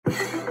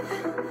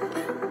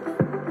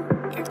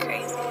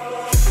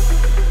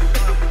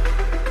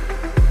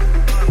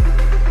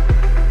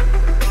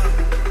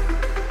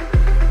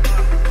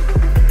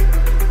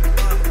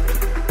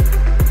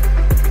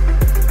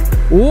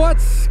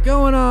What's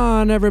going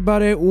on,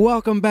 everybody?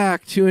 Welcome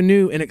back to a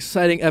new and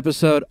exciting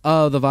episode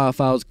of the Vial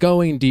Files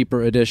Going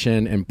Deeper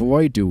edition. And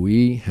boy, do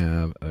we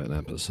have an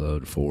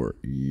episode for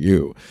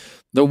you.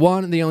 The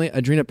one and the only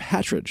Audrina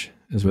Patridge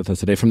is with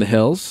us today from the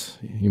hills.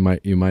 You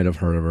might have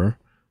heard of her.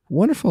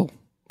 Wonderful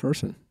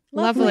person.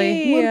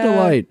 Lovely. What a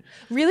delight.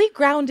 Really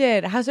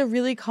grounded. Has a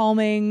really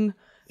calming,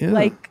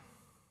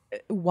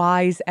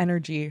 wise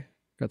energy.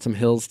 Got some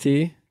hills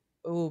tea.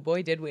 Oh,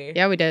 boy, did we.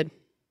 Yeah, we did.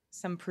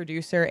 Some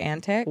producer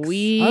antics.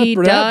 We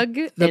dug.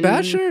 The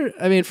Bachelor,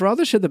 I mean, for all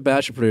the shit the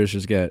Bachelor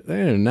producers get, they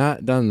have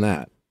not done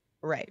that.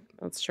 Right.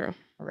 That's true.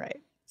 Right.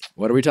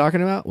 What are we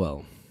talking about?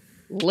 Well,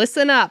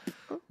 listen up.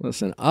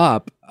 Listen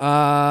up.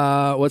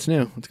 What's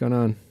new? What's going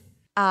on?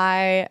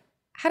 I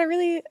had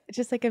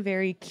a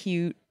very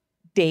cute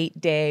date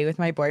day with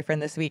my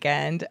boyfriend this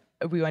weekend.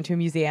 We went to a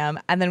museum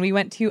and then we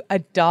went to a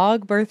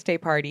dog birthday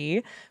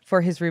party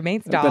for his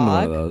roommate's dog. I've been to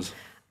one of those.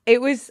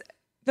 It was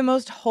the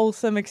most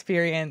wholesome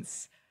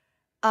experience.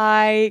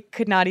 I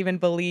could not even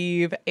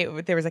believe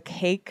it. There was a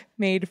cake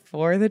made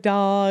for the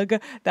dog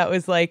that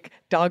was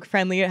dog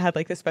friendly. It had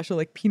the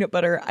special peanut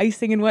butter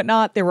icing and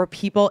whatnot. There were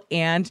people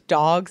and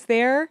dogs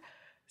there.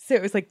 So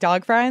it was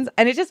dog friends.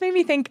 And it just made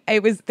me think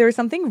there was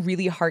something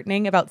really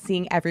heartening about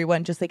seeing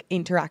everyone just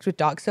interact with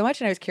dogs so much.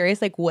 And I was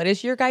curious, what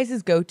is your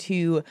guys'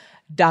 go-to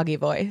doggy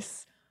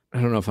voice? I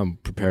don't know if I'm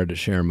prepared to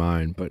share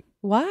mine, but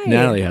Why?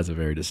 Natalie has a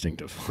very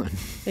distinctive one.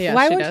 Yeah,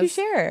 Why won't you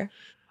share?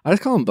 I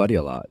just call him Buddy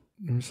a lot.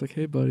 I'm just like,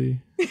 hey, buddy.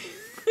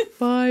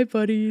 Bye,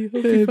 buddy.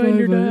 Hope Hey, you find bye,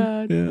 your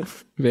buddy. dad. Yeah,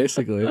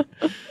 basically.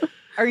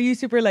 Are you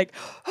super A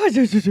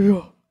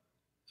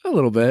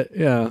little bit,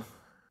 yeah.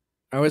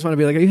 I always want to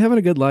be like, are you having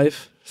a good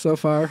life so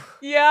far?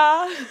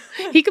 Yeah.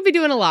 He could be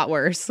doing a lot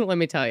worse, let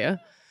me tell you.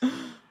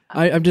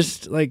 I'm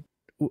just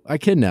I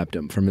kidnapped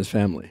him from his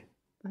family.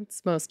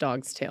 That's most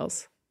dogs'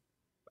 tales.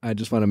 I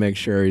just want to make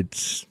sure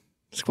his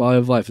quality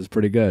of life is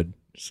pretty good.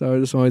 So I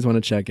just always want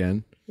to check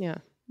in. Yeah.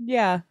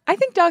 Yeah. I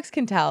think dogs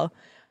can tell.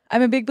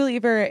 I'm a big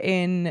believer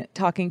in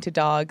talking to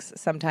dogs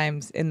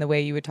sometimes in the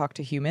way you would talk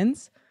to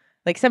humans.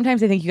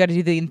 Sometimes I think you got to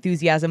do the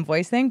enthusiasm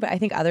voice thing, but I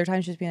think other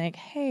times just being like,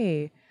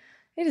 hey,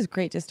 it is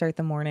great to start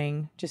the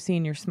morning just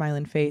seeing your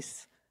smiling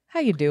face.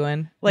 How you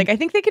doing? I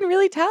think they can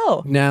really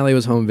tell. Natalie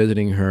was home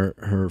visiting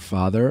her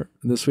father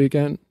this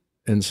weekend,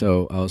 and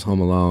so I was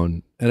home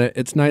alone. And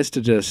it's nice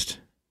to just...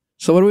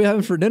 So what are we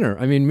having for dinner?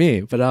 I mean,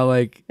 me, but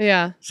I'll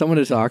someone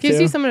to talk to.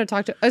 Gives you someone to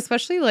talk to,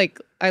 especially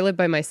I live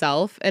by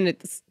myself and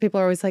people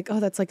are always like,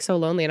 oh, that's so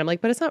lonely. And I'm like,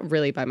 but it's not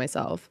really by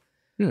myself.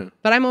 Yeah.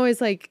 But I'm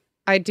always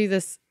I do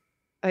this.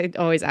 I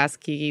always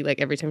ask Kiki,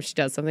 every time she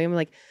does something, I'm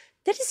like,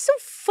 that is so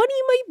funny,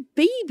 my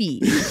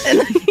baby. And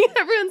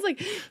everyone's like,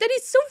 that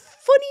is so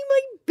funny,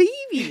 my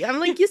baby. I'm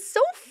like, you're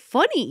so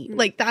funny.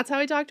 That's how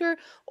I talk to her.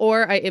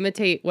 Or I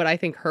imitate what I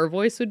think her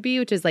voice would be,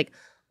 which is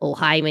oh,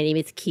 hi, my name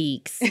is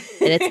Keeks.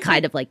 And it's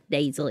kind of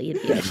nasally in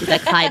here. She's like,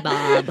 hi,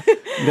 Bob.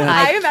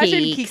 Hi, I imagine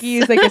Keeks. Kiki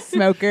is a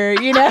smoker,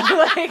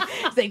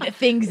 it's the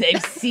things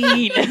I've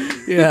seen.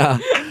 Yeah.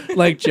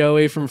 Like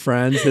Joey from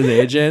Friends, his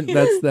agent.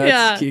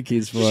 That's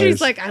Kiki's voice.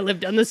 She's like, I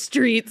lived on the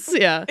streets.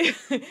 Yeah.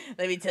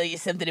 Let me tell you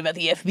something about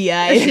the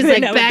FBI. She's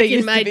like, back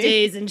in my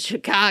days in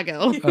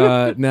Chicago.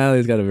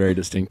 Natalie's got a very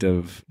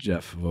distinctive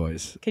Jeff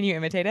voice. Can you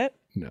imitate it?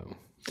 No.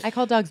 I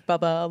call dogs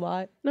Bubba a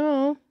lot.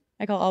 No.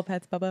 I call all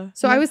pets Bubba.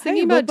 So I was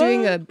thinking Hey, about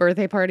doing Bubba. a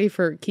birthday party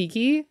for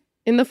Kiki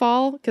in the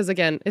fall. Because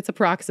again, it's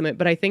approximate,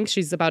 but I think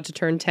she's about to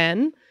turn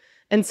 10.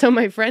 And so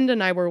my friend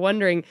and I were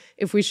wondering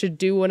if we should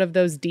do one of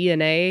those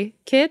DNA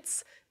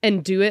kits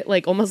and do it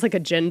almost like a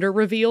gender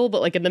reveal,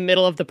 but in the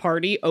middle of the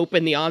party,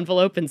 open the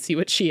envelope and see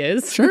what she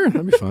is. Sure,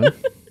 that'd be fun.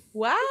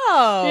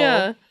 Wow.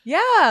 Yeah.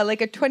 Yeah,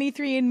 like a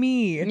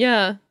 23andMe.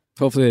 Yeah.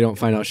 Hopefully they don't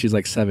find out she's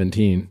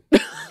 17.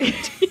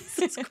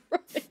 Jesus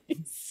Christ.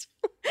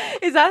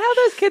 Is that how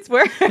those kids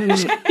work?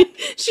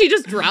 She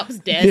just drops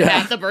dead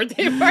at the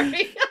birthday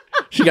party.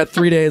 She got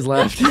 3 days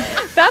left.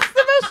 That's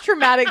the most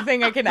traumatic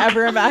thing I can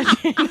ever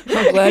imagine.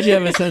 I'm glad you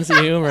have a sense of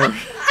humor.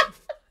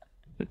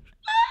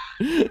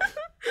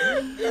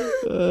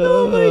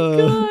 Oh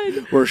my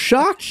God. We're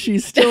shocked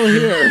she's still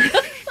here.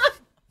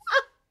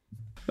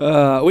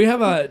 We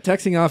have a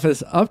texting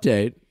office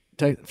update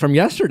from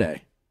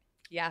yesterday.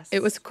 Yes.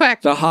 It was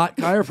quick. The hot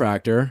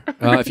chiropractor.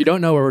 If you don't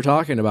know what we're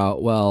talking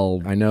about,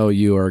 well, I know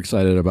you are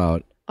excited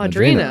about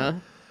Audrina.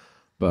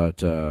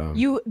 But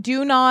you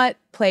do not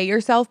play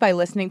yourself by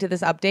listening to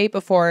this update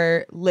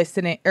before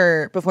listening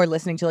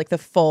to the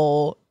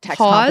full text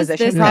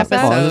composition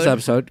process. Pause this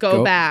episode.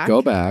 Go back.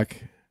 Go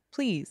back.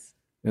 Please.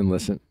 And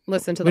listen.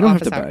 Listen to We the don't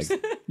have office to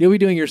hours. beg. You'll be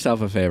doing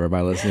yourself a favor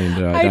by listening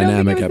to a I don't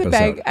dynamic think it was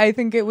episode. the beg. I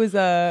think it was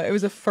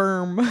a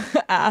firm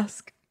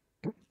ask.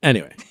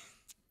 Anyway,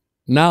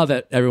 now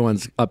that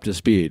everyone's up to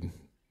speed,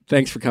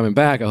 thanks for coming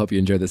back. I hope you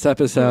enjoyed this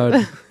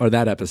episode, or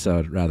that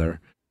episode, rather.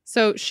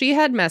 So she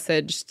had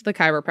messaged the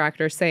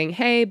chiropractor saying,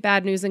 hey,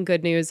 bad news and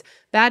good news.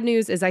 Bad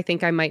news is I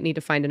think I might need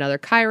to find another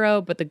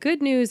chiro, but the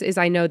good news is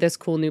I know this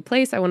cool new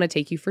place. I want to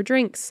take you for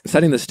drinks.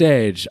 Setting the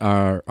stage,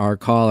 our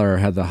caller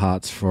had the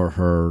hots for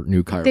her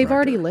new chiropractor. They've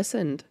already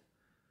listened.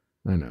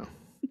 I know.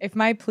 If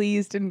my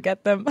pleas didn't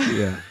get them.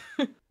 Yeah.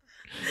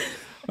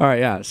 All right,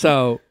 yeah.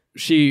 So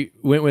she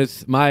went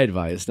with my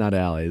advice, not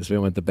Allie's.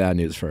 Went with the bad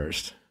news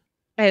first.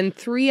 And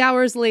 3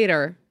 hours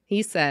later,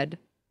 he said,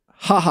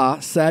 Haha,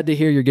 sad to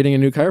hear you're getting a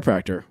new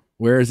chiropractor.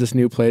 Where is this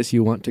new place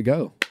you want to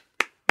go?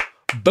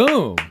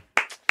 Boom.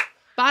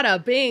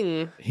 bada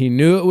bing. He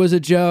knew it was a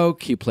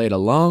joke. He played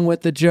along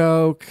with the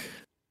joke.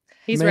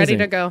 He's Amazing. ready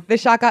to go. The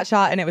shot got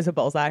shot and it was a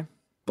bullseye.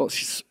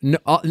 But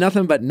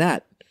nothing but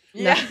net.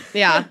 Yeah.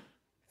 Yeah.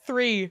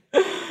 3.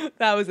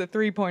 That was a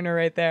 3-pointer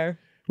right there.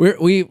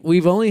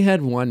 We've only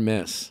had one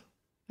miss.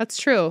 That's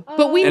true.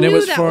 But we And it knew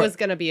was that for- was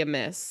going to be a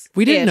miss.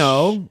 We didn't Ish.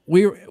 know.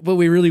 But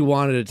we really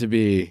wanted it to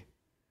be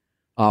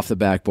off the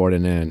backboard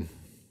and in.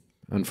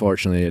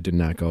 Unfortunately, it did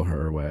not go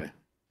her way.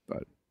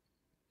 But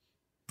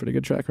pretty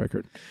good track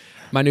record.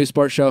 My new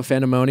sports show,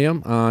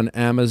 Fandemonium, on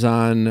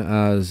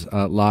Amazon's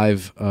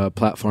live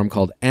platform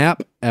called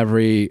App,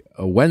 every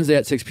Wednesday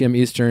at 6 p.m.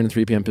 Eastern,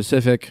 3 p.m.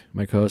 Pacific.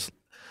 My co-host,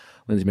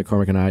 Lindsay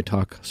McCormick, and I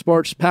talk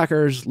sports,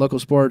 Packers, local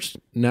sports,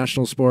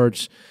 national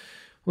sports,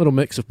 a little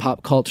mix of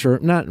pop culture,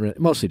 not really,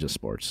 mostly just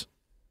sports.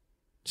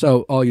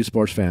 So all you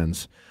sports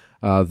fans,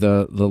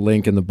 the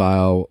link in the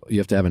bio, you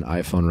have to have an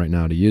iPhone right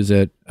now to use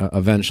it.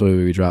 Eventually,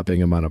 we'll be dropping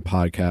them on a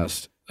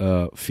podcast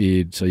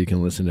feed so you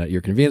can listen at your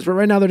convenience. But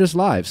right now, they're just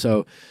live.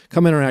 So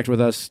come interact with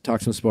us,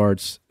 talk some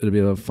sports. It'll be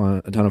a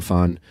ton of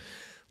fun.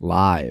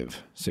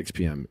 Live, 6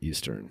 p.m.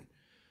 Eastern.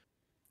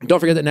 Don't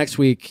forget that next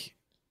week,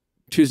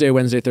 Tuesday,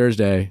 Wednesday,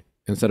 Thursday,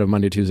 instead of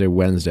Monday, Tuesday,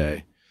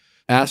 Wednesday,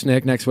 Ask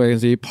Nick next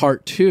Wednesday,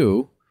 part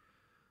 2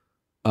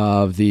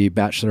 of the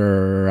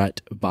Bachelorette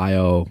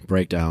bio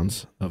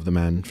breakdowns of the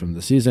men from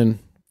the season,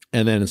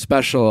 and then a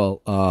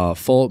special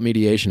full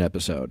mediation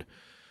episode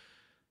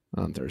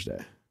on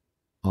Thursday.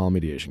 All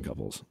mediation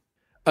couples.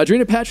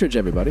 Audrina Patridge,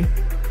 everybody.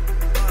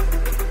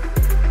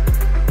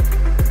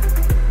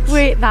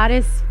 Wait, that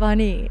is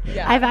funny.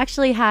 Yeah. I've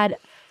actually had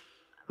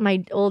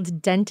my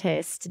old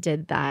dentist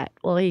did that.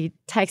 Well, he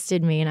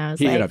texted me and I was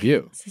He like, hit up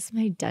you. Is this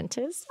my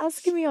dentist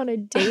asking me on a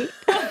date?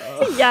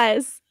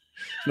 Yes.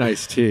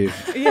 Nice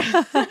teeth.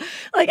 Yeah.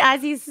 Like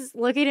as he's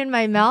looking in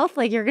my mouth,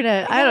 like you're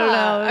gonna, I don't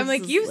know. I'm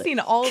like, you've seen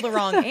all the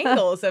wrong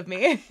angles of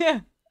me. Yeah.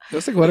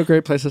 Looks like what a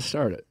great place to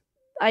start it.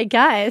 I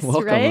guess,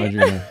 Welcome, right?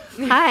 Audrina.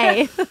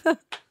 Hi.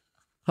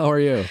 How are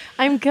you?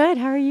 I'm good.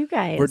 How are you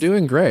guys? We're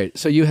doing great.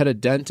 So you had a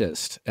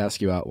dentist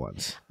ask you out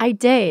once. I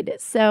did.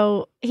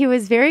 So he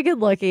was very good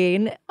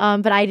looking,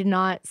 but I did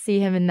not see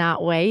him in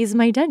that way. He's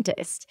my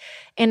dentist.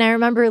 And I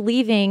remember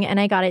leaving and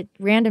I got a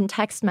random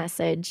text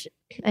message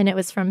and it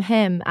was from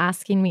him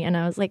asking me. And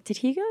I was like, did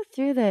he go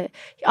through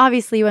he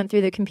obviously went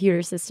through the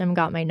computer system,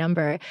 got my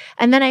number.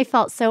 And then I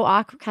felt so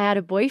awkward. I had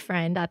a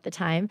boyfriend at the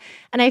time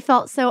and I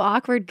felt so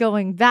awkward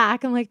going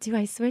back. I'm like, do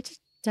I switch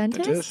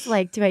dentist?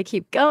 Like, do I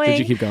keep going? Did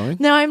you keep going?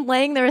 No, I'm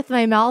laying there with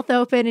my mouth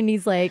open and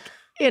he's like,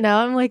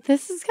 I'm like,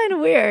 this is kind of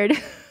weird.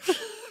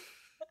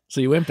 So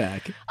you went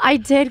back. I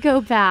did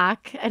go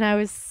back and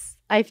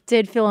I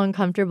did feel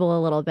uncomfortable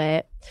a little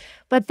bit.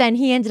 But then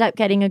he ended up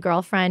getting a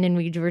girlfriend and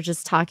we were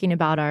just talking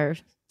about our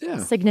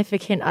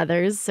significant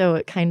others. So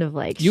it kind of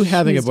like You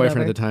having a schmoozed boyfriend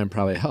over. at the time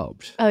probably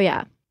helped. Oh,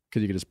 yeah.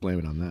 Because you could just blame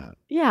it on that.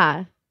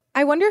 Yeah.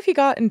 I wonder if he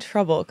got in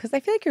trouble because I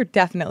feel like you're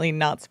definitely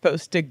not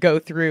supposed to go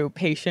through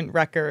patient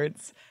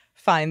records,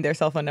 find their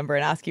cell phone number,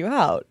 and ask you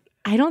out.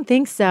 I don't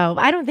think so.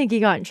 I don't think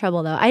he got in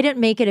trouble, though. I didn't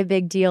make it a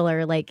big deal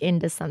or like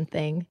into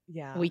something.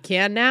 Yeah. We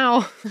can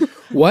now.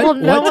 What, Well,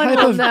 no what one type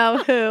will of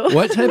know who.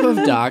 what type of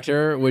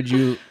doctor would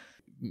you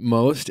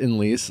most and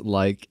least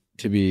like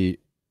to be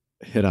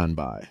hit on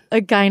by? A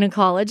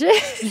gynecologist.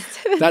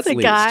 If That's it's a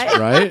least, guy.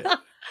 right?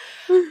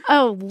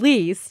 Oh,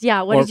 least.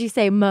 Yeah. What Or did you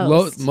say?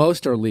 Most.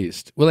 Most or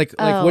least? Well, like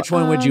Oh, which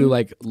one would you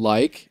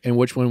like and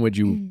which one would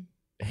you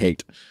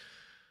hate?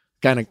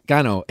 Gyno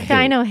hate.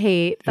 Gyno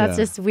hate. That's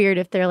Yeah. just weird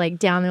if they're like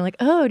down there like,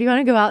 oh, do you want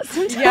to go out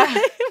sometime?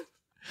 Yeah.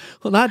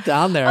 Well, not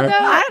down there. Although,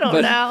 I don't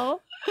but- know.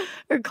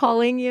 Or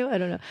calling you. I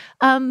don't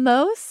know.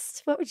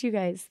 Most, what would you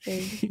guys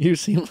think? You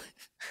seem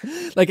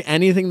like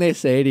anything they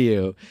say to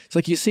you. It's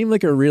like you seem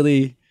like a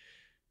really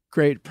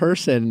great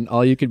person.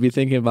 All you could be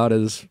thinking about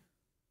is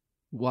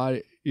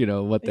why,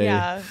 what they.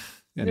 Yeah.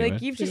 Anyway.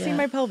 Like, you've just seen Yeah.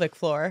 my pelvic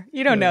floor.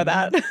 You don't know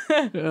that.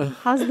 Yeah.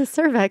 How's the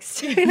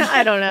cervix doing?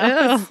 I don't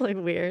know. It's like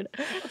weird.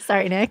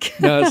 Sorry, Nick.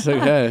 No, it's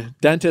okay.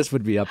 Dentist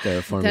would be up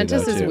there for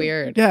Dentist me. is though, too.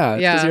 weird. Yeah,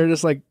 because Yeah. you're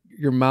just like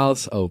your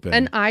mouth's open.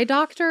 An eye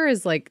doctor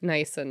is like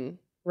nice and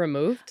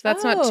removed.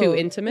 That's not too Oh,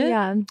 intimate.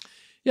 Yeah.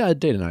 yeah, I'd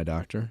date an eye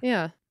doctor.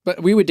 Yeah.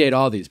 But we would date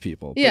all these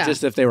people. But Yeah.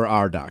 just if they were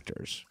our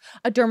doctors.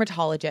 A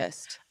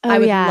dermatologist. Oh, I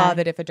would yeah. love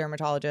it if a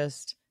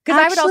dermatologist. Because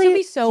I would also Actually,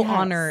 be so yes.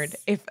 honored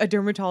if a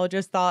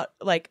dermatologist thought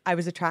like I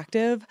was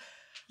attractive.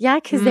 Yeah,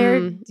 because they're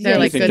They're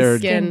like think good they're-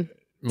 skin.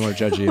 More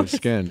judgy of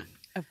skin.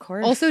 Of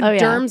course. Also, Oh, yeah.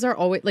 derms are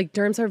always like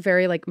derms are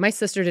very like my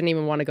sister didn't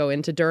even want to go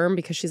into derm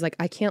because she's like,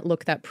 I can't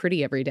look that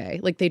pretty every day.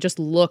 Like they just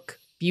look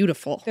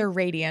beautiful. They're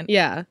radiant.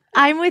 Yeah.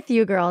 I'm with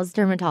you girls,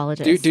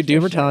 dermatologists. Do for sure.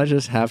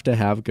 dermatologists have to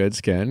have good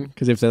skin?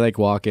 Because if they like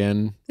walk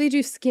in, They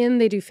do skin,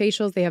 they do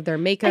facials, they have their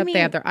makeup, mean, they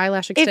have their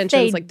eyelash If extensions.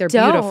 they Like, they're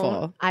don't,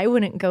 beautiful. I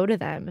wouldn't go to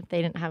them if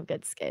they didn't have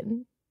good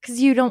skin.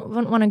 Because you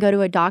wouldn't want to go to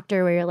a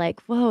doctor where you're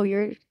like, whoa,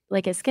 you're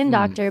like a skin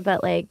doctor,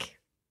 but like,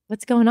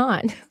 what's going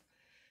on?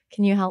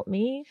 Can you help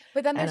me?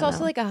 But then I there's don't also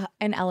know. like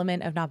an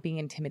element of not being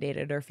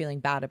intimidated or feeling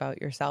bad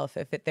about yourself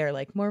if they're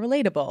like more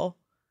relatable.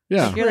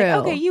 yeah, You're like,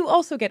 True. okay, you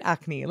also get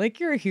acne. Like,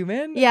 you're a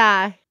human.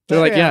 Yeah. they're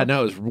like, true. yeah,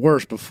 no, it was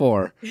worse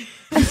before.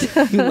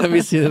 Let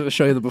me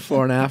show you the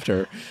before and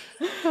after.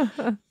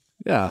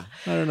 Yeah,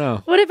 I don't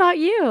know. What about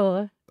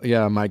you?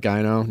 Yeah, my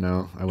gyno.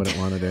 No, I wouldn't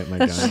want to date my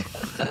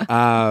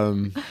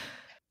gyno.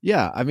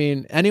 Yeah, I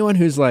mean, anyone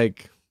who's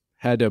like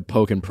had to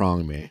poke and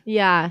prong me,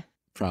 Yeah.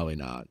 probably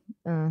not.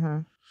 Uh-huh.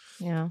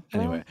 Yeah.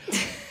 Anyway,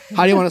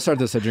 how do you want to start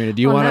this, Audrina?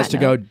 Do you On want us that to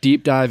go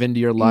deep dive into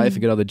your life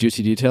and get all the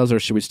juicy details, or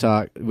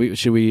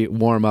should we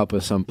warm up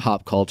with some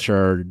pop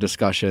culture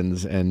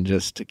discussions and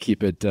just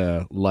keep it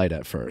light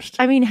at first?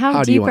 I mean,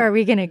 how do you deep want- are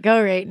we going to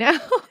go right now?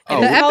 Oh,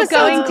 The we- episode's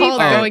going called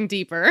deeper. Going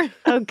Deeper.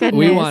 Oh, goodness.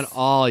 we want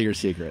all your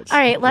secrets. All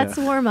right, let's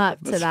Yeah. warm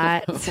up to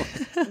Let's-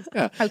 that.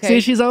 Yeah. Okay. See,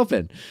 she's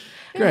open.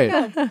 Great.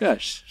 Yeah. Yeah,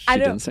 she I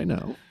don't- didn't say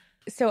no.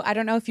 So I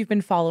don't know if you've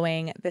been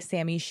following the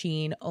Sammy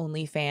Sheen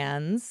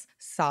OnlyFans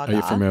saga. Are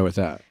you familiar with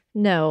that?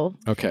 No,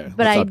 Okay,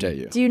 but let's I update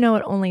you. do know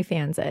what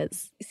OnlyFans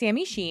is.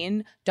 Sammy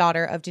Sheen,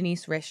 daughter of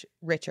Denise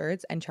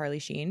Richards and Charlie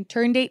Sheen,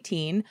 turned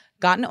 18,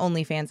 got an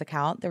OnlyFans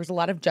account. There was a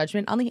lot of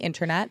judgment on the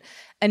internet.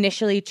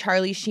 Initially,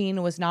 Charlie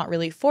Sheen was not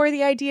really for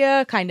the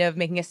idea, kind of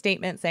making a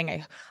statement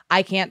saying,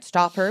 I can't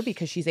stop her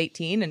because she's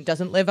 18 and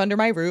doesn't live under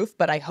my roof,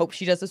 but I hope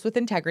she does this with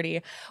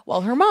integrity.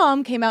 While her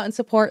mom came out in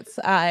support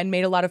and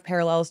made a lot of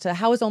parallels to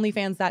how is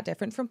OnlyFans that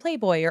different from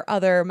Playboy or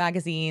other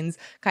magazines,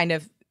 kind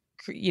of,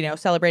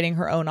 celebrating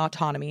her own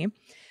autonomy.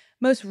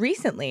 Most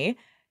recently,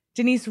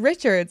 Denise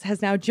Richards has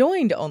now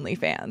joined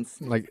OnlyFans.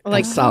 Like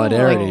Like,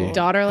 solidarity. like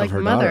daughter, of like her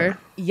mother. daughter.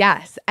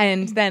 Yes.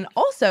 And then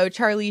also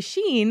Charlie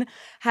Sheen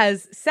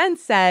has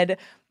since said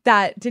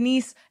that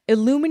Denise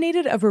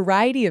illuminated a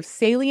variety of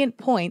salient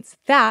points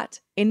that,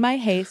 in my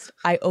haste,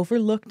 I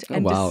overlooked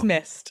and wow.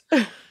 dismissed.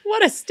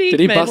 What a statement.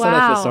 Did he bust out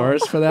Wow. a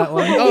thesaurus for that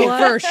one? Oh,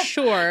 What? for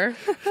sure.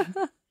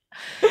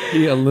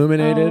 He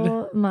illuminated.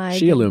 Oh my!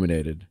 She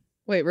illuminated.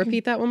 Wait,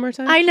 repeat that one more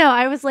time. I know.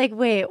 I was like,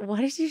 wait, what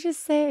did you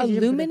just say?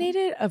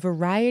 Illuminated a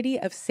variety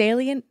of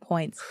salient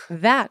points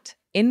that,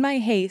 in my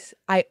haste,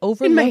 I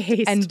overlooked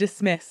haste. and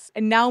dismissed.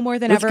 And now more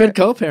than That's ever. good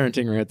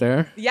co-parenting right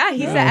there. Yeah,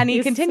 he Yeah. said, and he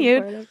He's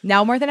continued, supportive.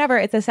 now more than ever,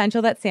 it's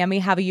essential that Sammy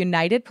have a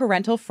united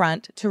parental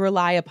front to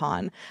rely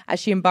upon as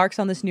she embarks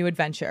on this new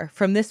adventure.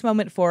 From this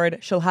moment forward,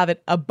 she'll have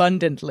it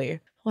abundantly.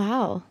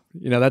 Wow.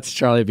 You know, that's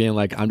Charlie being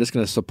like, I'm just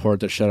going to support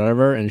the shit out of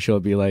her, and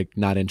she'll be like,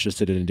 not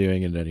interested in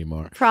doing it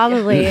anymore.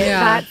 Probably.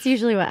 Yeah. That's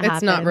usually what happens.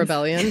 It's not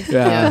rebellion.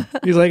 Yeah.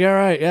 He's like, all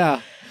right,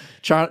 yeah.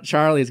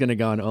 Charlie's going to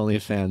go on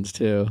OnlyFans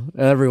too.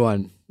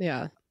 Everyone.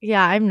 Yeah.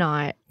 Yeah, I'm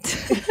not.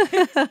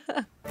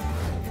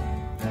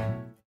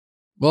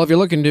 Well, if you're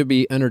looking to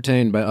be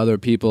entertained by other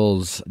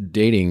people's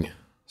dating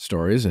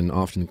stories and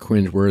often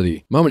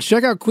cringe-worthy moments,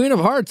 check out Queen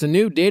of Hearts, a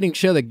new dating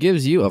show that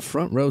gives you a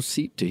front row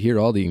seat to hear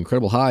all the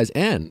incredible highs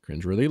and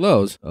cringe-worthy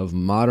lows of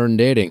modern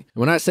dating. And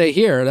when I say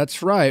here,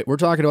 that's right, we're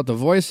talking about the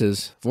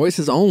voices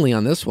only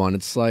on this one.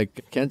 It's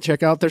like, can't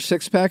check out their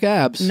six-pack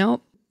abs.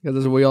 Nope. Because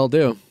that's what we all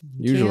do,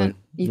 usually. Can't.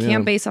 You Yeah.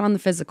 can't base it on the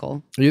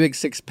physical. Are you a big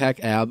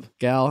six-pack ab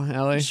gal,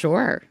 Allie?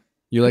 Sure.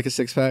 You like a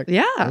six-pack?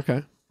 Yeah.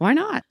 Okay. Why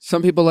not?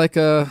 Some people like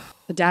The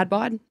dad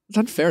bod? it's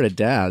unfair to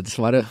dads.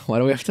 Why do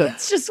we have to?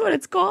 It's just what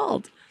it's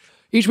called.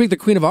 Each week, the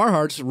Queen of Our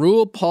Hearts,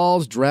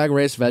 RuPaul's Drag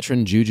Race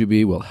veteran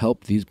Jujubee, will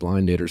help these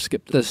blind daters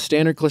skip the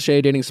standard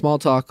cliche dating small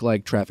talk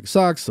like traffic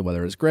sucks, the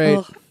weather is great,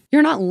 Ugh.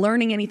 You're not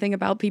learning anything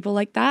about people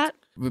like that.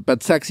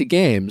 but sexy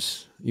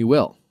games, you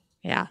will.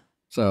 Yeah.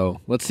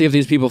 So let's see if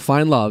these people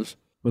find loves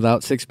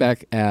without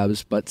six-pack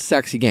abs, but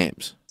sexy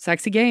games.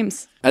 Sexy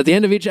games. At the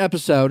end of each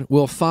episode,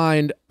 we'll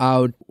find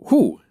out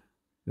who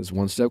is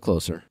one step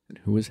closer and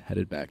who is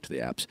headed back to the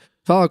apps.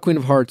 Follow Queen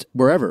of Hearts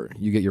wherever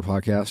you get your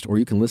podcast, or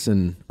you can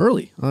listen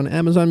early on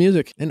Amazon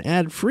Music and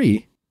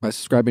ad-free by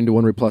subscribing to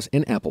Wondery Plus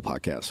in Apple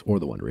Podcasts or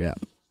the Wondery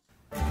app.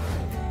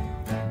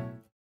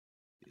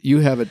 You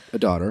have a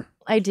daughter,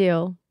 I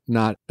do.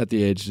 not at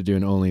the age to do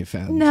an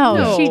OnlyFans. No,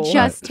 No. she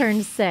just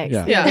turned 6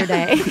 Yeah. the other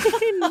day.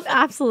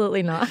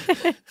 Absolutely not.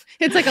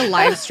 It's like a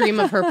live stream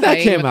of her That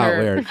playing came with out her.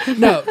 weird.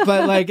 No,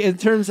 but like in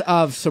terms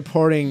of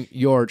supporting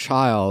your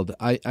child,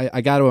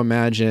 I got to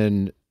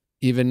imagine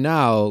even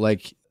now,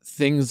 like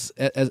things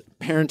as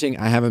parenting.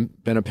 I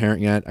haven't been a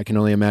parent yet. I can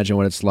only imagine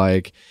what it's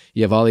like.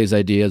 You have all these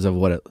ideas of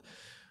what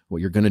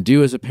you're going to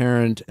do as a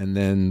parent, and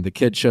then the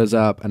kid shows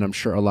up, and I'm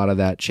sure a lot of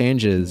that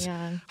changes.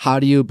 Yeah. How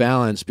do you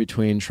balance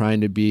between trying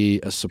to be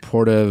a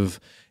supportive,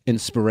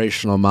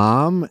 inspirational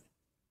mom,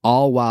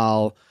 all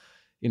while,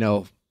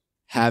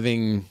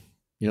 having,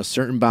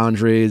 certain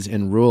boundaries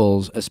and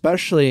rules,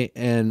 especially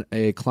in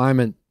a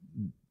climate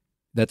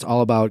that's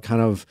all about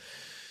kind of,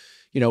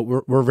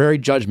 we're very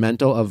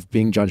judgmental of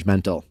being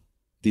judgmental.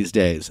 these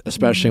days,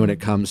 especially when it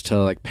comes to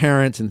like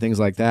parents and things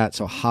like that.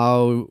 So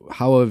how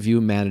have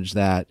you managed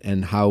that,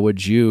 and how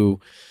would you,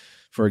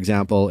 for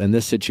example, in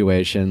this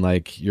situation,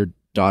 like your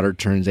daughter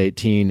turns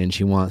 18 and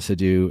she wants to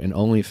do an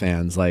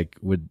OnlyFans, like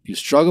would you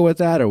struggle with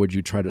that, or would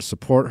you try to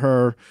support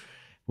her?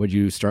 Would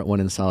you start one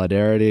in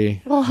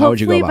solidarity? Well, How would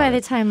you go hopefully about by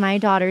it? the time my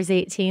daughter's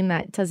 18,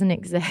 that doesn't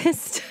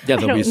exist. Yeah, I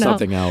there'll be don't know.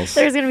 something else.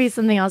 There's going to be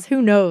something else.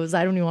 Who knows?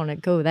 I don't even want to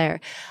go there.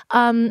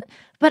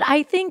 But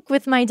I think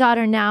with my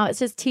daughter now, it's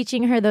just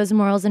teaching her those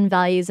morals and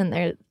values.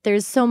 And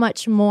there's so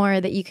much more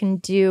that you can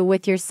do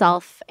with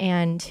yourself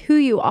and who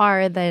you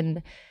are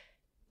than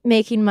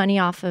making money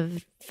off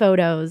of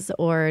photos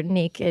or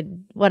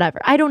naked, whatever.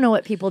 I don't know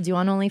what people do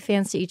on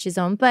OnlyFans, to each his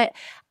own. But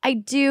I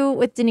do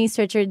with Denise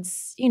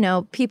Richards,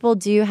 people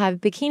do have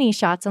bikini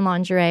shots and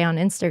lingerie on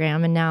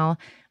Instagram. And now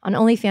on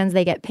OnlyFans,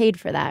 they get paid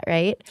for that,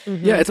 right?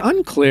 Mm-hmm. Yeah, it's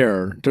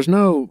unclear. It's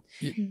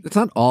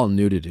not all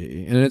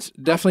nudity. And it's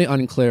definitely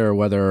unclear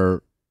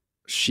whether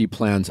she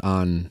plans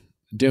on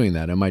doing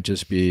that. It might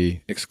just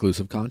be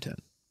exclusive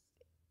content.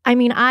 I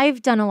mean,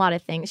 I've done a lot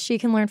of things. She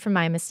can learn from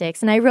my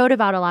mistakes. And I wrote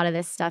about a lot of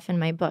this stuff in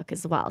my book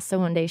as well. So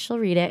one day she'll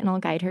read it and I'll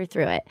guide her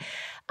through it.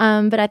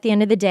 But at the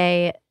end of the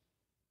day,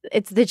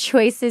 it's the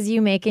choices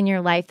you make in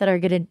your life that are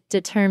going to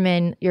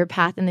determine your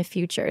path in the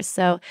future.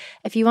 So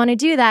if you want to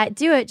do that,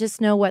 do it. Just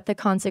know what the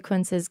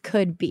consequences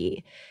could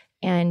be.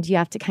 And you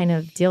have to kind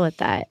of deal with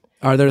that.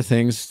 Are there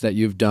things that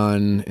you've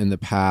done in the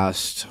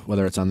past,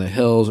 whether it's on the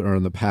hills or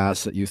in the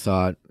past, that you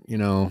thought,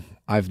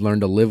 I've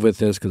learned to live with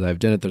this because I've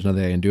done it, there's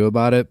nothing I can do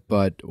about it?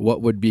 But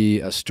what would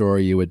be a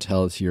story you would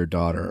tell to your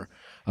daughter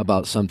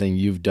about something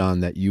you've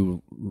done that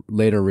you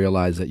later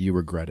realized that you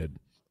regretted?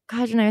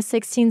 Gosh, when I was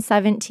 16,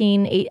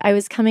 17, I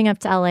was coming up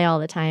to LA all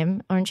the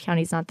time. Orange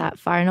County's not that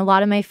far. And a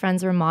lot of my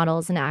friends were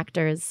models and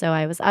actors. So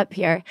I was up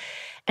here.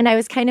 And I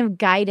was kind of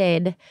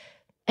guided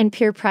and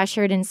peer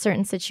pressured in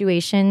certain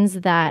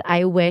situations that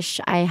I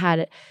wish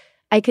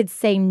I could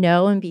say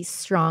no and be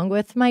strong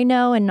with my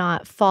no and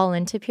not fall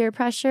into peer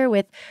pressure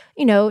with,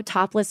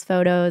 topless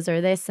photos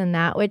or this and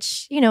that,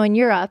 which, in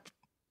Europe,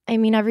 I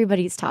mean,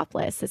 everybody's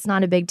topless. It's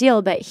not a big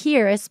deal. But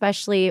here,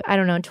 especially,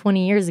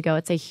 20 years ago,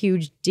 it's a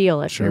huge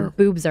deal if your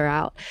boobs are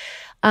out.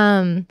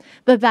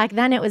 But back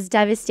then it was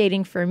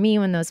devastating for me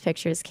when those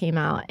pictures came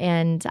out,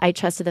 and I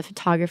trusted the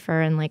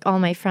photographer, and like all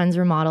my friends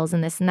were models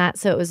and this and that.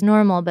 So it was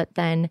normal, but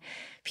then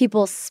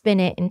people spin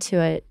it into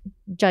a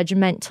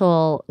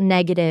judgmental,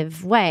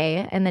 negative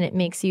way. And then it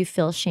makes you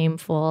feel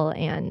shameful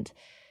and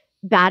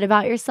bad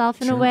about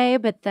yourself in a way.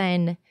 But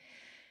then,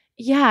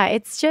 yeah,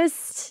 it's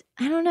just,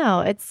 I don't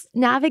know. It's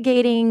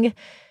navigating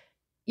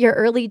your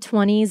early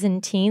 20s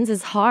and teens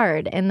is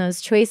hard. And those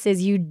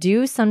choices you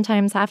do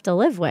sometimes have to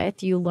live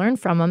with. You learn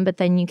from them, but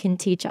then you can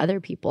teach other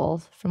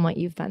people from what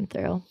you've been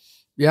through.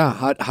 Yeah.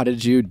 How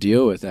did you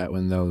deal with that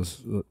when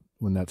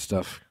that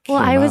stuff came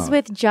Well, I was out?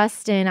 with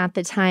Justin at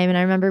the time, and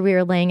I remember we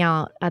were laying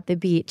out at the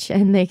beach,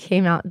 and they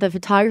came out. The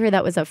photographer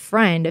that was a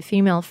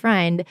female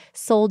friend,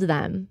 sold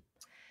them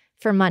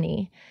for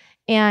money.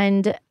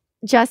 And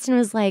Justin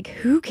was like,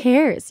 who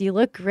cares? You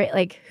look great.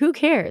 Like, who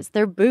cares?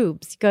 They're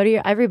boobs.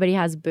 Everybody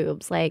has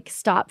boobs. Like,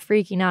 stop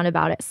freaking out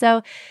about it.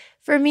 So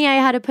for me, I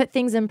had to put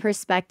things in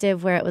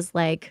perspective where it was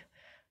like,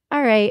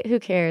 all right, who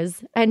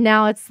cares? And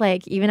now it's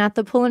like, even at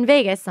the pool in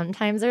Vegas,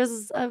 sometimes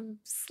there's a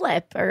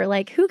slip or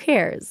like, who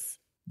cares?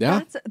 Yeah.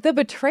 That's the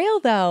betrayal,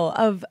 though,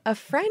 of a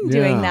friend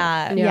doing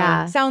that.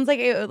 Yeah. Sounds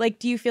like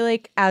do you feel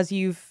like as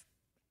you've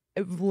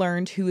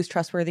learned who is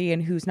trustworthy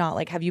and who's not,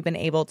 like, have you been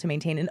able to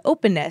maintain an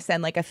openness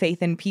and like a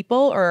faith in people,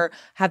 or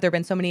have there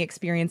been so many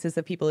experiences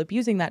of people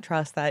abusing that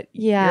trust that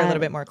you're a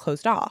little bit more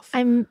closed off?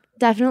 I'm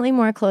definitely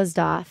more closed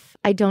off.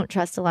 I don't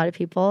trust a lot of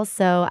people.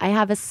 So I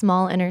have a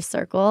small inner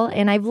circle,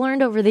 and I've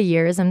learned over the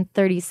years, I'm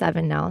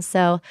 37 now.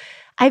 So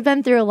I've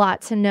been through a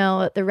lot to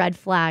know the red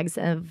flags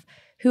of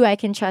who I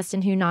can trust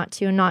and who not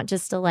to, and not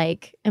just to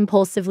like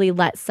impulsively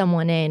let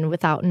someone in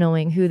without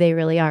knowing who they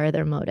really are or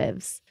their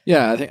motives.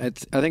 Yeah, I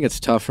think it's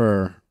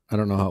tougher. I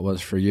don't know how it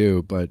was for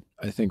you, but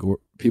I think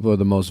people are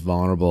the most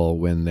vulnerable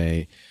when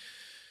they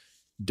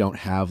don't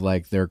have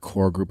like their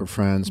core group of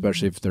friends,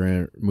 especially if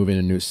they're moving to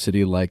a new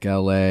city like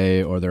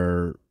LA, or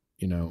they're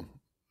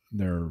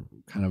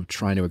kind of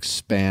trying to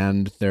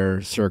expand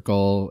their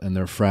circle and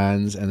their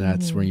friends, and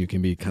that's when you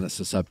can be kind of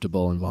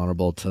susceptible and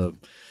vulnerable to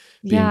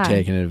being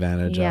taken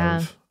advantage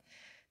of.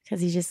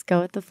 Because you just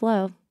go with the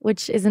flow,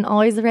 which isn't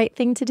always the right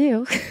thing to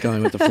do.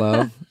 Going with the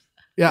flow.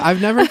 Yeah,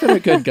 I've never been a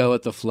good go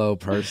with the flow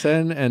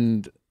person,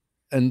 and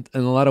in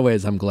a lot of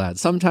ways I'm glad.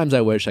 Sometimes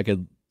I wish I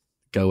could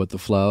go with the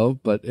flow,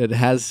 but it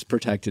has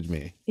protected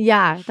me.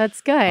 Yeah,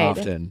 that's good.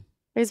 Often.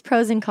 There's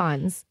pros and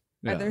cons.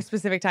 Yeah. Are there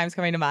specific times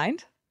coming to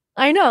mind?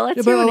 I know. Let's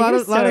Yeah, hear but one a lot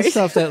of stories.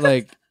 stuff that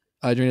like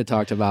Audrina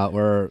talked about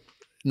were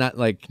not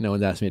like no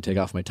one's asked me to take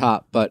off my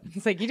top, but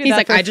It's like you did He's that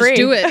like, for I free. just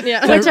do it.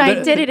 Yeah. Which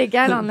I did it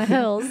again on the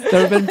hills.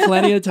 there have been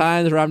plenty of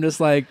times where I'm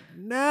just like,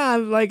 nah,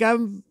 like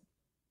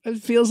it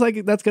feels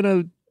like that's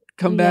gonna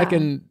come back Yeah.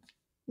 and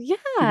Yeah.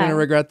 You're gonna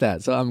regret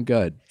that. So I'm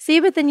good. See,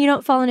 but then you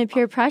don't fall into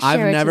peer pressure. I've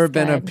which never is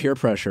been a good. peer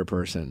pressure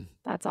person.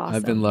 That's awesome.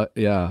 I've been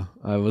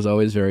I was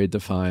always very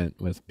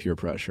defiant with peer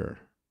pressure.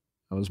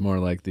 I was more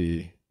like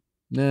you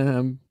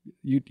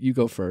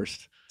go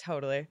first.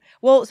 Totally.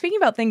 Well, speaking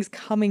about things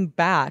coming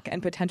back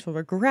and potential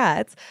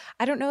regrets,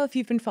 I don't know if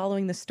you've been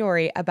following the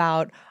story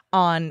about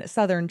on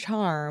Southern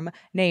Charm,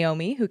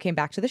 Naomi, who came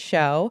back to the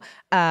show,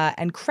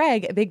 and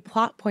Craig. A big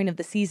plot point of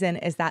the season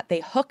is that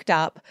they hooked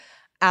up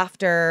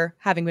after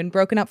having been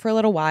broken up for a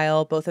little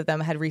while. Both of them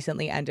had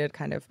recently ended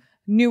kind of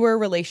newer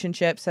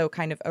relationship, so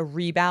kind of a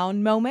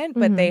rebound moment,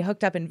 but they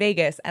hooked up in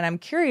Vegas. And I'm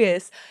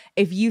curious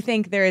if you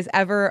think there is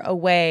ever a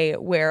way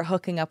where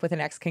hooking up with an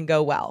ex can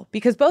go well,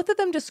 because both of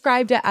them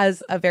described it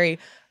as a very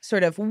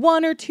sort of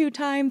 1 or 2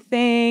 time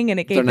thing, and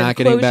it gave They're them not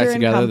getting back closure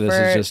and together. This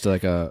comfort. is just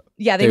like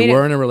they made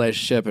were in a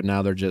relationship and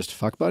now they're just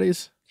fuck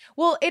buddies.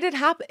 Well, it had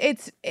happened.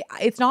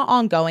 It's not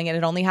ongoing, and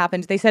it only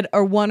happened. They said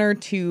a 1 or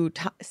 2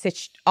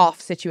 off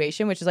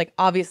situation, which is like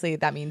obviously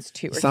that means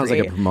 2 or 3. Sounds like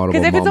a promotable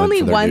Because if it's moment only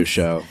for their new once,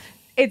 show.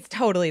 it's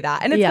totally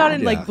that, and it's Yeah.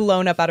 gotten Yeah. like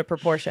blown up out of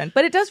proportion.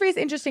 But it does raise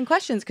interesting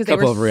questions because A they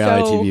were couple of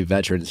reality so TV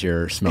veterans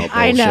here smell bullshit.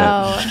 I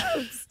know.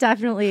 It's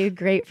definitely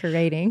great for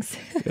ratings.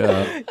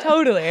 Yeah.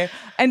 totally,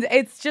 and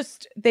it's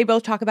just they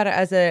both talk about it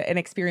as an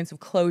experience of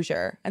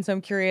closure, and so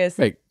I'm curious.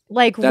 Wait,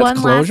 Like That's one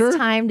closure? last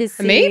time to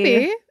see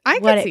Maybe. I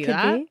what could it see could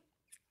that. be.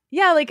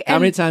 Yeah, like how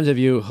and- many times have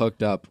you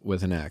hooked up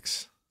with an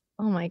ex?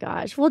 Oh my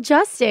gosh. Well,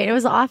 Justin, it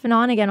was off and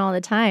on again all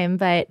the time,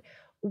 but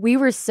we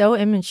were so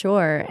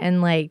immature.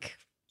 And like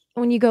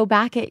when you go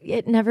back,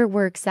 it never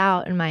works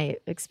out in my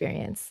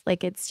experience.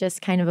 Like it's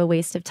just kind of a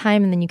waste of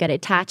time. And then you get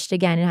attached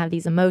again and have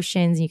these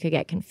emotions and you could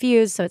get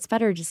confused. So it's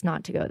better just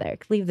not to go there.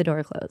 Leave the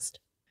door closed.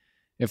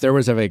 If there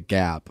was a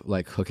gap,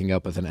 like hooking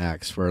up with an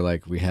ex where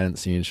like we hadn't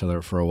seen each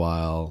other for a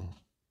while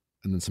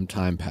and then some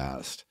time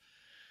passed,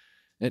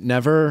 it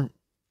never,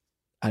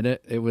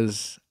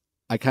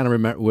 I kind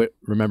of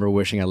remember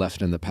wishing I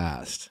left it in the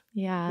past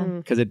Yeah.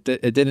 because it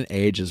didn't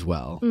age as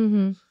well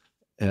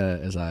Mm-hmm.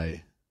 as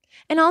I.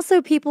 And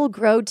also people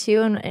grow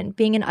too, and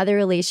being in other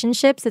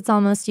relationships, it's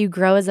almost you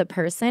grow as a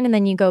person and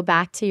then you go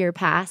back to your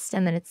past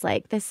and then it's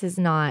like, this is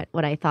not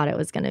what I thought it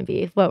was going to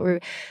be. What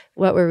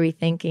were we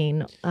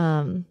thinking?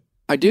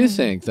 I do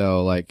think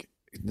though, like,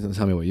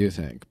 tell me what you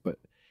think, but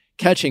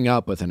catching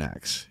up with an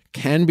ex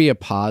can be a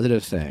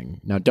positive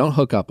thing. Now, don't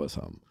hook up with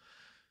them,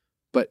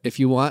 but if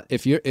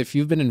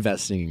you've been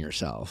investing in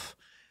yourself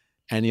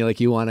and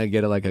you want to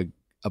get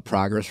a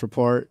progress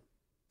report.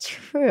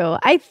 True.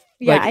 I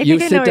think I you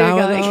know sit where down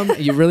you're with going. them,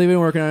 you've really been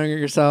working on it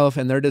yourself,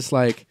 and they're just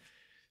like,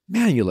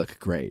 man, you look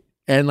great.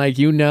 And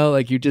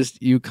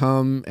you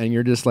come and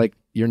you're just like,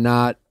 you're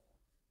not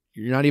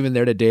even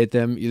there to date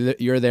them.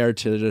 You're there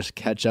to just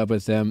catch up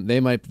with them.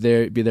 They might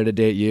be there to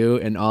date you,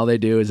 and all they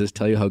do is just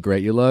tell you how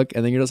great you look,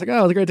 and then you're just like,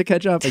 oh, it's great to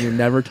catch up, and you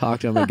never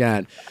talk to them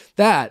again.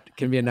 That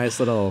can be a nice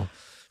little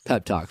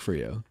pep talk for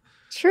you.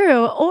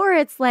 True. Or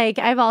it's like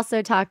I've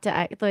also talked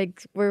to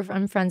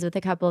I'm friends with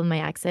a couple of my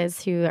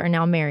exes who are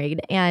now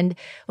married, and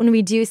when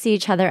we do see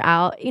each other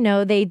out,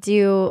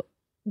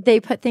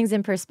 they put things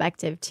in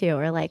perspective too,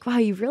 or like, wow,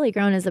 you've really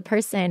grown as a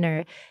person,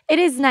 or it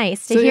is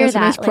nice to hear it's a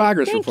that. nice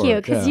progress thank report, you,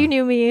 because yeah. you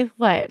knew me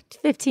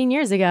 15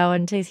 years ago,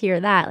 and to hear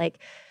that, like,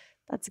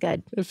 that's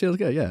good. It feels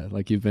good, yeah.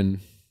 Like you've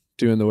been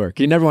doing the work.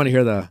 You never want to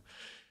hear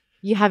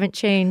You haven't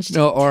changed.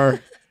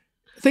 or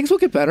things will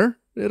get better.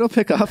 It'll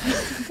pick up.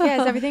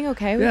 Yeah, is everything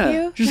okay with Yeah,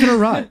 you? just in a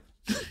rut.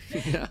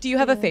 Do you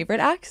have a favorite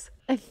ex?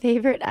 A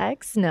favorite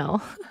ex?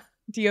 No.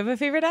 Do you have a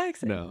favorite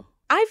ex? No.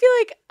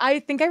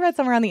 I think I read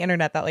somewhere on the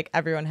internet that like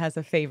everyone has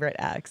a favorite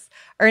ex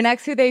or an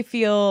ex who they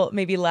feel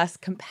maybe less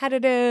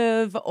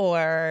competitive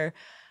or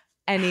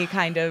any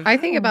kind of. I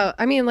think about,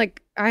 I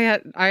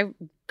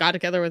got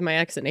together with my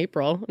ex in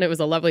April, and it was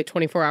a lovely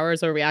 24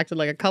 hours where we acted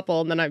like a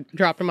couple, and then I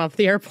dropped him off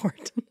the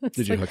airport.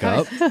 Did you hook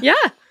up? Yeah.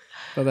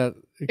 Oh,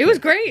 It was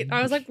great.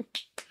 I was like,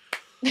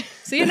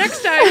 see you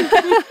next time.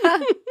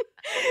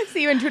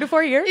 See you in 2 to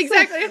 4 years.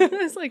 Exactly.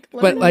 I was like,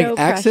 But like No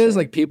exes, pressure.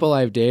 like people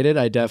I've dated,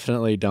 I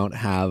definitely don't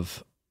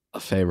have a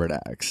favorite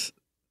ex.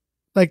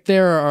 Like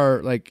there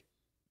are like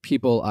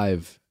people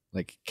I've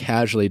like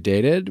casually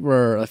dated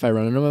where if I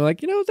run into them, I'm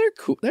like, they're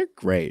cool, they're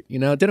great. It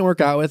didn't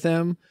work out with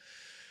them.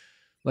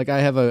 Like I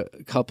have a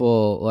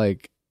couple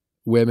like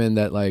women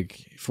that like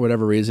for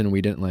whatever reason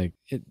we didn't like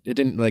it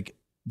didn't like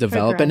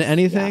develop into Progress,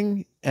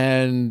 anything.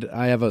 And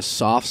I have a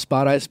soft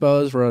spot, I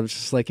suppose, where I was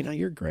just like,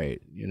 you're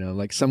great.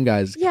 Like some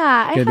guys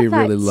Yeah, I can have be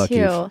that really lucky.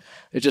 too.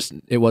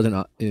 It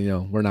wasn't,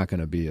 we're not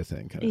going to be a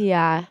thing. Kinda.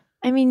 Yeah.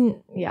 I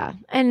mean, yeah.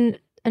 And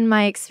in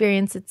my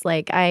experience, it's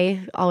like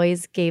I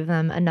always gave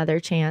them another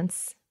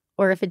chance.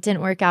 Or if it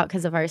didn't work out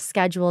because of our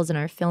schedules and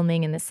our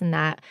filming and this and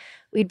that,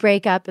 we'd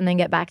break up and then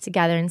get back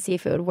together and see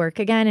if it would work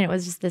again. And it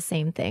was just the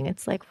same thing.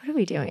 It's like, what are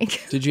we doing?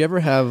 Did you ever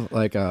have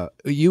like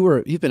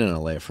you've been in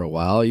LA for a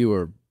while. You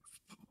were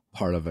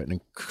part of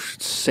an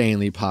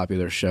insanely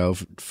popular show,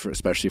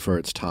 especially for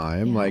its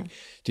time. Yeah. Like,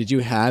 did you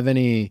have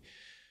any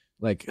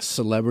like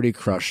celebrity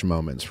crush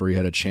moments where you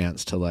had a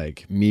chance to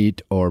like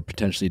meet or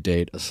potentially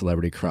date a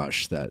celebrity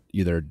crush that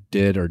either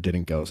did or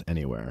didn't go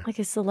anywhere? Like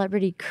a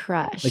celebrity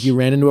crush. Like you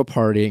ran into a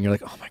party and you're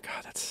like, oh my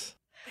God, that's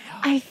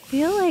I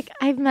feel like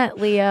I've met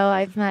Leo.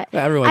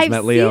 everyone's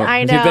met Leo. I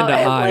If know. you've been to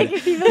It's Hyde. like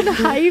if you've been to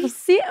Hyde, you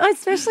see,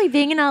 especially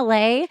being in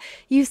LA,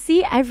 you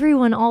see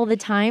everyone all the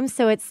time.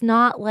 So it's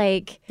not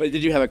like But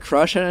did you have a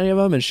crush on any of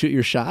them and shoot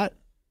your shot?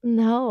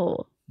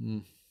 no.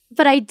 Mm.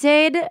 But I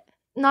did.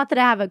 Not that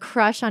I have a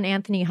crush on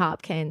Anthony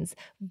Hopkins,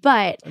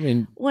 but I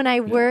mean, when I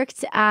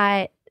worked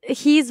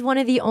he's one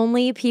of the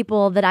only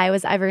people that I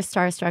was ever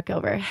starstruck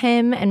over.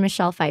 Him and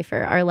Michelle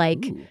Pfeiffer are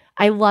like, ooh,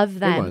 I love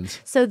good them.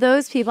 ones. So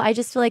those people, I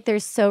just feel like they're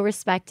so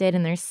respected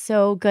and they're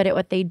so good at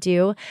what they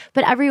do.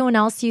 But everyone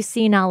else you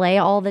see in LA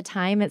all the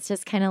time, it's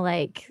just kind of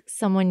like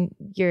someone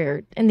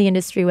you're in the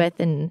industry with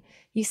and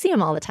you see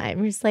them all the time.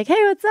 You're just like,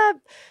 hey, what's up?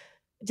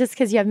 Just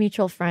because you have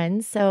mutual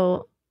friends.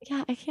 So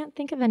yeah, I can't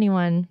think of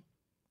anyone.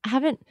 I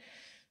haven't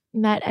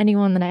met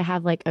anyone that I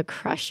have like a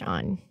crush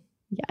on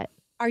yet.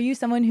 Are you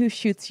someone who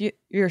shoots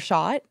your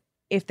shot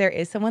if there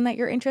is someone that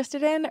you're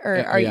interested in,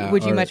 or Yeah,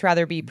 would you or much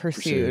rather be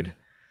pursued?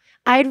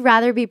 I'd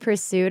rather be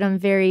pursued. I'm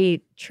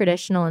very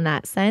traditional in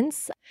that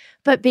sense.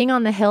 But being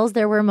on the hills,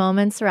 there were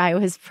moments where I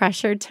was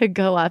pressured to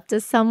go up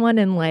to someone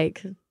and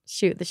like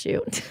shoot the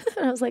shoot.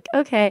 I was like,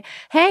 okay,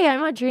 hey,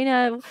 I'm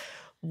Audrina.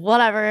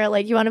 Whatever,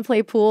 like you want to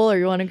play pool or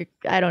you want to,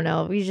 I don't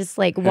know. We just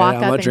like walk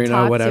I'm up and Audrina,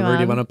 talk whatever. to Do you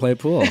him. want to play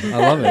pool? I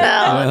love it. No,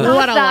 Yeah. not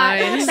What a that.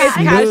 line. It's Not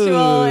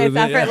casual, it's Smooth,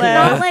 yeah. effortless.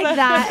 Not like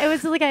that. It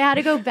was like I had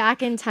to go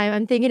back in time.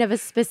 I'm thinking of a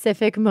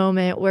specific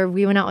moment where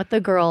we went out with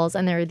the girls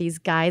and there were these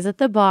guys at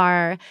the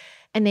bar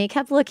and they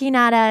kept looking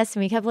at us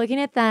and we kept looking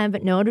at them,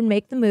 but no one would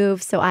make the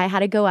move. So I had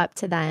to go up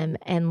to them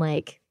and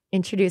like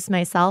introduce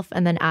myself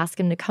and then ask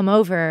him to come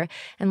over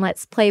and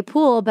let's play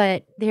pool.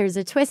 But there's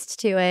a twist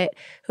to it.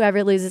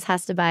 Whoever loses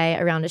has to buy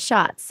a round of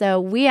shots. So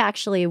we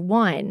actually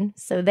won.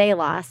 So they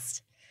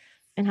lost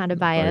and had to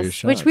buy Buy your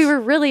us, which we shots. were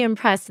really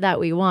impressed that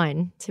we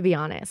won, to be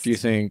honest. Do you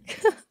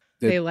think?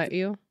 They let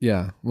you?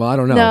 Yeah. Well, I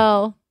don't know.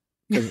 No.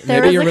 'Cause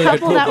There maybe was you're a really good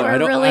couple pool that player. were I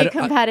don't- really I-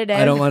 competitive.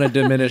 I don't want to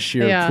diminish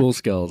your Yeah. pool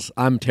skills.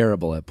 I'm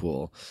terrible at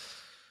pool.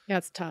 Yeah,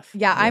 it's tough.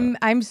 Yeah,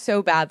 I'm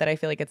so bad that I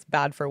feel like it's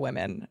bad for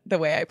women the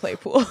way I play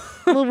pool.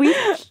 Well, we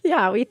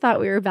thought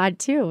we were bad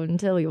too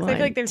until we won. I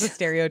feel like there's a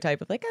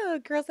stereotype of like, oh,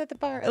 girls at the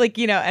bar, like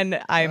and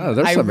Oh,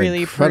 there's I some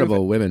really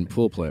incredible women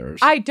pool players.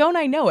 I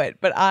know it,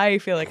 but I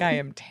feel like I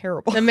am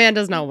terrible.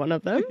 Amanda's not one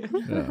of them.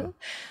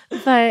 Yeah.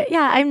 But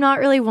yeah, I'm not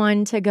really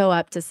one to go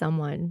up to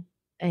someone,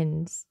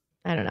 and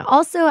I don't know.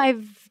 Also,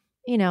 I've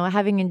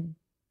having a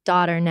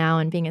daughter now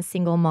and being a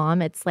single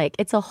mom, it's like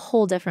it's a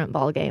whole different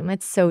ballgame.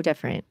 It's so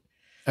different.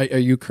 Are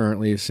you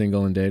currently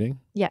single and dating?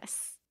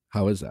 Yes.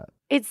 How is that?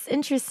 It's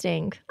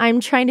interesting. I'm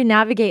trying to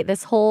navigate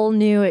this whole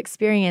new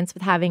experience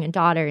with having a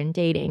daughter and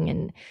dating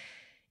and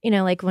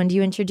like when do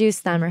you introduce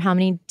them or how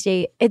many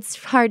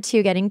it's hard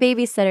too getting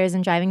babysitters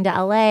and driving to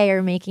LA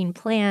or making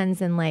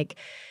plans and like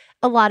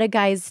a lot of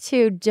guys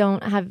too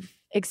don't have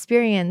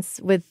experience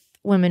with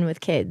women with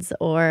kids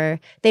or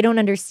they don't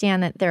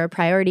understand that they're a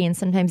priority and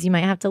sometimes you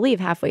might have to leave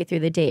halfway through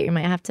the date. You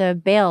might have to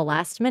bail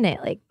last minute.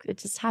 Like it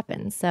just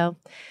happens. So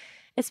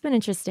it's been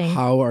interesting.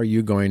 How are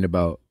you going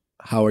about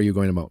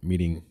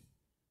meeting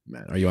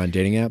men? Are you on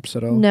dating apps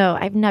at all? No,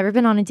 I've never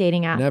been on a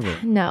dating app. Never?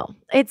 No.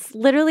 It's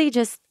literally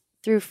just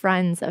through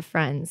friends of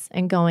friends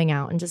and going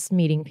out and just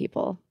meeting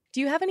people. Do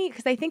you have any,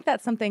 because I think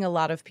that's something a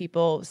lot of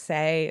people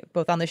say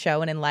both on the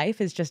show and in life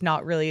is just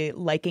not really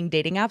liking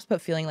dating apps, but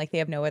feeling like they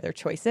have no other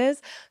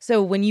choices.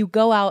 So when you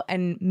go out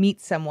and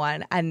meet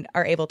someone and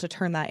are able to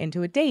turn that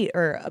into a date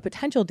or a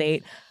potential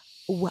date,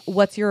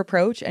 what's your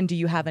approach? And do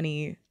you have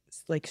any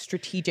like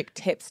strategic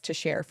tips to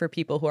share for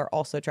people who are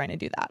also trying to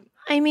do that?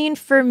 I mean,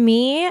 for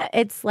me,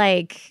 it's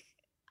like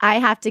I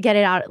have to get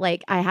it out.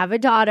 Like I have a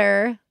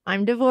daughter,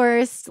 I'm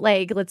divorced.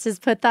 Like let's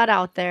just put that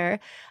out there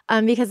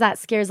because that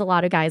scares a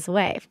lot of guys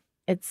away.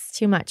 It's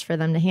too much for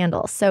them to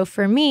handle. So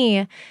for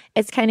me,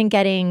 it's kind of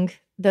getting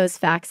those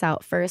facts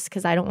out first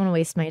because I don't want to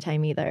waste my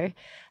time either.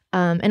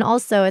 And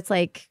also it's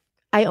like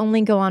I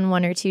only go on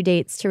 1 or 2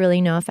 dates to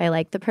really know if I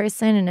like the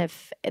person. And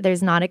if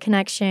there's not a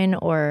connection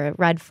or a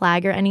red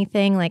flag or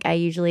anything, like I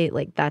usually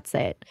like that's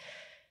it.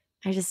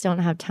 I just don't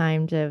have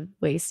time to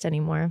waste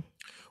anymore.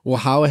 Well,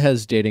 how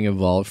has dating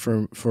evolved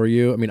for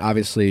you? I mean,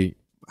 obviously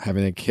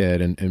having a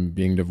kid and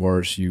being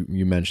divorced,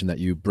 you mentioned that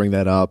you bring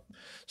that up.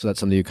 So that's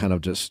something you kind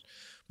of just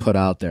put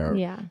out there.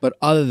 Yeah. But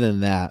other than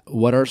that,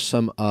 what are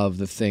some of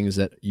the things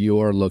that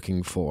you're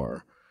looking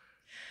for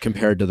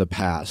compared to the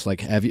past?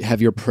 Like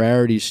have your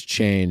priorities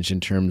changed in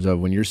terms of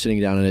when you're sitting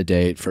down on a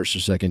date, first or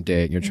second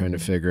date, and you're trying to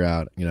figure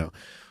out,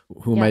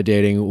 who am I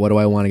dating? What do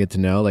I want to get to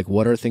know? Like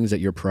what are things that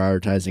you're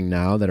prioritizing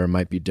now that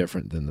might be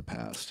different than the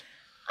past?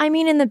 I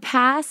mean, in the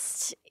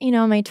past, in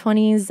my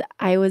 20s,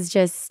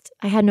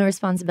 I had no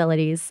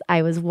responsibilities.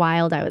 I was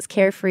wild. I was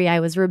carefree.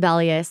 I was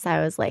rebellious. I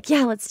was like,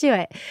 yeah, let's do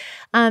it.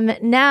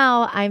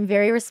 Now I'm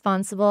very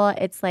responsible.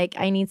 It's like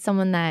I need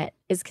someone that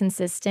is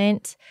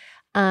consistent,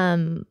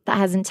 that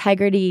has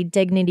integrity,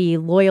 dignity,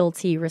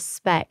 loyalty,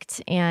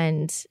 respect,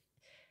 and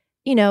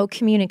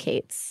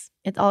communicates.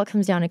 It all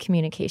comes down to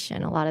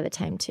communication a lot of the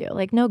time too.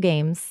 Like no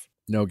games.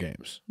 No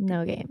games.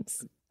 No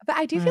games. But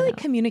I do I feel don't like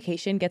know.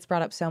 communication gets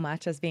brought up so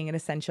much as being an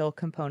essential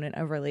component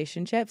of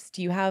relationships.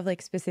 Do you have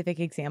like specific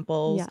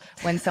examples Yeah.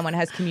 when someone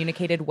has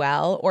communicated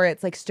well, or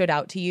it's like stood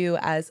out to you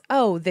as,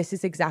 oh, this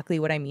is exactly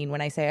what I mean when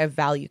I say I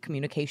value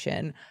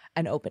communication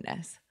and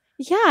openness?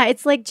 Yeah,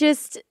 it's like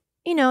just,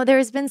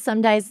 there's been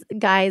some guys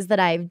that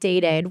I've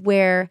dated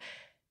where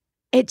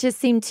it just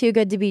seemed too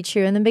good to be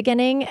true in the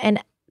beginning.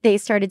 And they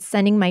started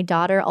sending my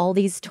daughter all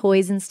these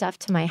toys and stuff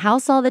to my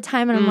house all the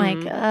time. And I'm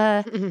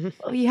like,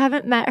 oh, you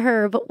haven't met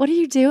her, but what are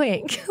you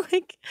doing?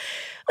 like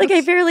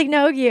I barely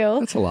know you.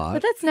 That's a lot.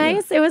 But that's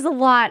nice. It was a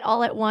lot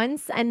all at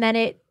once. And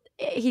then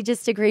he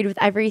just agreed with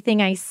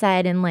everything I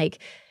said. And like,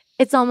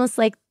 it's almost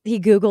like he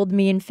Googled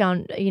me and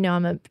found,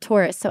 I'm a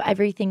Taurus. So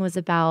everything was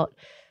about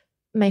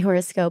my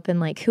horoscope and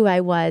like who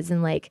I was.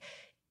 And like,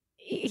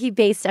 he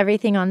based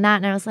everything on that.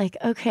 And I was like,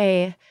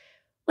 okay,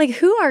 like,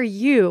 who are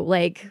you?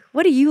 Like,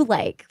 what do you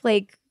like?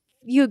 Like,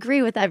 you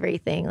agree with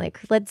everything. Like,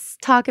 let's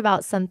talk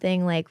about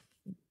something like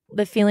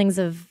the feelings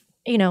of,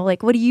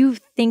 like, what do you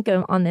think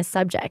on this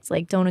subject?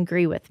 Like, don't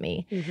agree with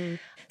me. Mm-hmm.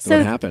 So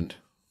what happened?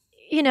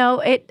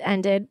 It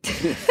ended.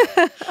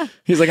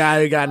 He's like,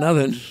 I got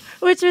nothing.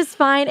 Which was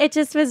fine. It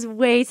just was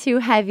way too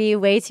heavy,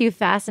 way too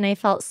fast. And I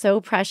felt so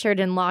pressured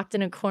and locked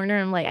in a corner.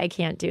 I'm like, I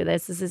can't do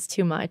this. This is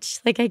too much.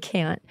 Like, I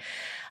can't.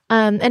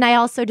 And I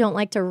also don't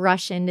like to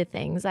rush into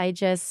things. I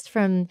just,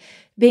 from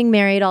being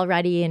married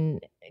already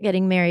and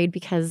getting married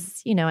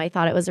because, I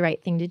thought it was the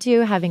right thing to do,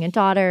 having a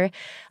daughter,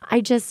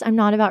 I'm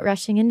not about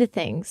rushing into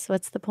things.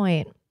 What's the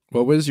point?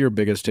 What was your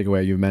biggest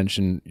takeaway? You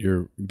mentioned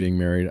you're being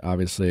married,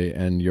 obviously,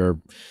 and your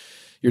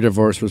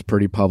divorce was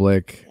pretty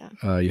public.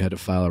 Yeah. You had to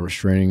file a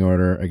restraining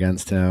order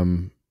against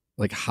him.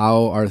 Like,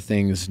 how are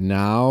things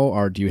now?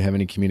 Or do you have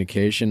any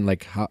communication?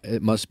 Like, how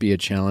it must be a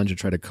challenge to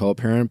try to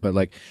co-parent, but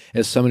like,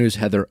 as someone who's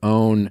had their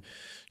own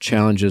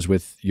challenges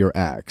with your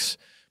ex,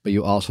 but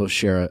you also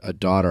share a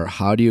daughter,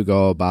 how do you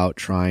go about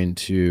trying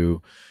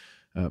to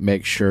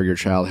make sure your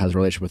child has a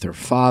relationship with their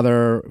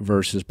father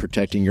versus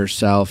protecting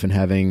yourself and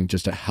having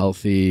just a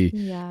healthy,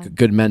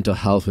 good mental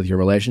health with your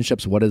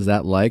relationships? What is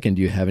that like? And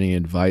do you have any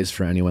advice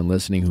for anyone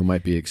listening who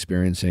might be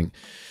experiencing,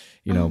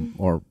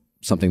 or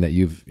something that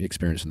you've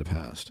experienced in the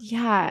past?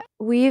 Yeah,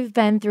 we've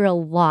been through a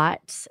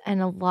lot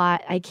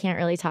I can't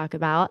really talk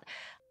about.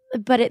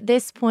 But at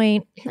this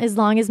point, as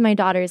long as my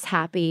daughter is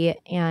happy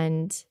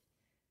and,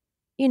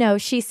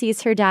 she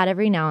sees her dad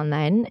every now and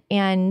then,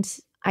 and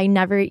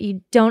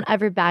you don't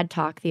ever bad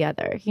talk the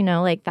other,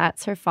 like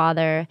that's her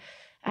father.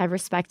 I have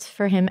respect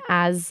for him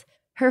as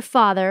her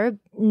father.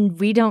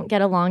 We don't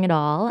get along at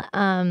all.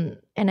 And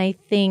I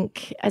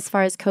think as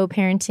far as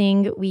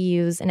co-parenting, we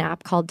use an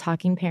app called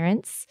Talking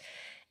Parents.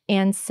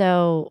 And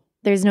so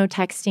there's no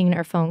texting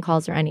or phone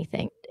calls or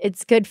anything.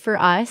 It's good for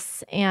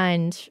us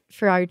and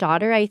for our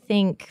daughter. I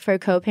think for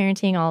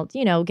co-parenting, I'll,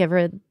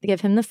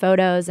 give him the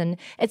photos, and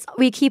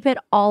we keep it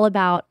all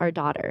about our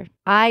daughter.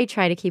 I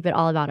try to keep it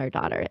all about our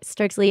daughter.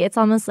 Strictly, it's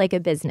almost like a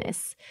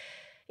business.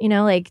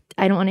 Like,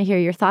 I don't want to hear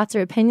your thoughts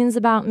or opinions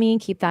about me.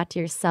 Keep that to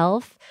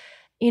yourself.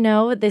 I'm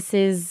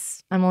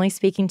only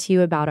speaking to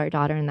you about our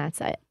daughter, and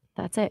that's it.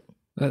 That's it.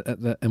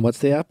 And what's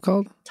the app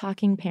called?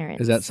 Talking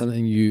Parents. Is that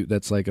something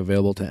that's like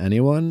available to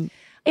anyone?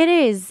 It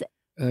is.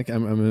 Like,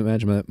 I'm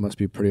imagining that must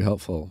be pretty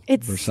helpful.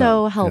 It's for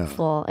so some.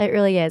 helpful. It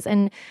really is.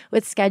 And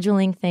with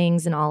scheduling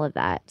things and all of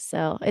that.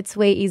 So it's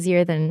way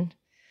easier than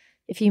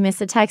if you miss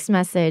a text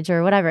message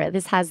or whatever.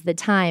 This has the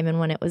time and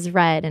when it was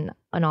read and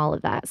all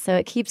of that. So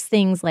it keeps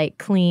things like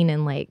clean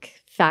and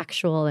like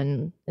factual,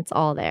 and it's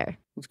all there.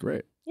 That's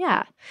great.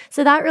 Yeah.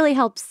 So that really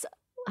helps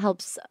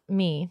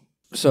me.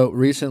 So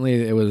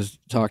recently it was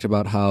talked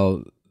about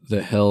how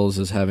The Hills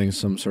is having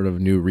some sort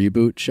of new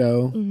reboot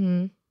show.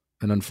 Mm-hmm.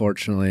 And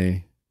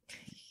unfortunately,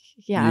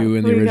 yeah, you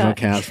and the original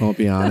cast won't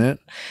be on it.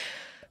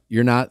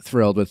 You're not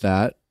thrilled with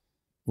that.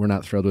 We're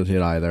not thrilled with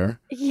it either.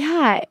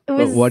 Yeah, it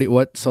was. But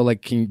what? So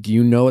like, do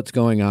you know what's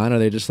going on? Are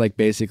they just like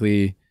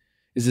basically?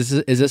 Is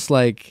this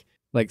like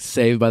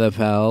Saved by the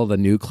Bell, the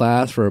new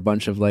class for a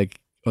bunch of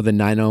like, or the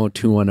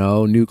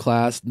 90210 new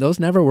class? Those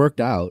never worked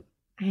out.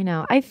 I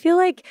know. I feel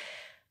like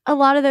a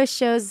lot of those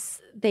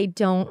shows, they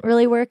don't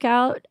really work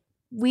out.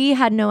 We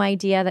had no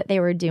idea that they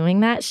were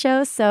doing that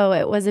show, so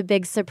it was a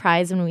big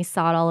surprise when we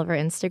saw it all over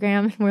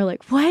Instagram. And we're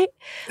like, "What?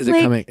 Is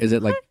it coming? Is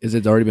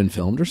it already been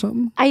filmed or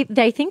something?"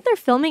 I think they're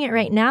filming it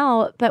right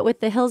now, but with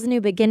The Hills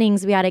New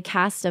Beginnings, we had a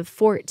cast of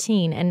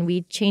 14, and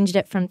we changed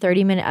it from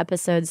 30-minute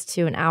episodes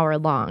to an hour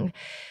long.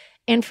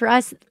 And for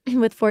us,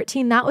 with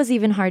 14, that was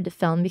even hard to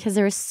film because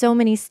there were so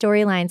many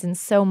storylines and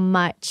so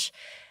much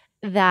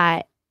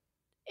that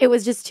it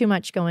was just too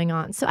much going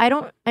on. So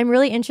I'm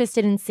really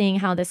interested in seeing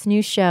how this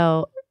new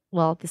show,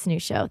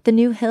 The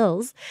New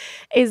Hills,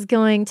 is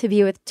going to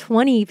be with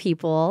 20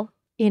 people.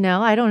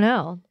 I don't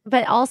know.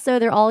 But also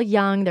they're all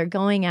young. They're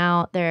going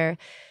out.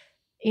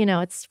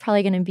 It's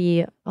probably going to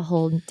be a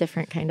whole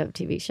different kind of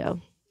TV show.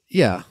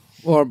 Yeah.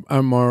 Or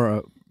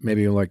more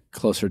maybe like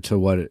closer to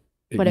what it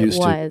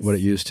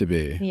used to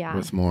be. Yeah.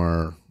 With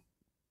more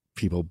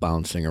people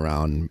bouncing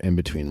around in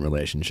between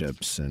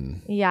relationships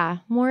and Yeah,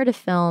 more to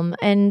film.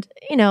 And,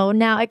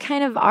 now it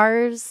kind of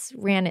ours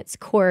ran its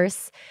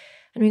course.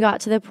 And we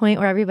got to the point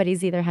where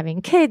everybody's either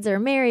having kids or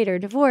married or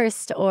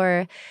divorced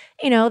or,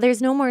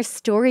 there's no more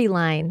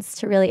storylines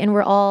to really, and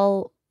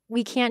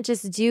we can't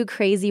just do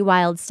crazy,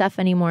 wild stuff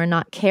anymore and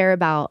not care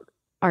about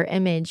our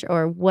image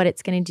or what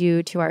it's going to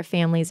do to our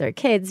families or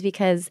kids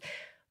because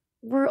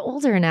we're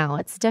older now.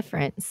 It's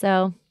different.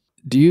 So.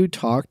 Do you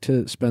talk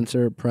to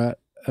Spencer Pratt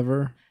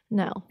ever?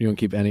 No. You don't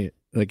keep any,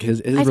 like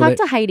his I talked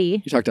to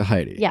Heidi. You talked to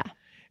Heidi?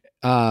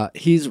 Yeah.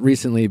 He's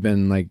recently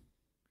been like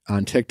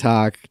on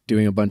TikTok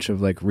doing a bunch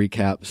of like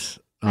recaps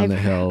on the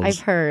hills. I've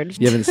heard.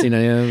 You haven't seen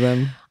any of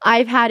them?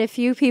 I've had a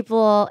few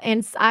people,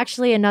 and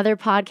actually another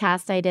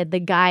podcast I did, the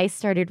guy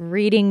started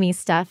reading me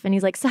stuff and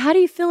he's like, so how do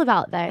you feel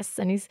about this?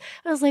 And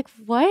I was like,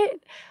 what?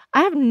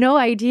 I have no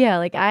idea.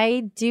 Like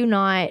I do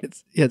not.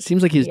 It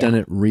seems like he's done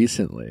it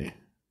recently.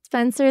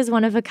 Spencer is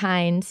one of a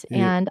kind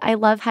and I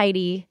love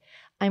Heidi.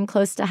 I'm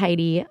close to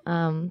Heidi.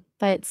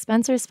 But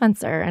Spencer's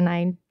Spencer and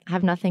I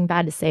have nothing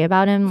bad to say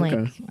about him. Okay.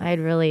 Like I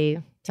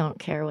really don't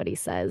care what he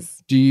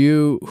says.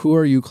 Who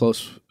are you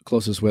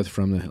closest with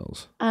from the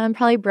hills?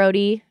 Probably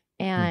Brody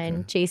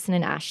and Jason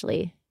and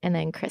Ashley, and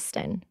then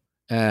Kristen.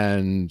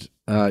 And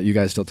you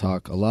guys still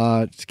talk a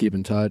lot, just keep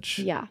in touch?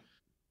 Yeah.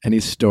 Any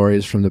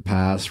stories from the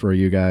past where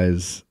you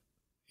guys,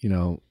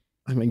 you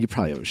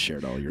probably have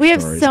shared all your we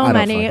stories. We have so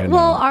many.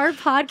 Well, our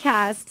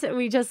podcast,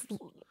 we just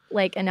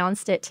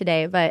announced it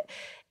today, but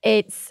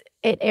it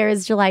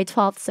airs July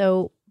 12th.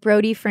 So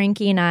Brody,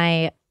 Frankie, and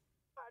I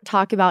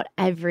talk about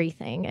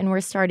everything, and we're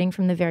starting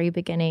from the very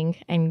beginning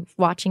and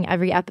watching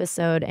every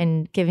episode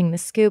and giving the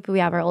scoop. We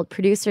have our old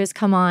producers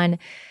come on,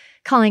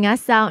 calling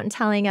us out and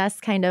telling us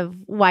kind of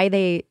why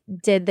they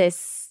did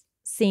this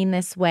scene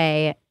this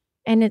way.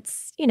 And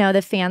it's,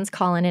 the fans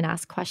call in and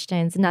ask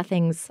questions.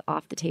 Nothing's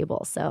off the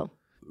table. So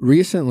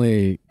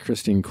recently,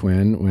 Christine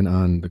Quinn went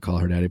on the Call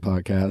Her Daddy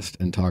podcast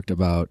and talked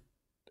about,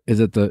 is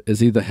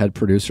he the head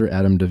producer,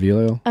 Adam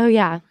DeVillo? Oh,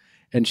 yeah.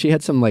 And she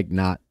had some like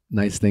not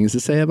nice things to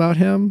say about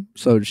him.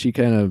 So she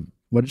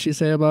what did she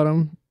say about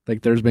him?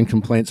 Like there's been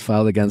complaints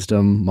filed against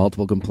him,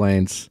 multiple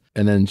complaints.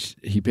 And then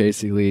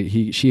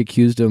she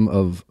accused him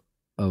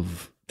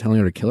of telling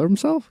her to kill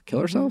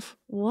herself?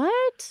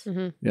 What?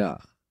 Mm-hmm. Yeah.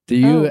 Do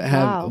you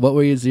what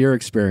was your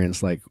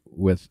experience like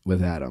with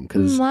Adam?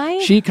 Because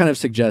she kind of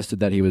suggested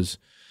that he was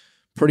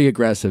pretty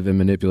aggressive and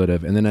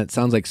manipulative. And then it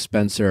sounds like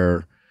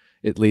Spencer,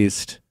 at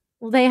least.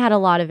 Well, they had a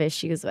lot of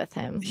issues with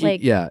him. He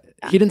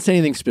didn't say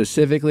anything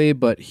specifically,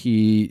 but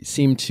he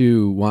seemed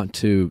to want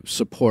to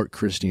support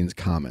Christine's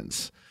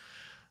comments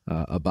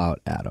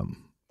about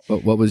Adam.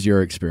 But what was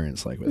your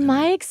experience like with him?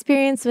 My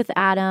experience with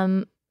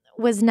Adam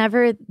was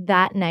never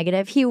that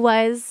negative. He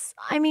was,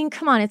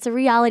 come on, it's a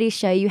reality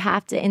show. You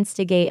have to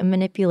instigate and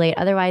manipulate.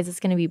 Otherwise, it's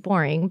going to be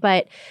boring.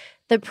 But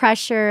the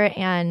pressure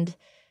and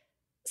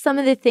some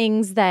of the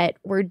things that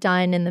were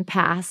done in the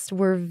past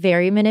were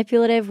very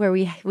manipulative, where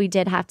we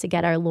did have to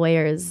get our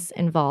lawyers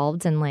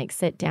involved and like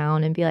sit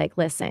down and be like,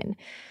 listen,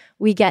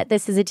 we get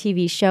this is a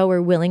TV show.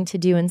 We're willing to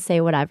do and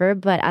say whatever.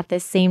 But at the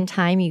same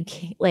time, you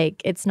can't,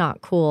 it's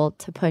not cool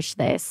to push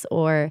this,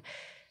 or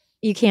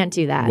you can't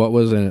do that. What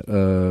was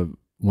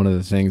one of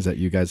the things that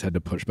you guys had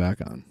to push back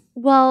on?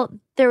 Well,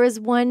 there was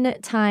one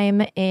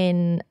time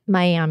in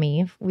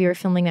Miami. We were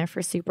filming there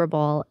for Super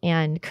Bowl,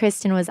 and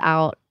Kristen was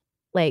out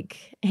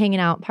hanging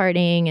out,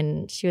 partying,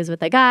 and she was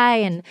with a guy,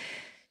 and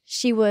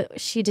she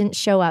didn't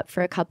show up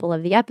for a couple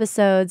of the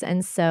episodes,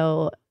 and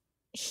so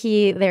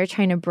they're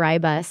trying to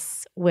bribe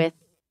us with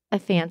a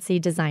fancy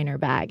designer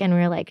bag, and we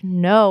were like,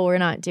 no, we're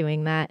not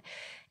doing that.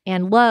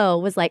 And Lo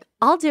was like,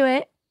 I'll do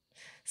it.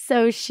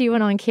 So she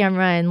went on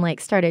camera and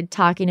started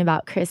talking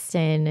about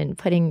Kristen and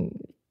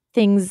putting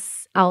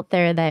things out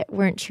there that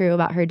weren't true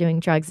about her doing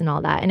drugs and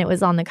all that, and it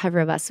was on the cover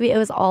of Us. It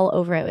was all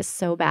over. It was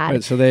so bad.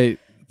 Right, so they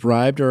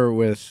bribed her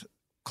with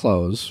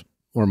clothes,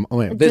 or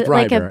they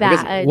bribed her.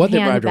 What they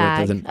bribed her with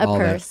doesn't a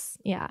purse,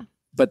 yeah.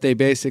 But they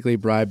basically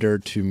bribed her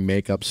to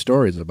make up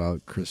stories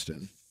about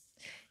Kristen.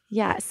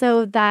 Yeah,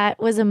 so that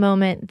was a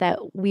moment that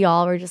we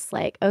all were just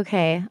like,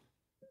 okay,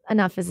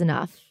 enough is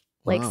enough.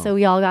 Wow. So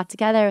we all got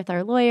together with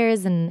our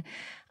lawyers, and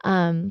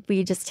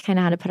we just kind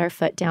of had to put our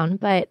foot down.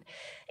 But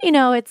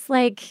it's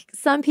like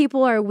some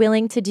people are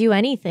willing to do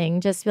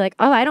anything, just be like,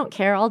 oh, I don't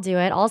care, I'll do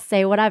it, I'll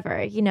say whatever,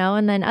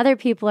 and then other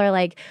people are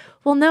like,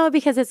 well, no,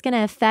 because it's going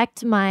to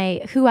affect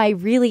who I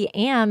really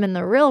am in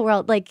the real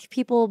world.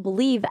 People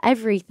believe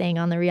everything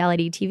on the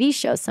reality TV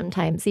show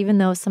sometimes, even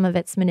though some of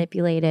it's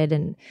manipulated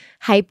and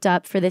hyped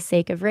up for the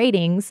sake of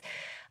ratings.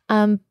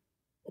 And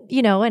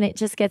it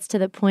just gets to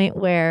the point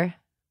where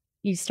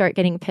you start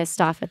getting pissed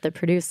off at the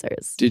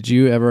producers. Did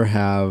you ever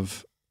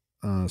have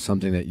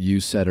something that you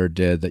said or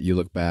did that you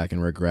look back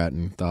and regret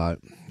and thought,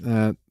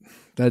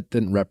 that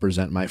didn't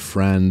represent my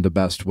friend the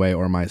best way,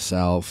 or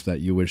myself, that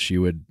you wish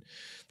you would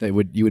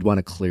want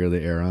to clear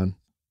the air on?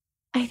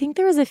 I think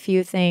there was a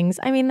few things.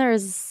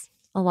 There's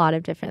a lot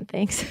of different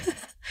things.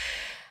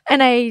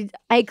 And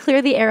I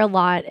clear the air a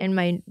lot in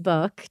my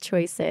book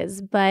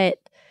choices, but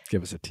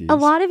Give us a tease. A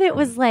lot of it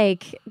was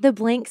like the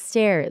blank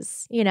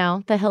stares. You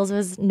know, The Hills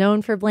was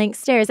known for blank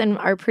stares. And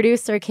our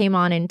producer came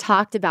on and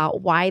talked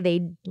about why they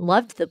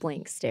loved the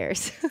blank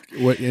stares.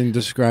 And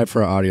describe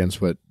for our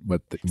audience what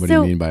do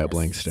you mean by a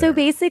blank stare? So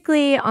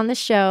basically on the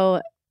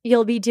show,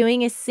 you'll be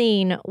doing a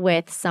scene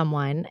with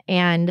someone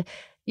and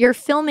you're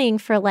filming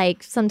for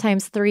like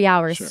sometimes 3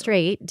 hours Sure.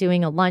 straight,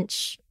 doing a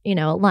lunch.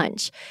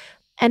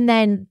 And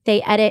then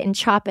they edit and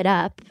chop it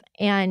up.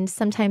 And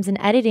sometimes in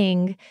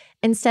editing,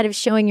 instead of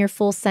showing your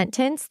full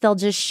sentence, they'll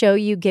just show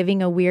you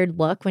giving a weird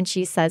look when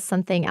she says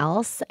something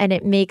else. And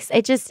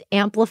it just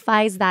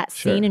amplifies that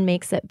scene Sure. and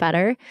makes it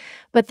better.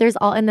 But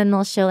and then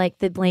they'll show like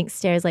the blank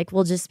stares, like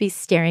we'll just be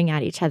staring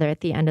at each other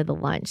at the end of the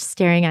lunch,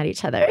 staring at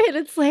each other. And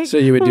it's like, So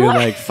you would do what?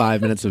 like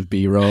 5 minutes of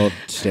B-roll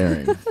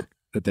staring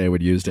that they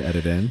would use to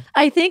edit in?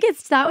 I think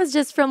that was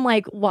just from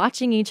like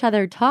watching each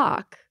other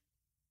talk,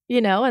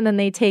 and then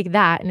they take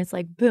that and it's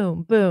like,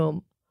 boom,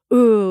 boom,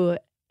 ooh,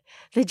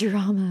 the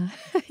drama,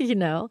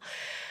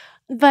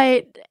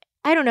 But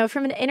I don't know,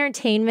 from an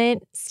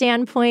entertainment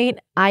standpoint,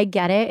 I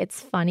get it.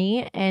 It's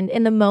funny. And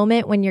in the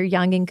moment when you're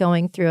young and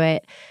going through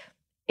it,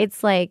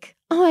 it's like,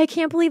 oh, I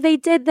can't believe they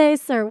did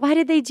this, or why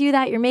did they do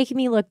that? You're making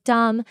me look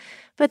dumb.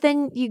 But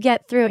then you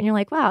get through it and you're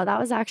like, wow, that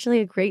was actually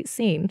a great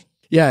scene.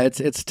 Yeah,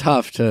 it's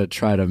tough to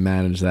try to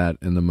manage that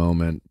in the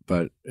moment,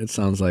 but it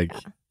sounds like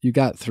you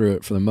got through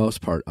it for the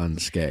most part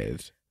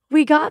unscathed.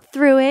 We got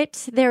through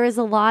it. There was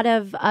a lot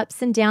of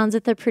ups and downs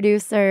with the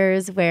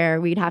producers where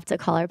we'd have to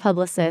call our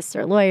publicists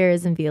or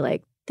lawyers and be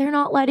like, they're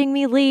not letting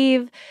me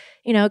leave,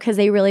 because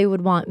they really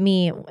would want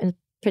me. In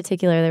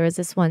particular, there was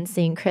this one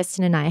scene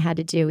Kristen and I had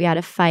to do. We had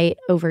a fight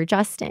over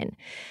Justin.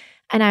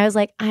 And I was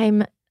like,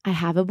 I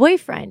have a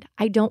boyfriend.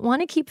 I don't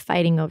want to keep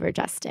fighting over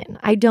Justin.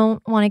 I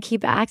don't want to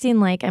keep acting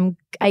like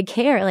I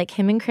care. Like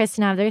him and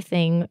Kristen have their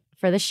thing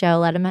for the show.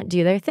 Let them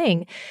do their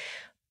thing.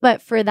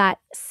 But for that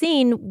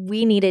scene,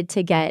 we needed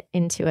to get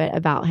into it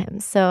about him.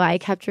 So I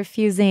kept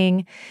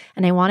refusing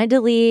and I wanted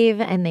to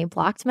leave and they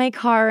blocked my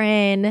car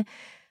in.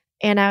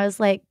 And I was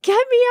like, get me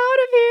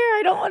out of here.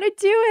 I don't want to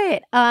do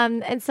it.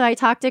 And so I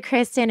talked to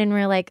Kristen and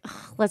we're like,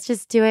 let's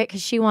just do it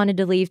because she wanted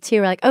to leave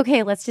too. We're like,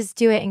 okay, let's just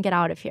do it and get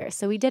out of here.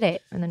 So we did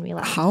it and then we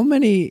left. How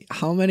many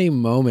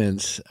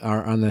moments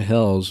are on the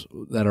Hills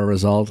that are a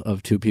result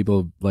of two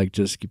people like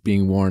just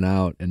being worn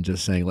out and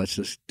just saying, let's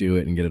just do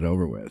it and get it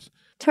over with?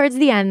 Towards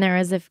the end, there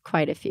was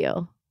quite a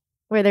few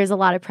where there's a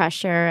lot of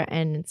pressure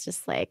and it's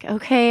just like,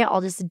 okay, I'll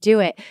just do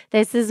it.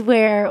 This is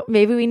where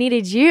maybe we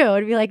needed you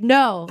to be like,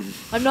 no,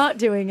 I'm not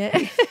doing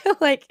it.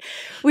 Like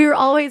we were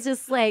always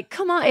just like,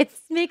 come on,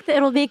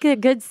 it'll make a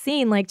good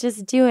scene. Like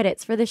just do it.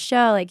 It's for the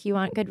show. Like you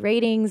want good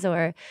ratings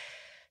so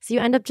you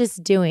end up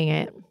just doing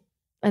it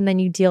and then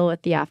you deal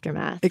with the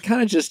aftermath. It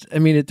kind of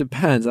it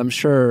depends. I'm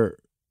sure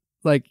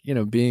like,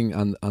 being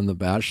on The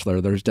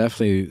Bachelor, there's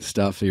definitely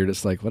stuff that you're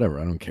just like, whatever,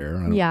 I don't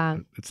care. Yeah.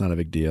 It's not a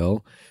big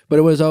deal. But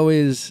it was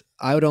always,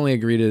 I would only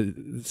agree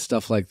to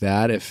stuff like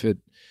that if it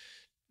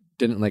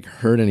didn't like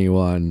hurt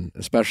anyone,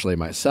 especially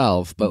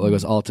myself, but like it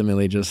was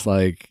ultimately just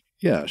like,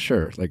 yeah,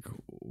 sure, like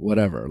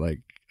whatever, like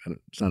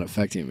it's not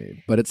affecting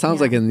me. But it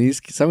sounds like in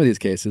some of these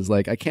cases,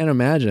 like I can't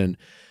imagine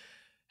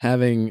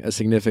having a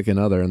significant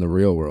other in the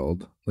real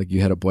world. Like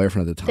you had a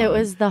boyfriend at the time. It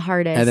was the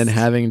hardest. And then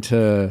having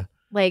to...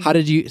 Like, how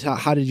did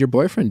your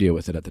boyfriend deal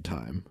with it at the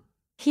time?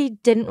 He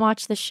didn't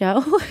watch the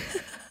show.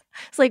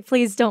 It's like,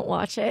 please don't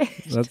watch it.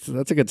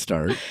 That's a good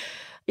start.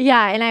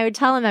 Yeah, and I would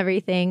tell him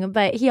everything,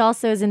 but he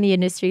also is in the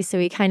industry, so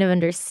he kind of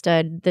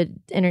understood the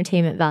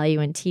entertainment value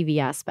and TV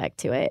aspect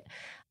to it.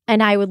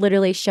 And I would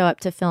literally show up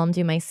to film,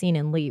 do my scene,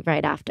 and leave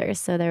right after.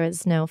 So there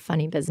was no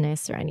funny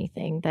business or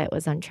anything that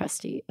was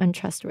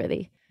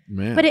untrustworthy.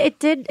 Man. But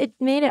it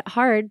made it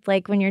hard,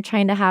 like when you're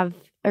trying to have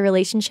a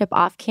relationship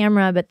off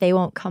camera, but they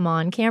won't come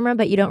on camera,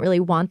 but you don't really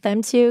want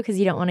them to because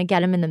you don't want to get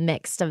them in the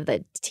mix of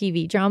the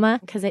TV drama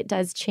because it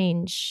does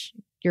change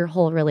your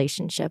whole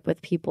relationship with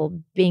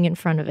people being in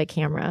front of a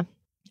camera,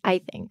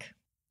 I think.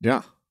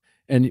 Yeah.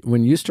 And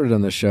when you started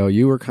on the show,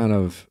 you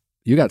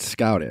got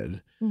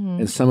scouted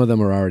and some of them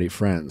were already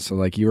friends. So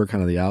like you were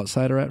kind of the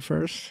outsider at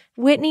first.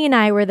 Whitney and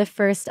I were the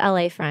first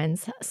LA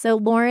friends. So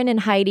Lauren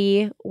and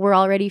Heidi were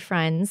already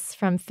friends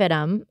from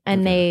FITM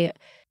and they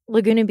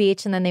Laguna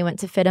Beach, and then they went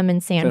to FITM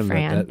in San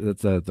Fran.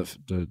 That's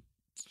the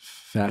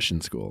fashion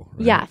school,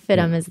 right? Yeah,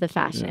 FITM is the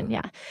fashion,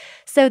 yeah.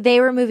 So they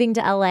were moving to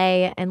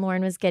LA, and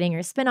Lauren was getting her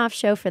spinoff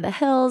show for The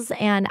Hills,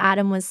 and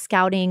Adam was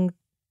scouting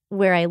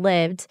where I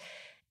lived,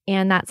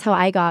 and that's how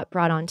I got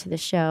brought onto the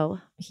show.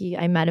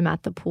 I met him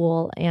at the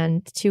pool,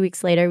 and 2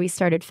 weeks later, we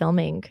started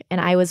filming, and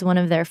I was one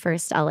of their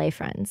first LA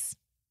friends.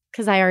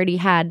 Because I already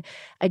had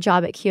a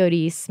job at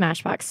Coyote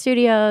Smashbox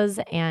Studios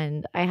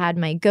and I had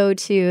my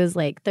go-tos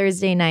like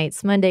Thursday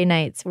nights, Monday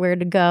nights, where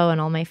to go and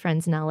all my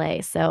friends in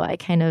LA. So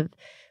and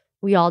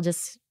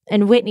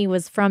Whitney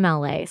was from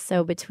LA.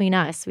 So between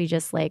us, we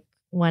just like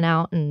went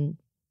out and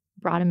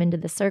brought him into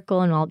the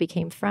circle and all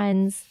became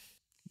friends.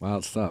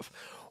 Wild stuff.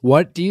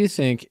 What do you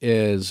think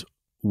is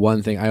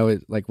one thing I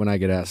always like when I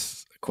get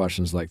asked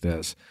questions like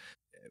this?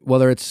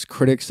 whether it's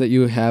critics that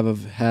you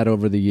have had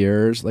over the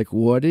years, like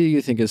what do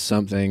you think is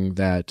something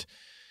that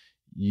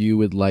you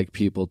would like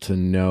people to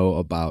know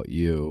about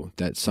you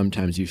that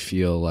sometimes you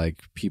feel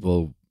like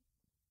people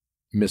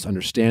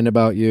misunderstand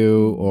about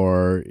you,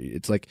 or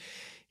it's like,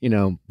 you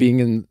know,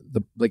 being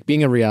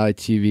a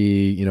reality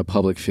TV, you know,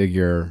 public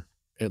figure,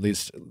 at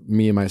least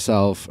me and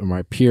myself and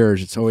my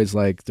peers, it's always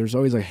like there's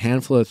always a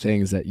handful of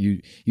things that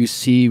you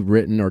see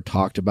written or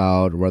talked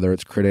about, whether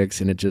it's critics,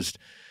 and it just,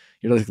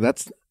 you're like,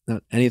 that's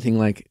not anything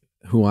like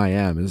who I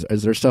am.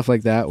 Is there stuff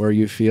like that where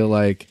you feel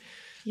like,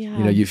 Yeah.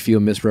 you know, you feel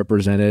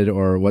misrepresented,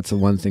 or what's the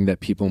one thing that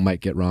people might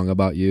get wrong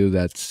about you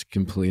that's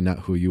completely not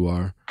who you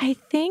are? I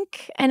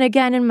think, and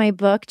again, in my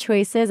book,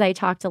 Choices, I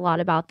talked a lot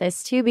about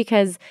this too,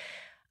 because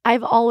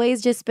I've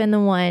always just been the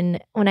one,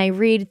 when I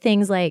read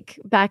things like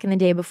back in the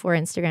day before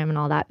Instagram and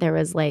all that, there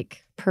was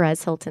like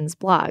Perez Hilton's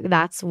blog.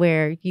 That's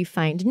where you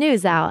find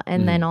news out.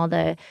 And then all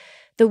the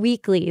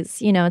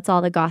weeklies, you know, it's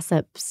all the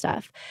gossip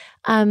stuff.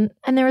 And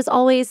there was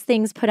always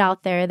things put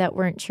out there that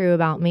weren't true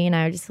about me. And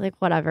I was just like,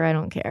 whatever, I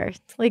don't care.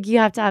 Like, you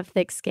have to have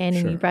thick skin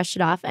and you brush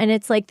it off. And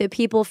it's like the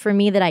people for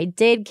me that I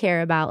did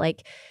care about,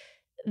 like,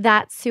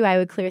 that's who I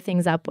would clear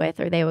things up with,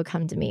 or they would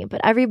come to me.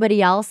 But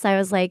everybody else, I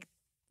was like,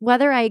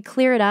 whether I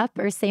clear it up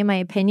or say my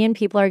opinion,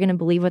 people are going to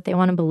believe what they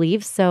want to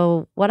believe.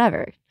 So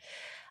whatever.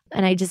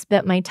 And I just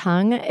bit my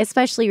tongue.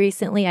 Especially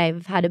recently,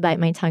 I've had to bite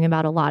my tongue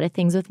about a lot of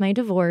things with my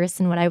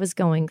divorce and what I was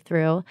going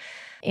through.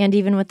 And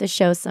even with the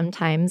show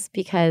sometimes,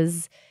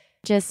 because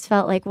just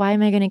felt like, why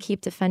am I going to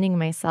keep defending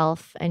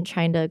myself and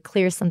trying to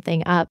clear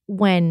something up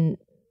when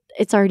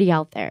it's already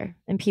out there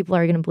and people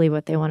are going to believe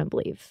what they want to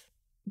believe?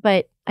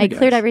 But I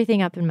cleared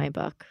everything up in my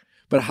book.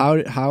 But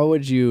how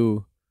would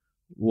you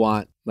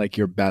want like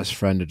your best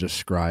friend to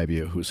describe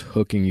you, who's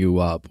hooking you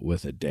up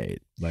with a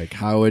date? Like,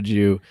 how would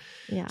you?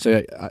 Yeah.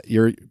 So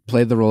you're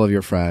played the role of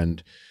your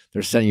friend.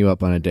 They're setting you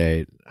up on a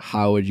date.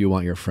 How would you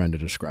want your friend to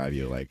describe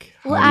you? Like,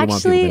 how do you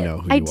want people to know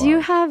who you are? I do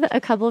have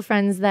a couple of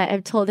friends that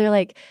I've told, they're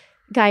like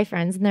guy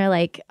friends, and they're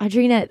like,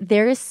 Audrina,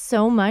 there is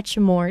so much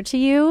more to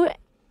you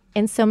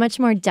and so much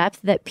more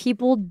depth that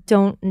people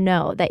don't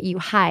know, that you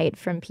hide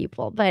from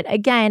people. But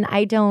again,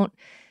 I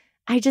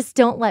just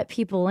don't let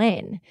people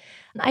in.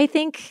 I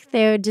think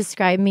they would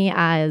describe me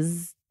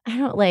as, I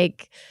don't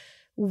like,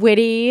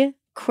 witty,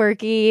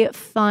 quirky,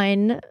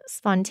 fun,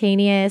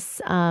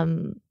 spontaneous,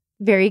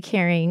 very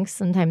caring,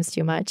 sometimes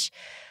too much.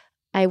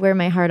 I wear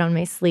my heart on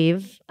my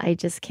sleeve. I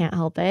just can't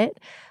help it.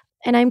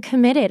 And I'm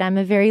committed. I'm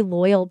a very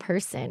loyal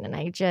person.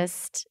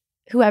 And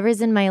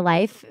whoever's in my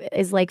life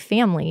is like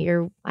family.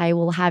 I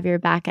will have your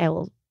back. I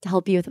will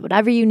help you with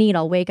whatever you need.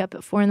 I'll wake up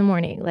at 4 a.m.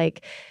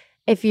 Like,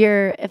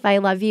 if I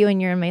love you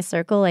and you're in my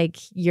circle, like,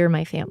 you're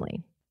my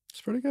family.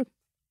 It's pretty good.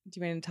 Do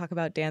you want to talk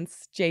about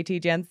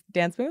JT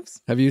dance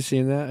moves? Have you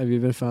seen that? Have you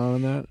been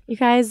following that? You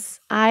guys,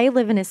 I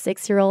live in a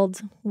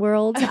 6-year-old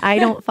world. I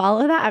don't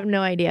follow that. I have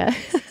no idea.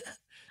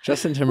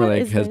 Justin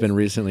Timberlake has been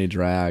recently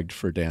dragged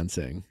for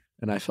dancing,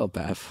 and I felt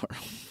bad for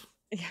him.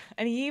 Yeah,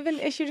 and he even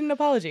issued an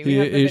apology. He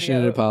issued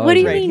an apology. What do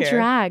you right mean here.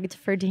 dragged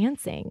for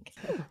dancing?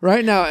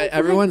 Right now,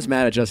 everyone's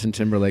mad at Justin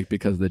Timberlake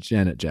because of the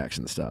Janet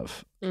Jackson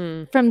stuff.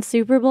 From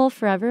Super Bowl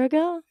forever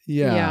ago?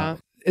 Yeah.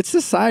 It's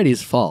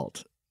society's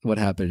fault what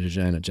happened to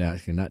Janet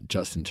Jackson, not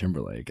Justin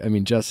Timberlake. I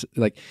mean,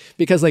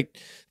 because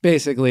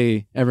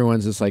basically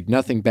everyone's just like,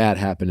 nothing bad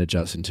happened to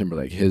Justin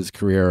Timberlake. His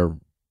career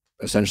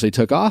essentially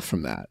took off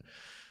from that.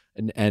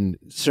 And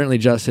certainly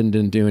Justin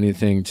didn't do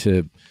anything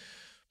to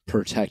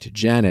protect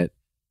Janet.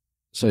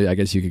 So I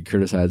guess you could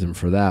criticize him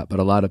for that. But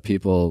a lot of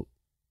people,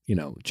 you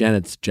know,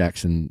 Janet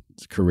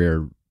Jackson's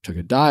career took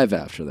a dive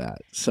after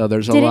that. So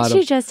there's a lot of...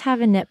 Didn't she just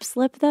have a nip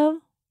slip, though?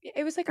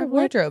 It was like a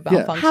wardrobe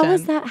malfunction. How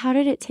was that? How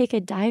did it take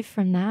a dive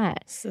from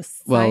that?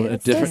 Well,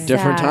 at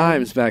different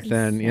times back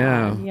then,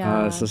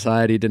 Yeah.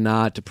 society did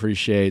not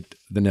appreciate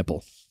the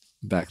nipple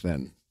back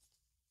then.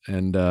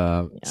 And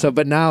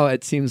but now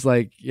it seems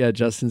like,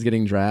 Justin's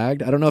getting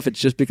dragged. I don't know if it's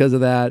just because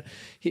of that.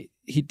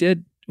 He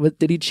did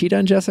he cheat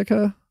on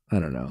Jessica? I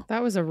don't know.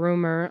 That was a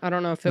rumor. I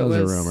don't know if it was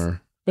a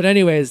rumor. But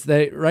anyways,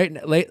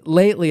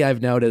 lately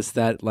I've noticed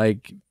that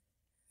like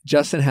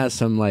Justin has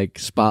some like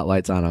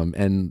spotlights on him,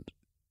 and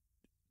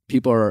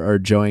people are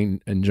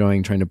enjoying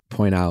trying to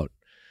point out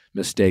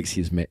mistakes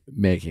he's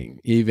making.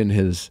 Even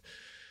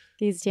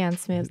these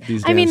dance moves.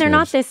 They're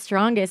not the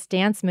strongest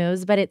dance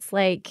moves, but it's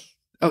like,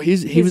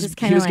 he was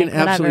getting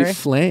absolutely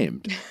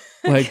flamed.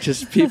 Like,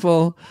 just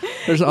people,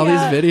 there's all these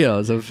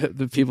videos of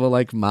the people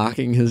like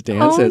mocking his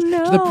dances to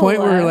the point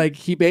where like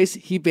he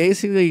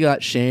basically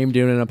got shamed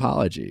doing an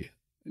apology.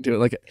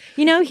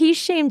 He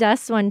shamed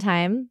us one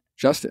time.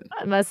 Justin.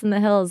 Us in the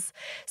Hills.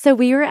 So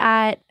we were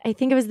at, I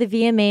think it was the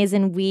VMAs,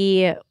 and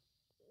we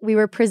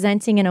were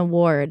presenting an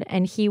award,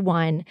 and he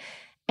won.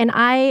 And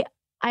I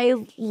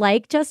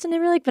like Justin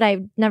Timberlake, but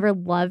I've never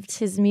loved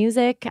his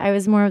music. I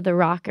was more of the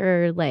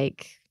rocker,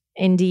 like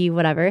indie,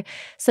 whatever.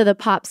 So the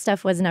pop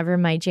stuff was never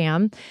my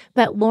jam.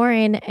 But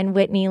Lauren and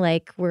Whitney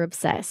were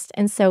obsessed.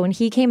 And so when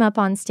he came up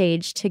on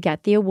stage to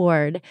get the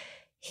award,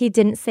 he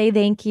didn't say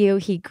thank you.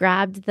 He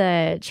grabbed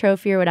the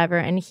trophy or whatever,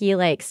 and he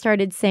like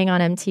started saying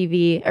on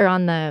MTV or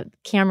on the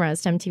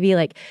cameras to MTV,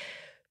 like,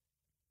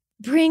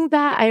 bring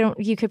back,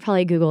 you could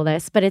probably Google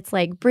this, but it's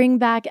like, bring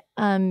back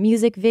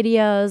music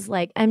videos,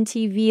 like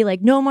MTV,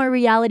 like no more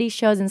reality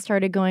shows, and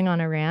started going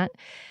on a rant.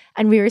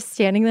 And we were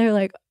standing there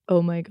like,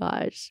 oh my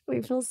gosh,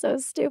 we feel so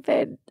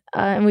stupid.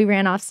 And we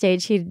ran off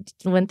stage. He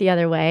went the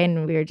other way,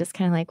 and we were just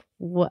kind of like,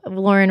 what?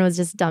 Lauren was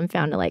just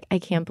dumbfounded, like, I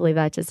can't believe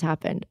that just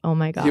happened. Oh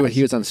my gosh.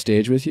 He was on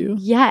stage with you?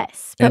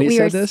 Yes. And But he we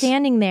said were this?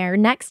 standing there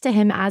next to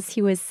him as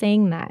he was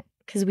saying that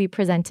because we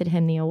presented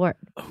him the award.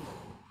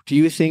 Do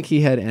you think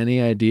he had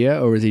any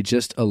idea, or was he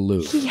just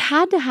aloof? He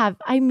had to have,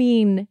 I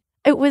mean,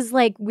 it was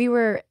like we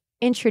were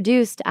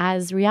introduced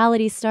as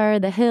reality star,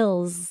 The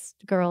Hills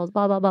girls,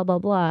 blah, blah, blah, blah,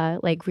 blah.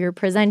 Like we were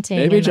presenting.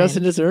 Maybe and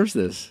Justin then, deserves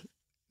this.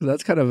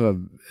 That's kind of a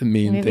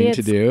mean Maybe thing to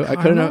it's do.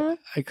 karma?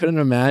 I couldn't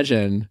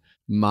imagine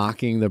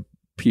mocking the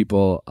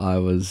people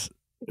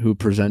who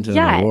presented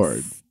an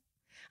award.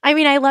 I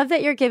mean, I love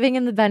that you're giving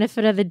him the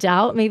benefit of the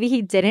doubt. Maybe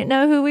he didn't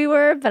know who we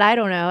were, but I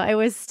don't know. I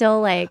was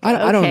still like,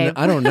 okay.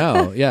 I don't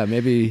know. Yeah,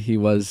 maybe he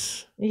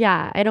was.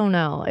 Yeah, I don't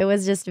know. It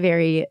was just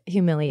very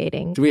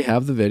humiliating. Do we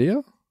have the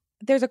video?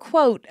 There's a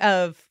quote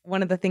of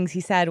one of the things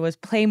he said was,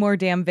 play more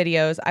damn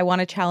videos. I want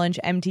to challenge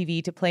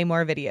MTV to play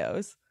more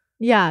videos.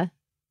 Yeah.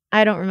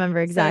 I don't remember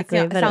exactly.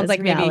 So but it sounds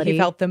like reality. maybe he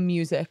felt the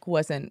music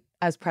wasn't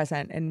as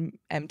present in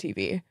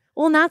MTV.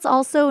 Well, and that's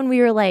also when we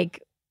were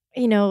like,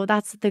 you know,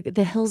 that's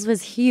the Hills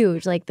was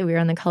huge. Like we were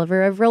on the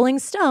cover of Rolling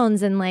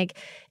Stones, and like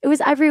it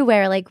was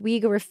everywhere. Like we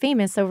were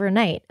famous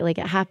overnight. Like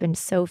it happened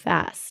so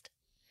fast.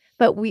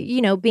 But we,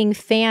 you know, being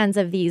fans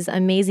of these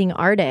amazing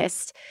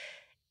artists,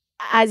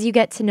 as you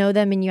get to know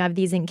them and you have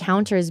these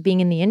encounters being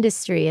in the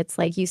industry, it's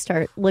like you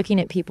start looking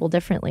at people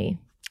differently.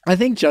 I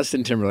think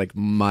Justin Timberlake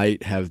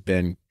might have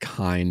been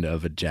kind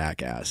of a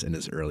jackass in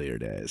his earlier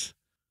days.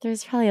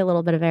 There's probably a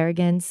little bit of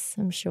arrogance,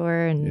 I'm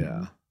sure. And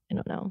Yeah. I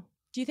don't know.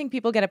 Do you think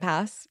people get a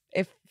pass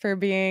for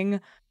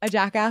being a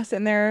jackass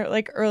in their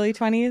like early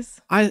 20s?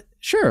 I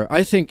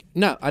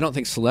don't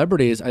think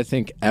celebrities. I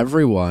think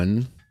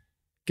everyone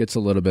gets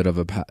a little bit of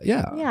a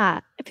yeah.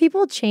 Yeah.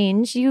 People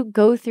change. You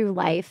go through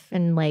life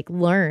and like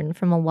learn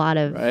from a lot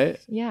of Right.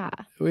 Yeah.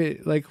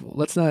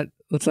 Let's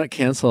not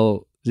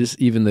cancel just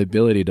even the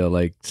ability to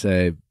like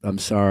say I'm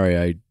sorry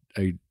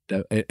I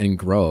in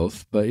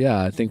growth. But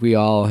yeah, I think we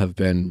all have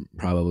been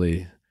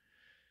probably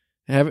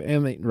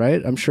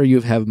right. I'm sure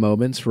you've had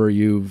moments where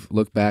you've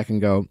looked back and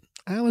go,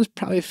 I was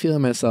probably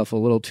feeling myself a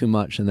little too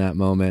much in that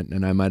moment,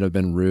 and I might have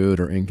been rude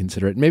or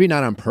inconsiderate. Maybe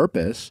not on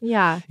purpose.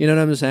 Yeah. You know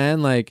what I'm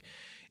saying? Like,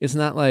 it's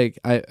not like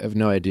I have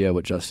no idea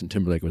what Justin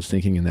Timberlake was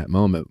thinking in that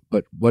moment,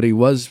 but what he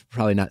was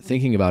probably not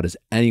thinking about is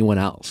anyone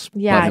else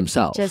but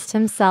himself. Just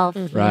himself.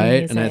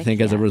 Right? And I think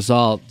as a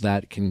result,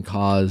 that can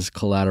cause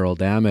collateral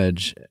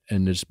damage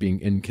and just being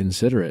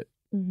inconsiderate,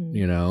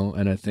 you know?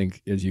 And I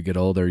think as you get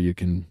older, you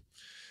can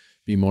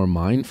be more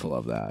mindful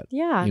of that.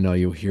 Yeah. You know,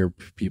 you hear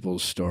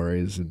people's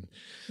stories.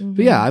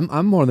 But yeah,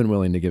 I'm more than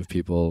willing to give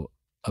people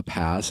a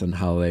pass on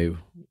how they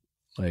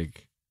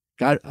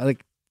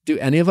do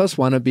any of us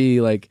want to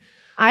be like,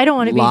 I don't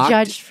want to be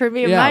judged for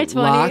me in my 20s.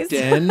 Locked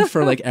in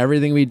for like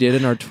everything we did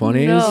in our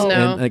 20s. No.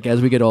 And like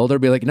as we get older,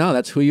 be like, no,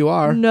 that's who you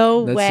are.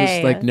 No that's way. That's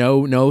just like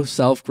no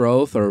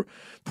self-growth or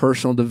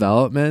personal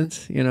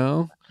development, you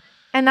know?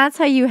 And that's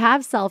how you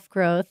have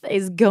self-growth,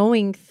 is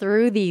going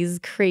through these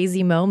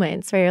crazy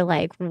moments where you're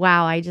like,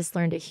 wow, I just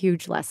learned a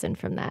huge lesson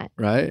from that.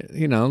 Right?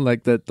 You know,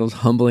 like those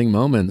humbling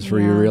moments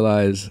where you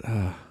realize,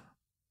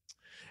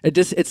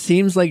 it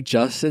seems like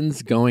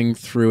Justin's going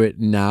through it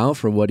now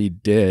for what he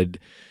did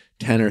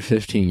 10 or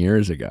 15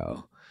 years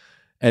ago.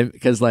 And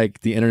because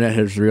like the internet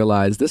has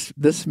realized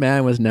this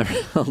man was never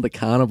held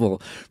accountable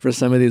for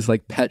some of these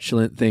like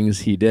petulant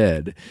things he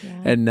did.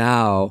 Yeah. And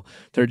now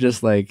they're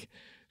just like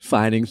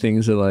finding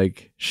things to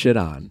like shit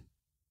on.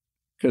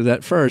 Because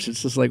at first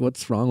it's just like,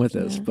 what's wrong with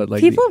this? But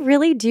like people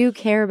really do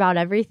care about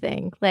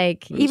everything.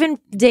 Like even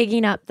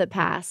digging up the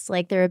past,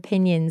 like their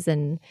opinions,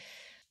 and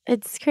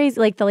it's crazy.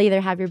 Like they'll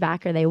either have your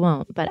back or they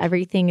won't, but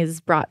everything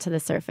is brought to the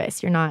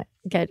surface. You're not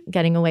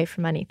getting away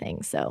from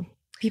anything. So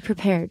be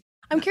prepared.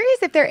 I'm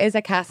curious if there is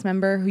a cast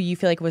member who you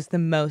feel like was the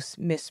most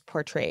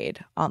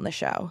misportrayed on the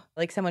show,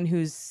 like someone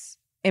whose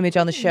image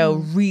on the show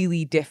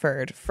really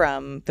differed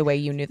from the way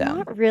you knew them.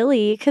 Not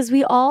really, because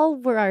we all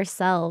were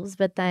ourselves,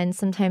 but then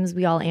sometimes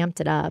we all amped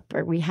it up,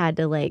 or we had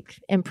to like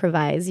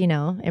improvise, you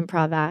know,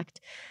 improv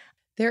act.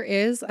 There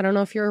is, I don't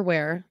know if you're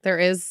aware, there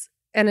is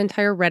an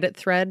entire Reddit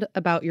thread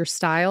about your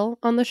style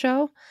on the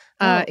show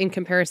in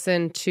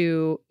comparison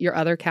to your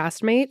other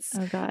castmates.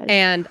 Oh, God.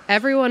 And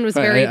everyone was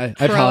very I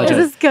apologize.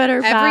 Is this good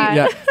or bad?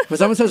 Yeah, when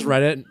someone says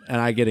Reddit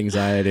and I get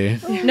anxiety.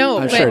 No,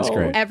 I'm sure it's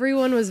great.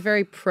 Everyone was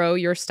very pro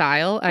your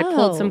style. I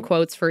pulled some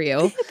quotes for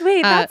you.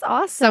 Wait, that's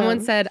awesome.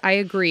 Someone said, I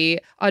agree.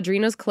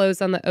 Audrina's clothes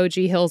on the OG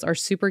Hills are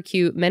super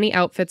cute. Many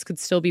outfits could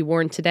still be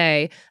worn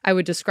today. I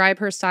would describe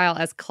her style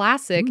as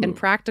classic and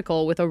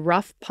practical with a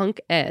rough punk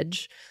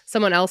edge.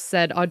 Someone else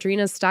said,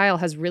 Audrina's style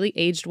has really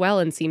aged well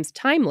and seems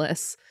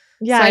timeless.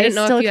 Yeah, So I I didn't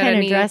know still if you had kind of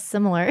any dress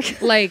similar.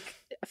 like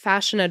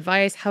fashion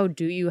advice. How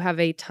do you have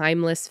a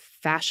timeless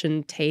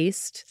fashion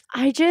taste?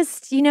 I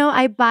just,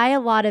 I buy a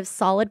lot of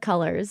solid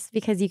colors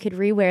because you could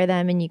rewear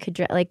them and you could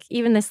like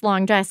even this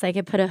long dress, I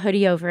could put a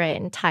hoodie over it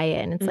and tie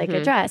it and it's like a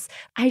Mhm. dress.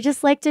 I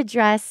just like to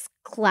dress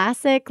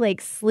classic, like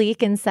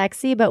sleek and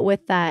sexy, but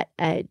with that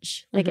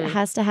edge. Like it Mhm.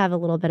 has to have a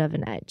little bit of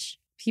an edge.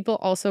 People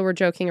also were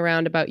joking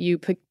around about you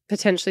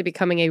potentially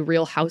becoming a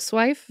real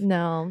housewife.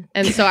 No.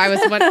 And so I was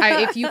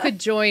if you could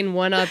join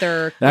one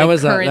other That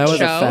was current a show.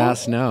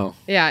 fast no.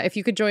 Yeah, if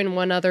you could join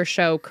one other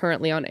show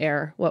currently on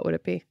air, what would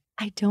it be?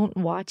 I don't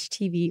watch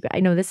TV.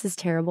 I know this is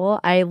terrible.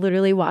 I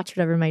literally watch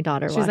whatever my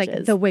daughter She's watches.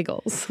 like The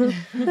Wiggles. Oh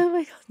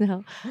my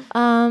God,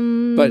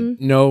 no. But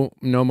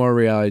no more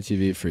reality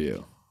TV for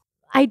you.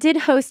 I did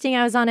hosting.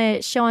 I was on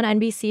a show on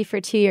NBC for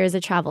 2 years,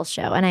 a travel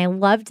show, and I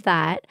loved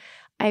that.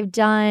 I've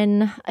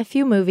done a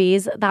few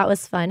movies. That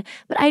was fun.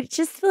 But I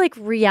just feel like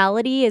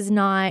reality is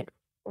not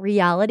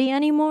reality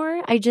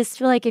anymore. I just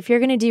feel like if you're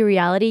going to do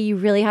reality, you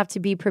really have to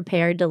be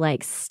prepared to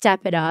like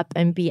step it up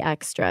and be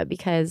extra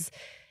because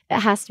it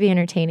has to be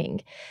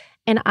entertaining.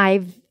 And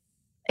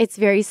it's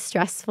very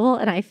stressful.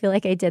 And I feel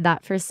like I did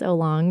that for so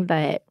long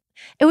that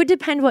it would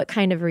depend what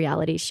kind of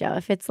reality show.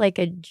 If it's like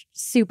a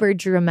super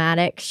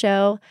dramatic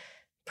show,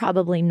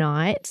 probably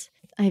not.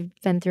 I've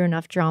been through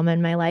enough drama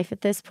in my life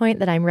at this point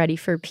that I'm ready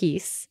for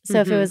peace.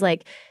 So if it was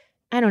like,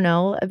 I don't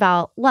know,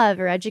 about love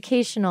or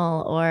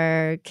educational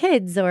or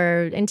kids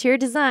or interior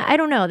design, I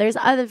don't know. There's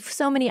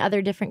so many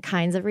other different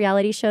kinds of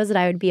reality shows that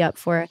I would be up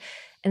for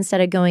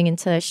instead of going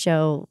into a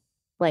show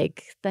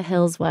like The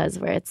Hills was,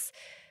 where it's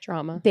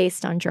Drama.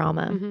 based on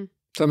drama. Mhm.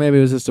 So maybe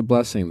it was just a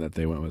blessing that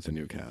they went with a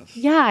new cast.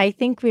 Yeah, I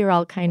think we were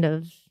all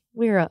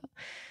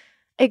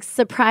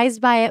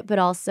surprised by it, but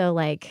also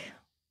like,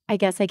 I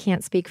guess I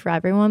can't speak for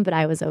everyone, but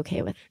I was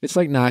okay with it. It's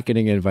like not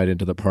getting invited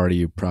to the party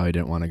you probably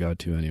didn't want to go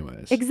to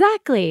anyways.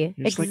 Exactly.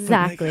 You're just like, but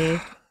Exactly.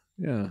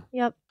 Yeah.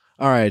 Yep.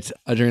 All right,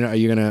 Audrina, are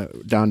you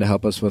down to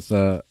help us with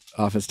the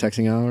office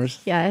texting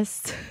hours?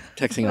 Yes.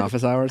 Texting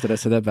office hours? Did I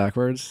say that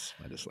backwards?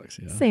 My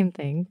dyslexia. Same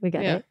thing. We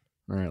get Yeah. it.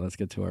 All right, let's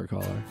get to our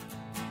caller.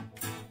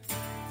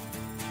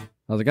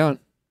 How's it going?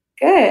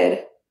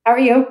 Good. How are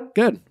you?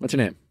 Good. What's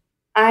your name?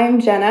 I'm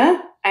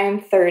Jenna. I'm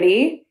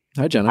 30.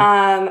 Hi,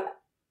 Jenna.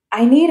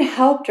 I need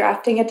help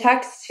drafting a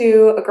text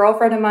to a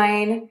girlfriend of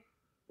mine.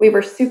 We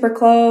were super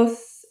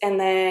close, and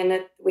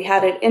then we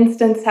had an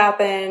instance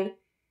happen,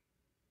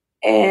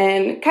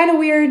 and kind of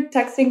weird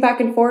texting back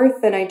and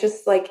forth. And I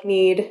just like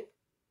need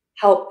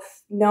help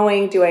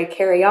knowing, do I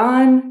carry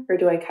on or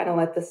do I kind of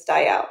let this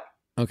die out?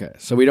 Okay,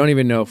 so we don't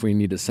even know if we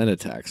need to send a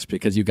text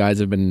because you guys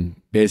have been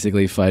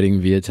basically fighting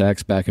via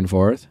text back and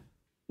forth.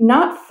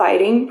 Not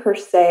fighting per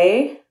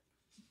se,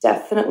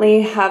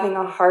 definitely having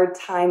a hard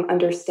time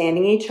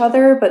understanding each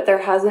other, but there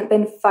hasn't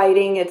been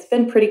fighting. It's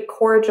been pretty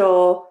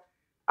cordial,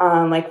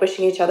 like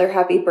wishing each other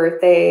happy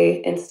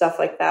birthday and stuff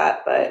like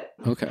that. But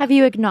Okay. Have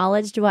you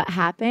acknowledged what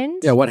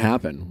happened? Yeah, what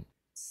happened?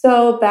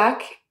 so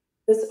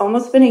it's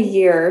almost been a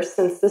year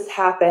since this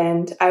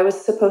happened. I was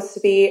supposed to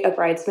be a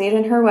bridesmaid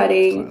in her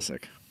wedding.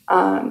 Classic.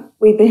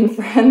 We've been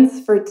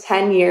friends for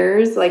 10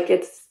 years. Like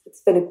it's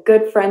been a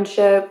good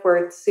friendship.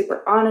 We're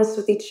super honest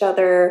with each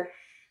other.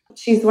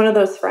 She's one of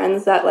those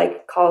friends that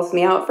like calls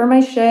me out for my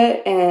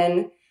shit,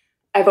 and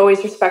I've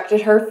always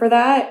respected her for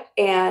that.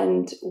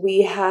 And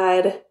we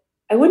had,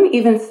 I wouldn't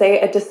even say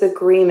a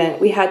disagreement.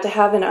 We had to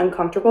have an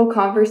uncomfortable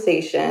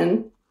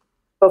conversation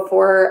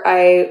before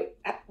I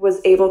was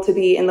able to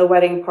be in the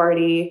wedding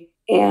party,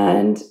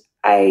 and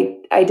I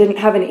didn't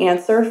have an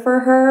answer for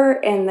her.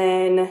 And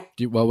then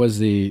What was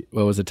the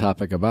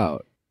topic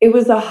about? it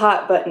was a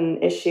hot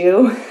button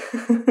issue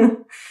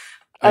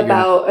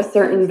about a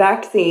certain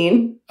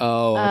vaccine.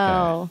 Oh, okay.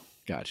 Oh.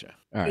 Gotcha.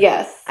 All right.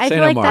 Yes. I Say feel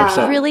no like more. that's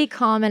So- really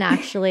common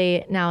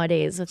actually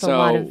nowadays with So a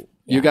lot of. you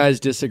yeah. guys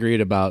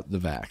disagreed about the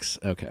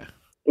vax. Okay.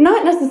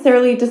 Not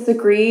necessarily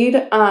disagreed.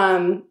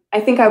 I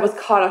think I was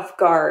caught off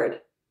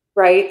guard,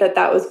 right?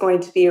 That was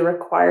going to be a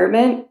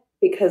requirement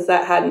because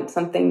that hadn't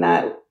something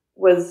that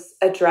was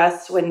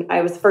addressed when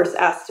I was first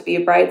asked to be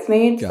a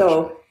bridesmaid. Gotcha.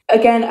 So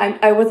again,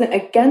 I wasn't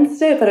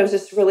against it, but I was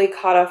just really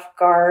caught off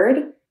guard,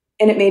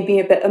 and it made me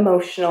a bit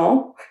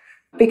emotional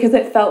because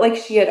it felt like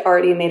she had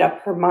already made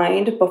up her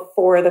mind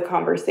before the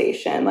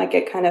conversation. Like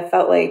it kind of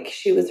felt like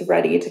she was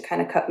ready to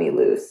kind of cut me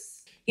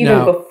loose even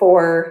Now-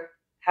 before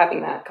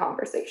having that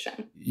conversation.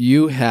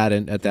 You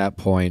hadn't at that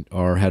point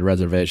or had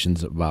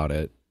reservations about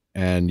it,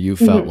 and you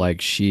felt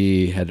like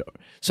she had.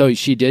 So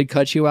she did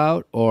cut you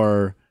out,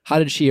 or how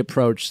did she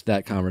approach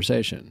that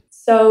conversation?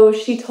 So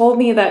she told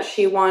me that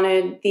she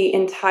wanted the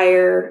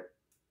entire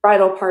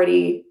bridal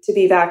party to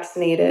be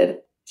vaccinated.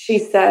 She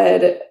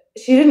said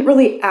she didn't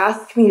really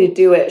ask me to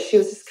do it. She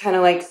was just kind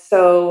of like,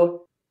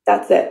 so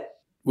that's it.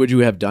 Would you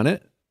have done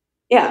it?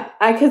 Yeah,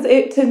 because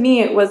to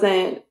me, it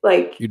wasn't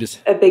like You just.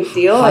 a big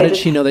deal. How I did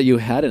just, she know that you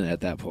hadn't at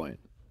that point?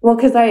 Well,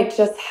 because I had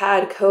just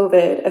had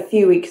COVID a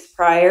few weeks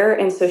prior.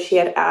 And so she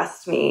had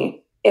asked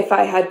me if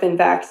I had been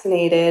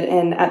vaccinated.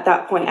 And at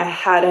that point, I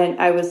hadn't.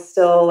 I was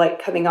still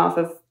like coming off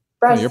of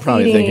breastfeeding. You're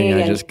probably thinking, I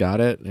and- just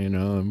got it,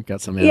 I've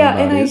got some Yeah, and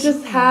I antibodies.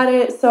 just had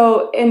it.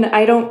 So, and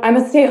I'm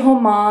a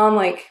stay-at-home mom.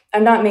 Like,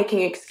 I'm not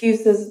making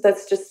excuses.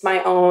 That's just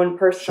my own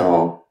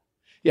personal.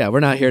 Yeah,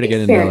 we're not here to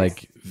get into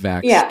experience. like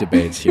vax Yeah.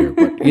 debates here.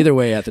 But either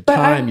way, at the But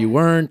time you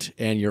weren't,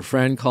 and your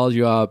friend called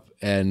you up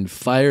and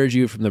fired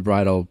you from the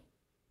bridal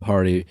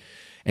party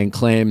and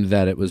claimed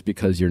that it was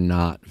because you're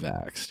not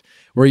vaxxed.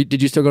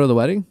 Did you still go to the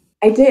wedding?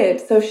 I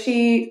did. So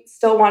she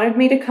still wanted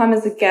me to come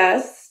as a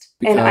guest.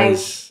 And I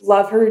Because-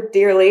 love her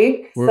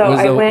dearly. So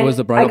I went. Was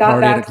the bridal I got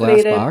party in a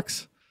glass vaccinated.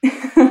 box?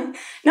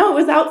 No, it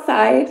was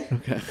outside.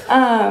 Okay.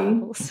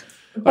 Um,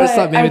 I just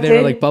thought maybe they were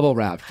did- like bubble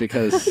wrapped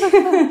because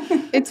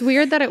It's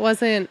weird that it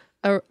wasn't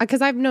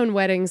because I've known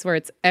weddings where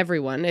it's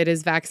everyone. It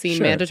is vaccine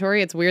Sure.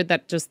 mandatory. It's weird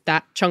that just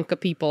that chunk of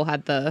people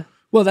had the.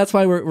 well, that's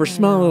why we're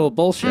smelling a little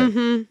bullshit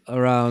Mm-hmm.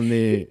 around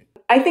the.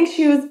 I think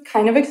she was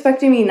kind of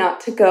expecting me not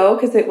to go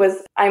because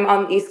I'm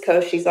on the East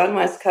Coast, she's on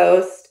West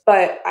Coast,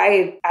 but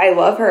I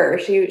love her.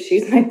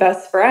 She's my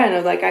best friend. I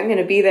was like, I'm going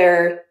to be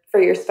there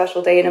for your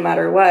special day no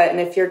matter what. And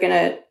if you're going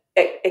to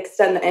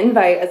extend the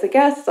invite as a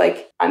guest,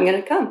 like, I'm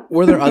going to come.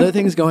 Were there other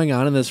things going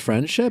on in this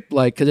friendship?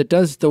 Like, because it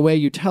does, the way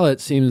you tell it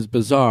seems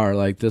bizarre.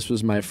 Like, this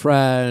was my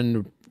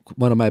friend,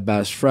 one of my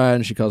best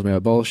friends. She calls me a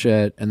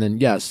bullshit. And then,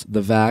 yes,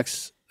 the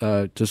vax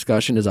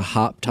discussion is a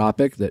hot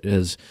topic that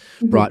has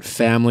brought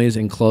families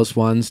and close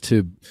ones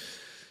to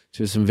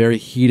some very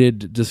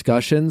heated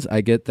discussions. I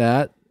get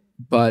that.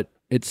 But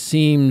it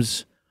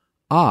seems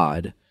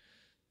odd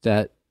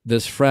that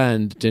this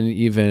friend didn't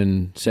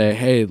even say,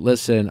 hey,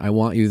 listen, I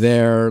want you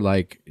there.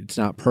 Like, it's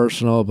not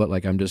personal, but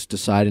like, I'm just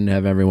deciding to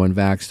have everyone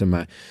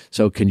vaxxed.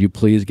 So can you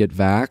please get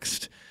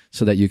vaxxed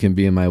so that you can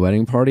be in my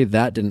wedding party?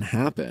 That didn't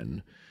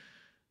happen.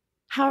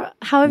 How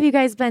have you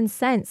guys been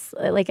since?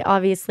 Like,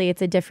 obviously,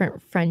 it's a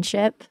different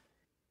friendship.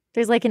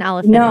 There's like an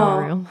elephant in the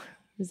room.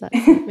 Is that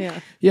Yeah.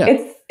 Yeah.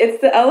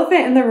 It's the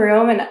elephant in the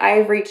room. And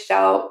I've reached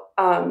out,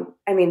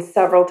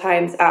 several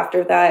times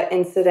after that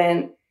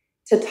incident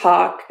to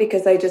talk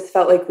because I just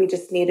felt like we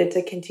just needed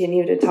to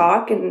continue to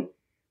talk and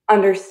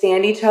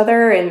understand each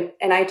other. And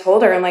I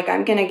told her, I'm like,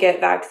 I'm going to get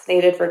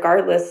vaccinated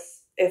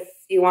regardless if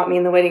you want me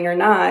in the wedding or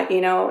not.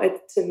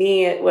 To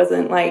me, it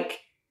wasn't like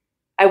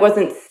I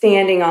wasn't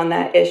standing on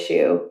that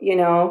issue,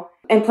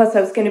 and plus I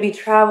was going to be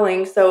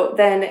traveling. So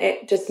then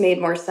it just made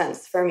more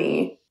sense for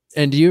me.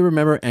 And do you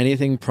remember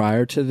anything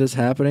prior to this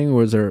happening?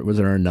 Was there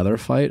another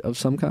fight of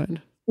some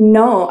kind?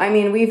 No,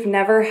 we've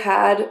never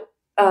had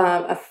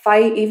a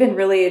fight, even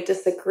really a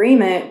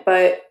disagreement,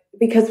 but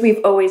because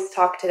we've always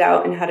talked it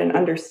out and had an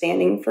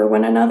understanding for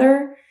one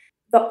another.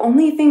 The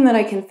only thing that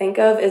I can think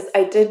of is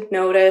I did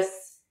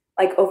notice,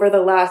 like, over the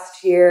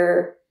last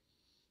year,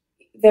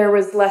 there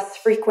was less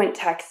frequent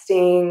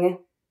texting,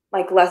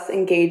 like less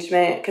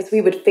engagement, because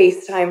we would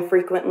FaceTime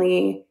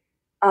frequently.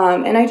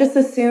 And I just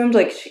assumed,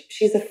 like,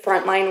 she's a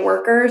frontline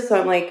worker. So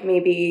I'm like,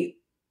 maybe,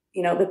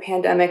 the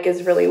pandemic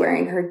is really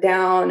wearing her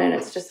down and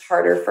it's just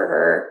harder for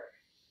her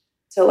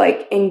to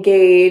like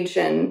engage.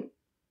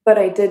 But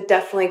I did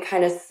definitely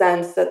kind of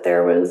sense that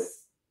there was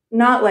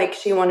not like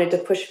she wanted to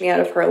push me out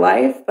of her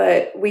life,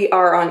 but we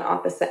are on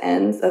opposite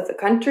ends of the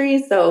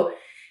country. So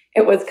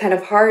it was kind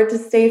of hard to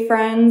stay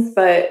friends.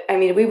 But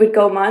we would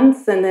go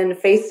months and then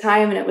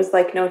FaceTime and it was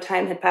like no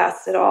time had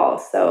passed at all.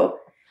 So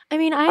I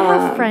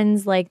have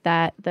friends like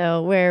that,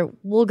 though, where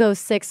we'll go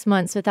 6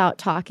 months without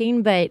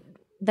talking, but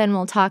then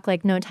we'll talk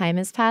like no time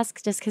has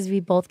passed just because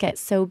we both get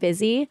so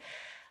busy.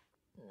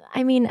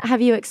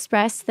 Have you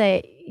expressed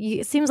that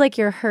it seems like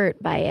you're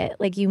hurt by it,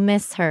 like you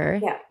miss her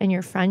and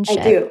your friendship?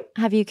 I do.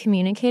 Have you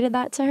communicated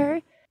that to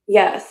her?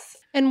 Yes.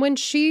 And when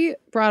she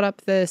brought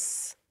up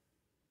this,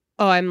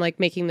 I'm like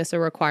making this a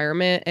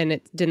requirement and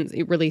it didn't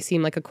really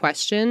seem like a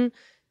question,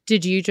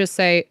 did you just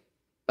say,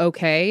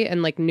 okay,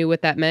 and like knew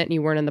what that meant and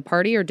you weren't in the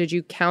party? Or did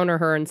you counter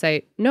her and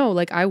say, no,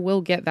 like I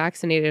will get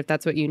vaccinated if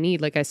that's what you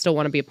need. Like I still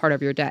want to be a part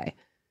of your day.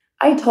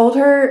 I told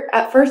her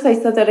at first, I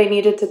said that I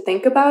needed to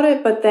think about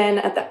it. But then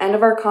at the end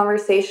of our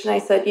conversation, I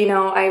said,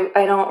 I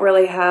don't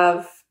really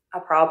have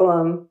a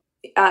problem.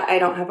 I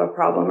don't have a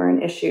problem or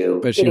an issue.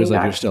 But she was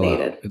like, you're still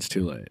vaccinated. out. It's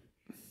too late.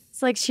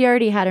 It's like she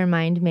already had her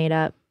mind made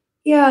up.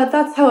 Yeah,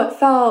 that's how it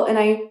felt. And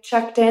I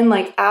checked in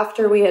like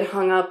after we had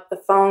hung up the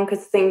phone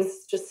because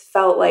things just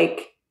felt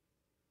like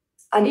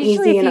uneasy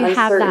Usually if and you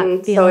have uncertain.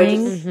 that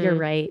feeling, So you're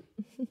right.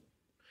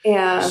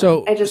 yeah.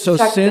 So I just so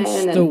checked since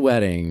in and, the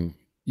wedding,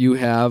 you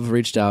have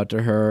reached out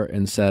to her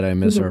and said, I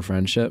miss our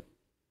friendship.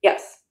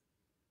 yes.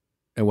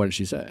 And what did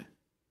she say?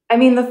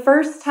 The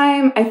first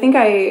time, I think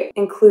I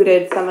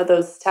included some of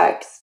those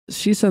texts.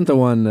 She sent the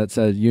one that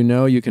said,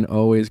 you can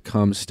always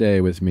come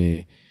stay with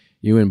me,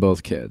 you and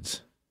both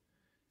kids.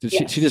 Did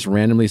Yes. she just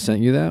randomly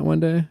sent you that one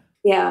day?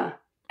 Yeah.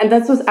 And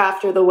this was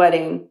after the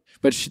wedding.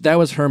 But that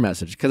was her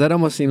message, because that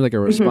almost seemed like a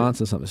response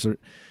to something. So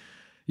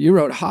you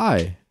wrote,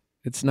 hi,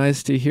 it's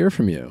nice to hear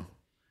from you.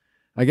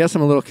 I guess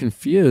I'm a little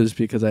confused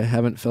because I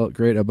haven't felt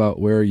great about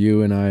where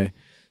you and I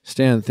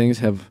stand. Things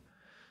have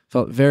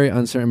felt very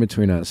uncertain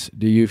between us.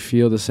 Do you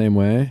feel the same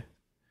way?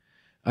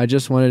 I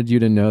just wanted you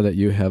to know that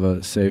you have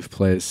a safe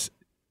place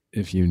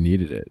if you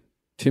needed it.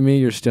 To me,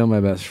 you're still my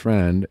best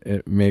friend.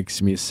 It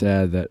makes me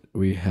sad that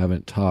we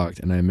haven't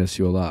talked, and I miss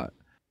you a lot.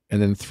 And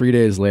then 3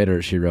 days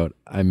later, she wrote,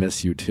 I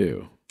miss you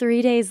too.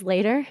 3 days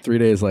later? 3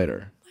 days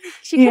later.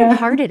 She could have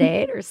hearted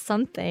it or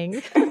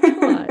something.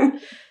 Come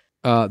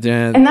on.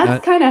 Dan, And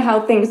that's kind of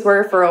how things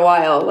were for a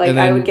while. Like, and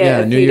then, I would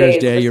get a New few Year's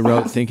days Day, you wrote,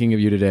 response. thinking of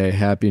you today,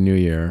 Happy New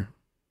Year.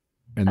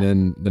 And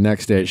then the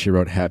next day, she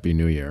wrote, Happy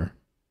New Year, !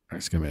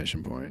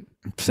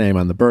 Same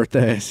on the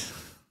birthdays.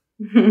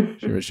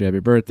 She wished you happy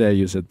birthday.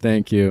 You said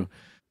thank you.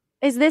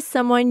 Is this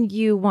someone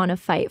you want to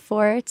fight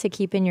for to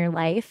keep in your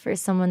life, or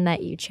someone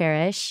that you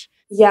cherish?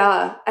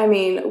 Yeah, I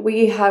mean,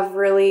 we've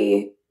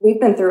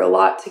been through a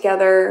lot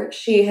together.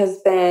 She has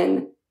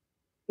been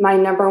my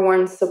number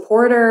one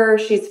supporter.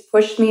 She's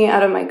pushed me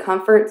out of my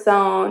comfort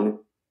zone.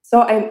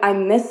 So I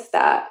miss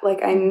that.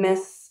 Like, I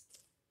miss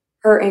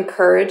her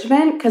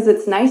encouragement, because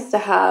it's nice to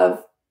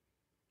have,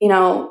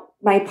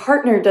 my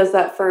partner does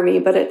that for me,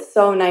 but it's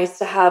so nice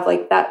to have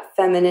like that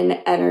feminine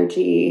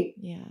energy,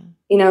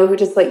 who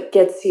just like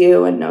gets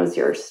you and knows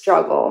your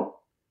struggle,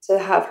 to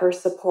have her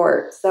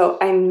support. So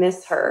I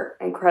miss her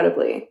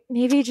incredibly.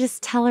 Maybe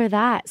just tell her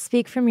that.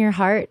 Speak from your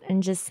heart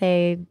and just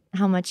say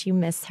how much you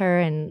miss her.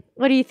 And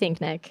what do you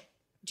think, Nick?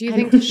 Do you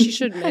think she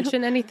should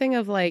mention anything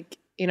of like,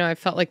 I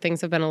felt like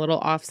things have been a little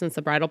off since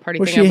the bridal party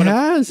thing. She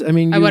has. I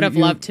mean, I would have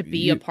loved to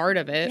be a part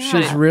of it.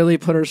 She's really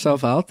put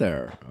herself out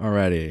there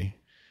already.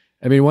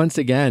 I mean, once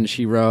again,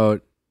 she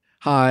wrote,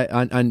 hi,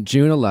 on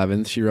June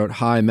 11th, she wrote,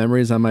 hi,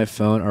 memories on my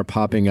phone are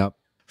popping up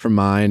from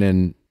mine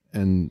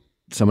and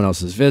someone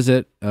else's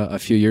visit a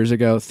few years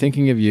ago,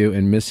 thinking of you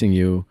and missing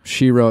you.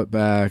 She wrote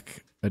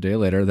back a day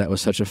later, that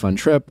was such a fun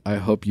trip. I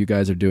hope you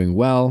guys are doing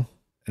well.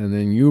 And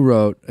then you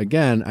wrote,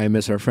 again, I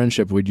miss our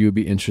friendship. Would you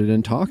be interested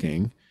in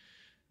talking?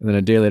 And then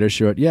a day later,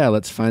 she wrote, yeah,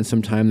 let's find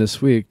some time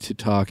this week to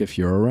talk if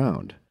you're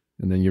around.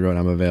 And then you wrote,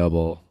 I'm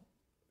available.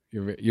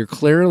 You're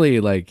clearly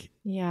like...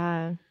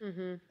 Yeah.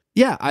 Mm-hmm.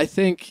 Yeah, I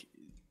think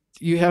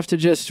you have to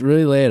just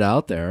really lay it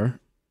out there.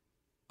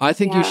 I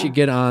think you should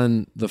get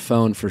on the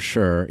phone for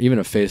sure. Even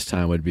a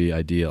FaceTime would be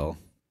ideal.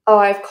 Oh,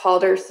 I've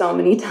called her so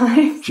many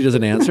times. She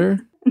doesn't answer?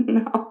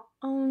 No.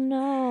 Oh,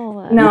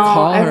 no. No,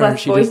 I've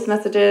left voice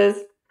messages.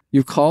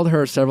 You've called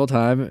her several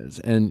times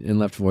and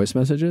left voice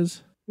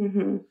messages?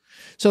 Mm-hmm.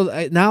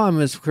 So now I'm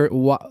just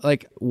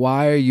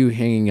why are you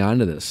hanging on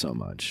to this so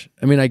much?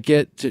 I mean, I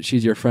get that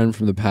she's your friend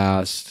from the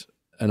past,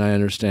 and I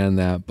understand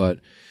that, but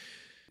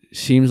it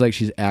seems like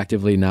she's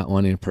actively not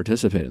wanting to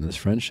participate in this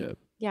friendship.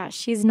 Yeah,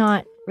 she's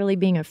not really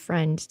being a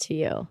friend to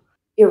you.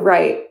 You're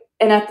right.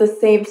 And at the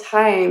same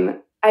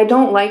time, I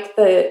don't like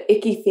the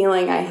icky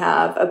feeling I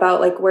have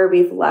about like where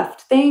we've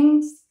left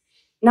things.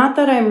 Not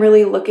that I'm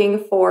really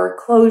looking for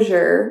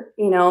closure,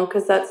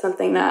 because that's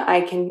something that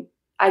I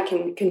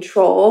can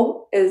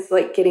control, is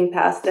like getting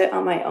past it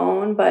on my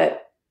own,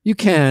 but you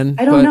can.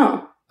 I don't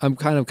know. I'm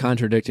kind of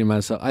contradicting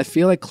myself. I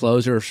feel like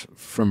closure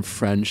from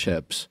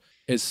friendships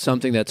is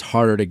something that's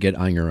harder to get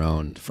on your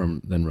own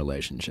than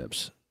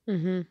relationships.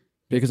 Mm-hmm.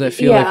 Because I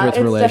feel like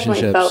with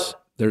relationships,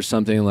 there's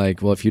something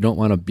like, well, if you don't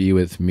want to be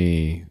with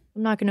me,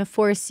 I'm not going to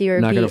force you,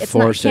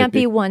 or can't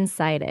be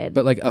one-sided.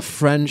 But like a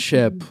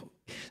friendship,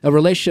 a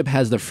relationship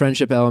has the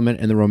friendship element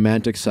and the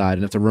romantic side.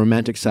 And if the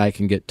romantic side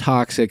can get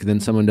toxic, then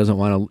someone doesn't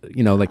want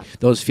to, like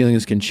those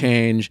feelings can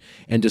change.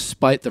 And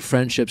despite the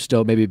friendship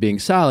still maybe being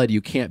solid,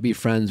 you can't be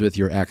friends with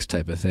your ex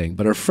type of thing.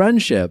 But a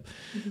friendship,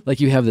 like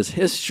you have this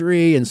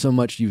history and so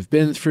much you've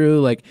been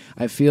through, like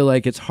I feel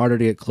like it's harder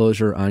to get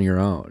closure on your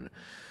own.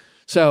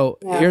 So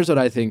here's what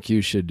I think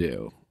you should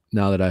do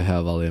now that I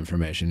have all the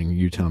information, and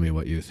you tell me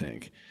what you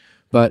think.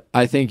 But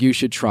I think you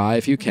should try,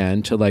 if you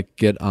can, to like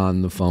get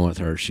on the phone with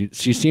her. She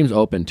seems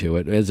open to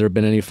it. Has there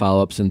been any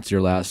follow-up since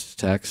your last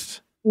text?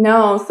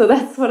 No, so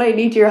that's what I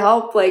need your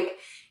help. Like,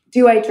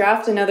 do I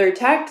draft another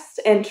text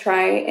and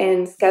try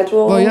and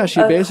schedule? Well, yeah,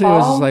 she basically call?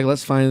 was just like,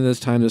 let's find this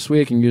time this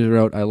week. And you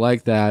wrote, I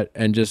like that.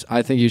 And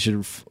I think you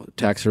should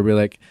text her, be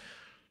like,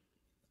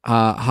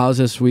 how's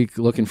this week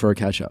looking for a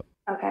catch-up?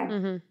 Okay.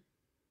 Mm-hmm.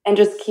 And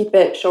just keep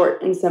it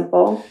short and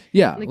simple.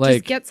 Yeah. Like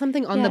just get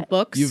something on the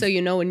books so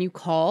when you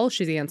call,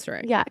 she's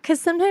answering. Yeah, because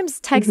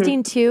sometimes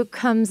texting too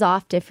comes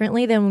off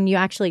differently than when you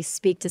actually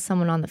speak to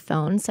someone on the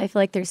phone. So I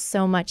feel like there's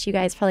so much you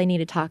guys probably need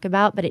to talk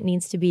about, but it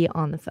needs to be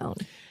on the phone.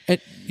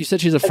 And you said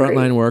she's a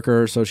frontline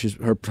worker, so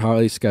her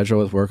probably schedule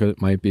with work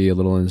might be a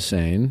little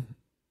insane.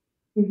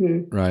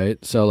 Mm-hmm.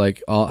 Right? So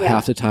like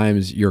half the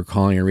times you're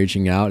calling or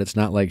reaching out, it's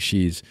not like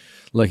she's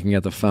looking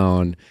at the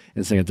phone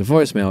and sending it to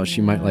voicemail.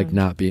 She might like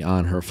not be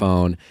on her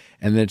phone,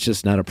 and then it's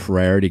just not a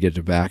priority to get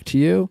it back to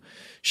you.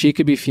 She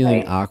could be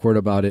feeling awkward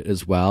about it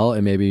as well,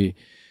 and maybe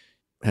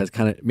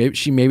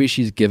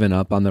she's given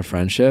up on the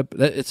friendship.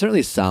 It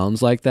certainly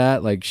sounds like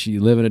that. Like she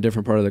live in a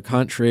different part of the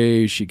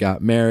country. She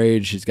got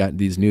married. She's got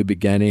these new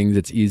beginnings.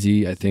 It's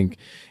easy, I think,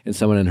 in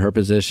someone in her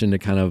position to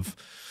kind of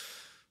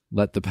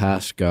let the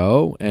past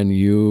go, and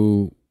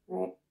you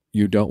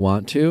don't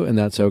want to, and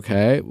that's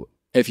okay.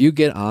 If you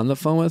get on the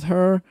phone with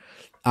her,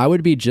 I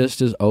would be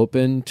just as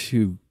open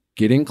to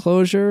getting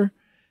closure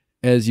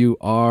as you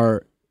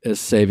are as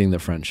saving the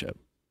friendship.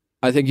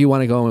 I think you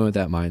want to go in with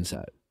that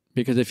mindset.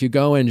 Because if you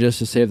go in just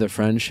to save the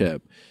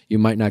friendship, you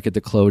might not get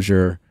the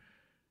closure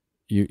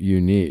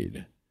you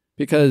need.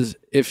 Because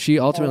if she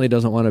ultimately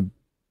doesn't want to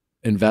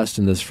invest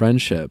in this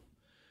friendship,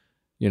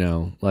 you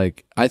know,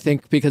 like I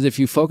think because if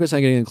you focus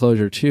on getting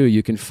closure too,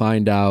 you can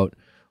find out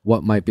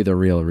what might be the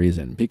real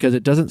reason. Because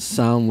it doesn't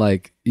sound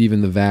like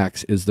even the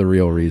vax is the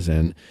real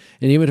reason.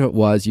 And even if it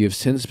was, you've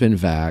since been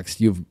vaxxed.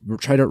 You've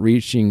tried out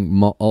reaching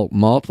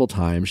multiple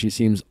times. She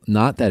seems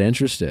not that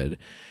interested.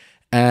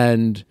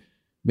 And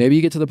maybe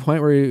you get to the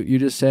point where you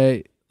just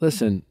say,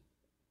 listen,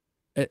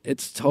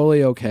 it's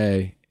totally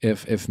okay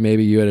if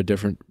maybe you had a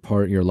different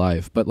part in your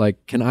life. But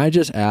like, can I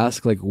just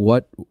ask, like,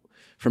 what,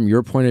 from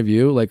your point of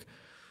view, like,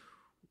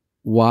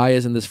 why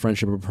isn't this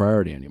friendship a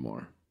priority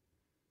anymore?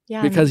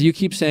 Yeah. Because you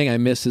keep saying, I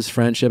miss this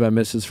friendship.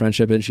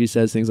 And she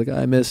says things like,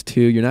 I miss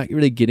too. You're not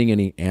really getting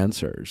any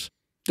answers.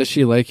 Does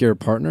she like your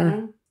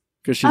partner?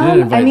 Because she did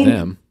invite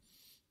them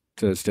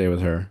to stay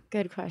with her.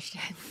 Good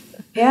question.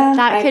 Yeah.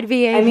 That could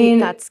be it. I mean,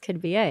 that could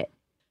be it.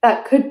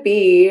 That could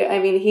be. I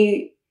mean,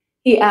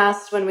 he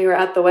asked when we were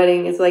at the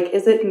wedding, is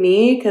it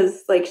me?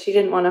 Because like she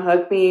didn't want to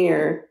hug me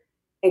or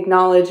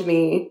acknowledge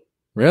me.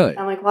 Really?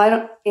 I'm like, well, I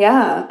don't.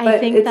 Yeah,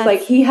 but it's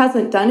like he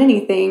hasn't done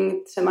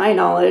anything to my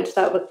knowledge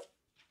that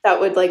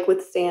would like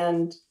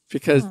withstand.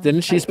 Because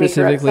didn't she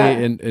specifically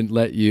and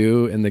let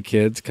you and the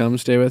kids come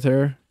stay with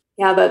her?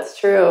 Yeah, that's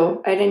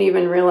true. I didn't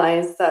even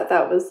realize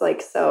that was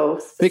like so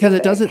specific. Because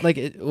it doesn't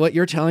what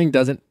you're telling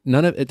doesn't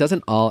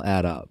all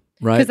add up.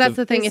 Right. Because that's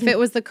the thing. If it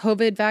was the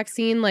COVID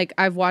vaccine, like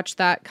I've watched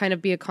that kind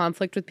of be a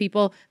conflict with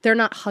people. They're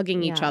not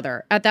hugging each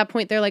other. At that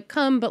point, they're like,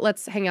 come, but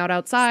let's hang out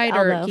outside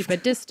or keep a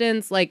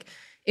distance. Like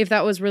if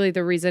that was really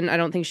the reason, I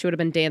don't think she would have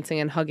been dancing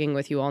and hugging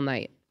with you all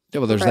night. Yeah,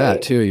 well, there's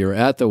that too. You're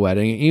at the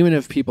wedding. Even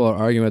if people are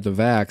arguing with the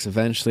vax,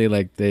 eventually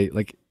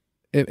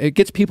it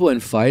gets people in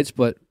fights,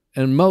 but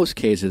in most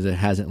cases, it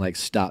hasn't like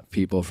stopped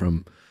people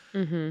from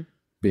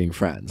being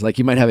friends. Like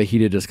you might have a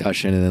heated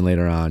discussion and then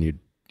later on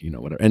you know,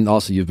 whatever. And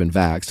also you've been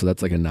vaxxed, so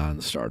that's like a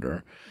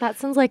non-starter. That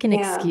sounds like an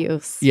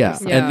excuse. Yeah.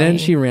 And then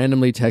she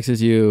randomly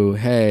texts you,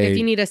 hey. If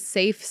you need a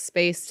safe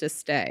space to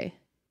stay.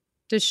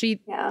 Does she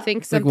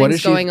think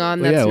something's going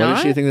on that's not? What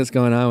does she think that's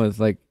going on with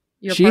like,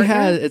 your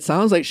partner? It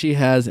sounds like she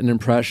has an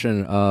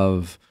impression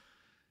of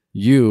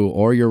you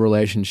or your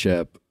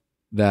relationship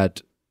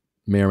that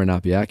may or may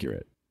not be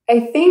accurate.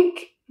 I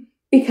think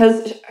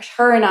because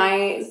her and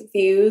I's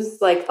views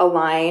like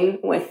align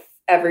with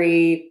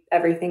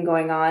everything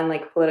going on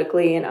like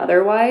politically and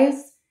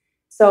otherwise.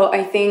 So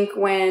I think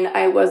when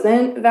I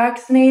wasn't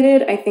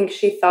vaccinated, I think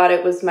she thought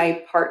it was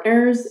my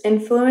partner's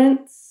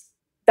influence.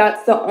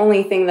 That's the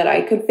only thing that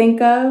I could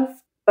think of.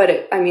 But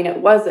it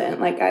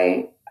wasn't. Like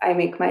I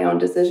make my own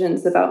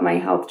decisions about my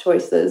health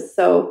choices.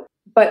 So,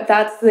 but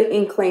that's the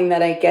inkling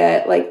that I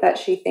get, like that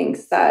she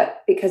thinks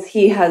that because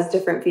he has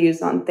different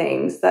views on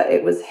things, that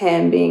it was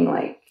him being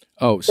like,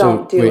 oh,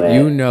 so wait,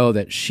 you know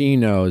that she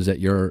knows that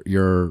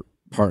your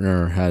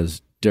partner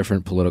has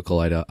different political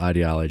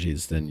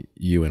ideologies than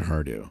you and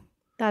her do.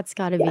 That's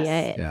got to be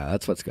it. Yeah,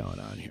 that's what's going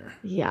on here.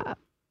 Yeah.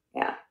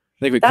 Yeah. I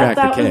think we cracked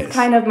the case. That was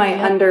kind of my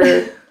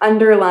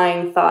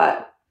underlying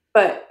thought.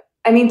 But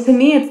I mean, to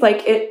me, it's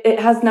like it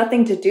has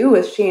nothing to do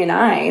with she and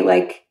I.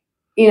 Like,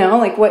 you know,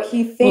 like what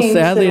he thinks. Well,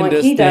 sadly, and what in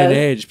this he day and does.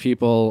 age,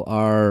 people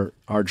are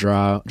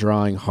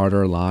drawing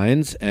harder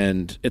lines,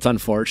 and it's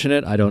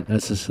unfortunate. I don't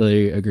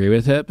necessarily agree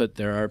with it, but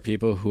there are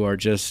people who are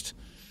just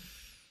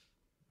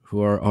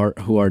who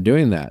are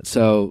doing that.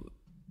 So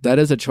that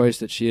is a choice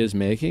that she is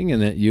making,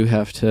 and that you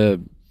have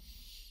to,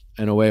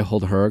 in a way,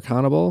 hold her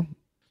accountable.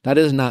 That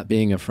is not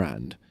being a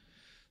friend.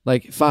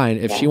 Like, fine,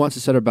 if she wants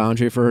to set a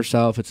boundary for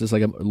herself, it's just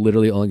like I'm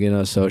literally only going to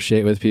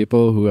associate with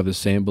people who have the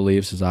same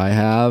beliefs as I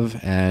have,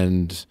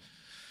 and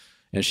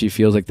she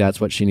feels like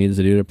that's what she needs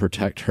to do to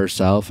protect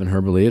herself and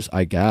her beliefs.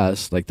 I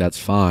guess, like, that's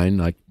fine.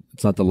 Like,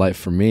 it's not the life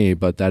for me,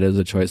 but that is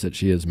a choice that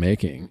she is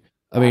making.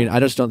 I mean, I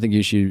just don't think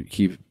you should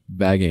keep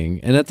begging.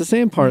 And at the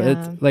same part,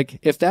 it's like,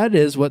 if that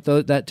is what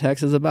that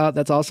text is about,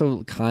 that's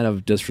also kind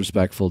of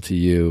disrespectful to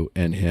you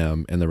and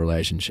him and the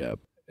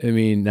relationship. I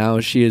mean,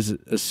 now she is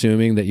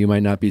assuming that you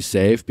might not be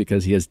safe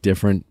because he has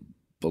different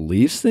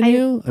beliefs than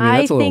you. I mean,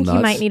 that's a little think nuts.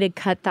 you might need to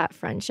cut that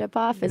friendship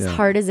off, as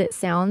hard as it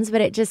sounds,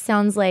 but it just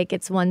sounds like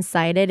it's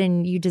one-sided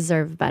and you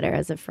deserve better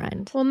as a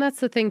friend. Well, and that's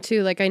the thing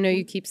too. Like, I know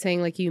you keep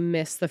saying like you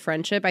miss the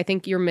friendship. I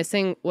think you're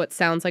missing what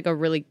sounds like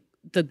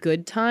the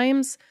good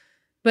times,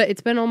 but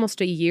it's been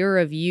almost a year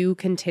of you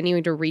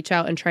continuing to reach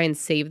out and try and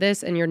save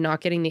this, and you're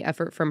not getting the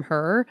effort from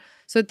her.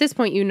 So at this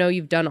point, you know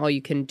you've done all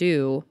you can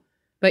do.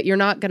 But you're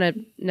not going to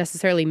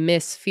necessarily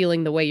miss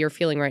feeling the way you're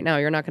feeling right now.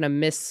 You're not going to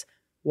miss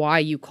why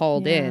you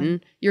called in.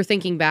 You're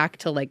thinking back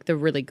to like the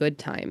really good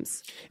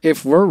times.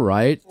 If we're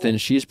right, then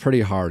she's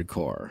pretty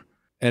hardcore.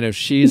 And if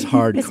she's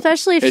hard,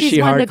 especially if she's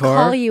one to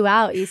call you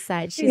out, you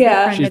said. She's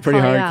she's pretty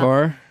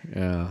hardcore.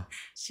 Yeah.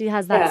 She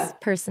has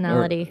that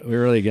personality.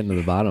 We're really getting to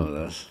the bottom of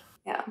this.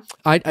 Yeah.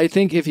 I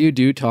think if you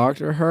do talk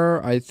to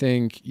her, I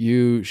think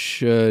you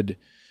should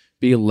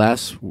be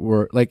less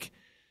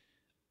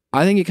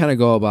I think you kind of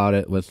go about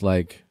it with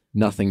like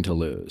nothing to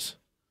lose.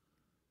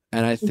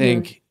 And I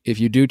think if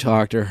you do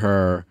talk to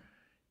her,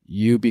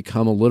 you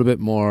become a little bit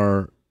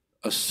more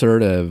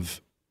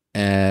assertive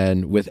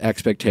and with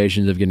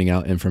expectations of getting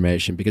out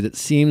information, because it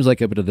seems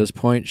like up to this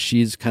point,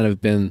 she's kind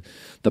of been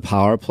the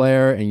power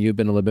player and you've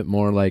been a little bit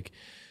more like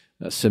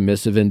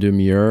submissive and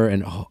demure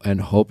and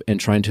hope and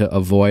trying to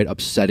avoid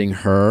upsetting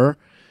her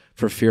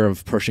for fear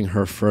of pushing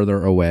her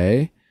further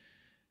away.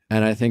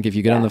 And I think if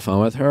you get on the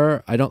phone with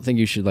her, I don't think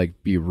you should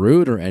like be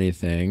rude or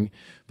anything,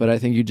 but I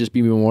think you just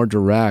be more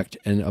direct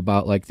and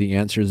about like the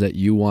answers that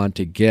you want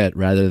to get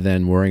rather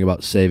than worrying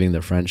about saving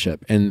the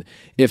friendship. And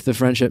if the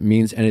friendship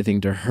means anything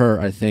to her,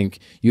 I think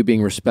you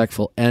being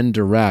respectful and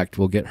direct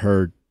will get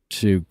her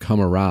to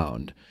come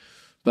around.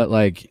 But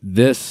like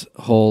this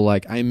whole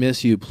like, I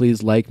miss you,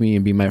 please like me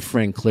and be my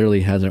friend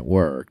clearly hasn't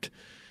worked.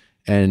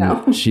 And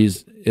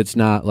it's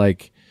not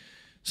like,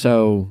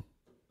 so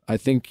I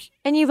think.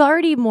 And you've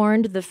already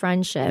mourned the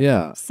friendship.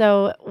 Yeah.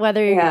 So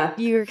whether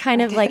you're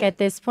kind of like at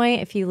this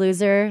point, if you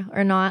lose her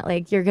or not,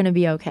 like you're going to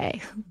be okay.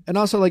 And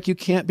also like you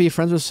can't be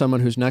friends with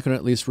someone who's not going to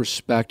at least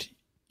respect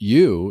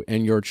you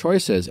and your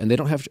choices. And they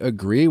don't have to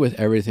agree with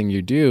everything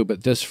you do.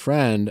 But this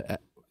friend,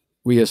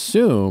 we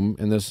assume,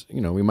 and this,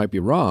 you know, we might be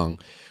wrong.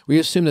 We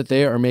assume that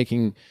they are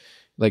making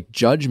like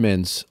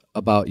judgments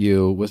about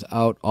you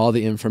without all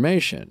the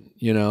information,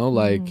 you know,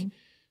 like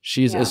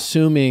she's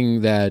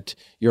assuming that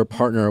your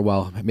partner,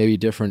 while maybe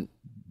different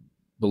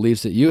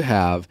beliefs that you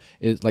have,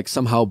 is like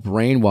somehow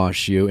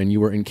brainwash you and you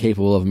were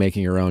incapable of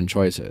making your own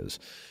choices,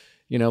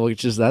 you know,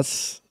 which is,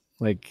 that's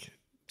like,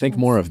 think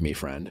more of me,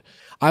 friend.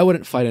 I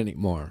wouldn't fight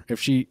anymore. If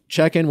she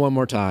check in one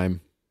more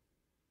time,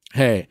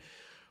 hey,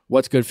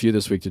 what's good for you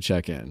this week to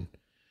check in?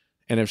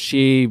 And if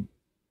she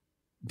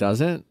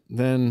doesn't,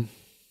 then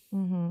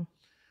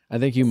I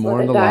think you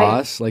mourn the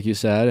loss, like you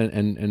said,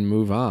 and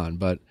move on.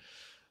 But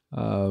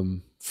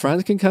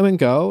friends can come and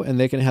go, and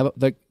they can have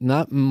like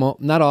not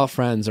all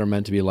friends are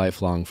meant to be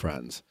lifelong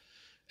friends,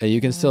 and you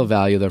can still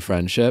value the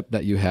friendship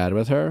that you had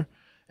with her,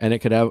 and it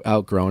could have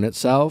outgrown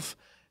itself,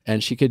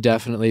 and she could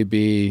definitely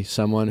be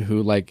someone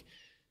who like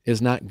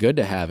is not good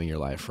to have in your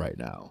life right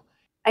now.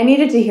 I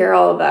needed to hear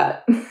all of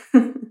that.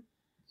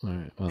 All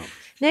right, well,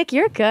 Nick,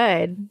 you're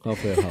good.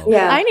 hopefully it helps.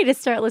 Yeah. I need to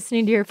start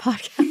listening to your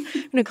podcast. I'm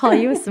going to call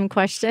you with some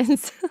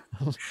questions.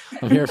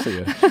 I'm here for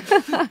you.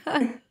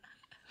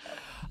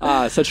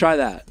 So try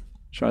that.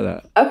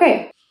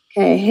 Okay.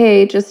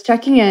 Hey, just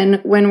checking in.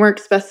 When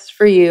works best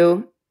for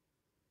you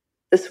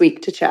this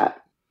week to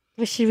chat?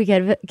 But should we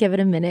give it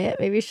a minute?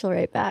 Maybe she'll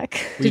write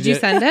back. Did you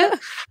send it?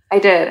 I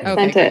did. I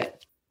sent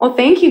it. Well,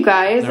 thank you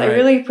guys. All I right.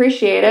 really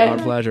appreciate it. Our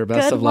pleasure.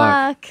 Best Good of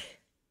luck. luck.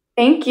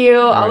 Thank you.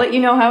 I'll right. let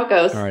you know how it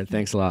goes. All right.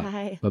 Thanks a lot.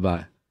 Bye.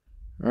 Bye-bye.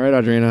 All right,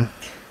 Audrina.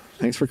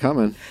 Thanks for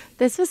coming.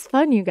 This was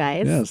fun, you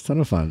guys. Yeah, it's a ton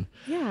of fun.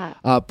 Yeah.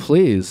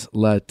 Please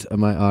let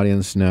my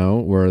audience know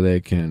where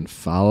they can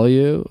follow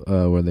you,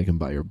 where they can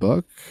buy your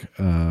book.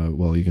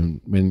 Well, you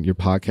can, when your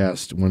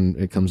podcast, when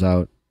it comes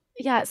out.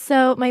 Yeah.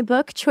 So my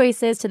book,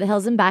 Choices to the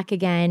Hills and Back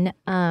Again,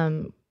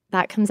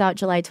 that comes out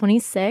July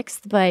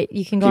 26th, but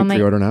you can go on my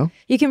pre-order now.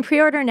 You can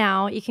pre-order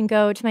now. You can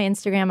go to my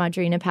Instagram,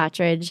 Audrina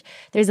Patridge.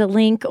 There's a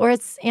link, or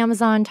it's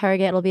Amazon,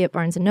 Target. It'll be at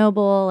Barnes &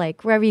 Noble,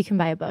 like wherever you can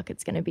buy a book,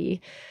 it's going to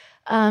be.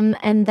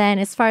 And then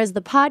as far as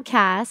the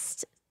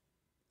podcast,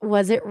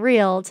 was it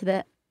real to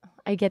the,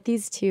 I get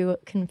these two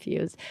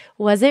confused.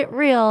 Was it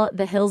real,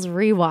 the Hills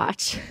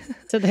rewatch?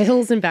 To the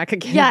hills and back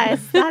again.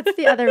 Yes, that's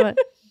the other one.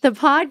 The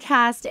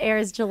podcast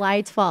airs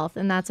July 12th,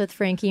 and that's with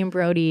Frankie and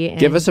Brody. And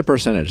Give us a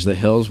percentage. The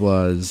Hills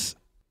was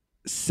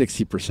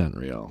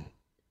 60% real.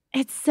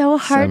 it's so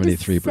hard to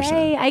 73%.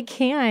 say. I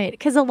can't,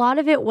 because a lot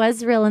of it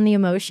was real in the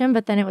emotion,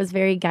 but then it was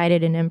very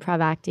guided in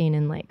improv acting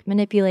and like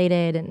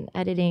manipulated and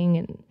editing.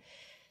 And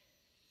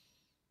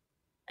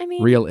I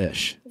mean,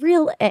 Real-ish.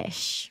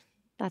 real-ish.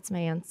 That's my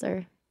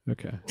answer.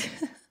 Okay.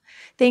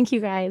 Thank you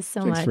guys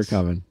so much. Thanks for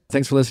coming.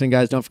 Thanks for listening,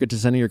 guys. Don't forget to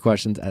send in your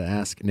questions at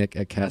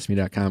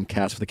asknick@castme.com,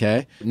 cast with a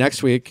K.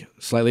 Next week,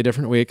 slightly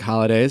different week,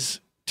 holidays.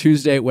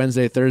 Tuesday,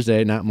 Wednesday,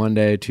 Thursday, not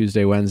Monday,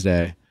 Tuesday,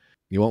 Wednesday.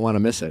 You won't want to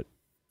miss it.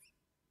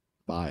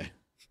 Bye.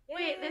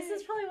 Wait, this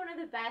is probably one of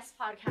the best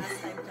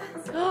podcasts I've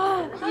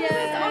done. So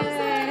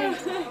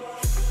Yay!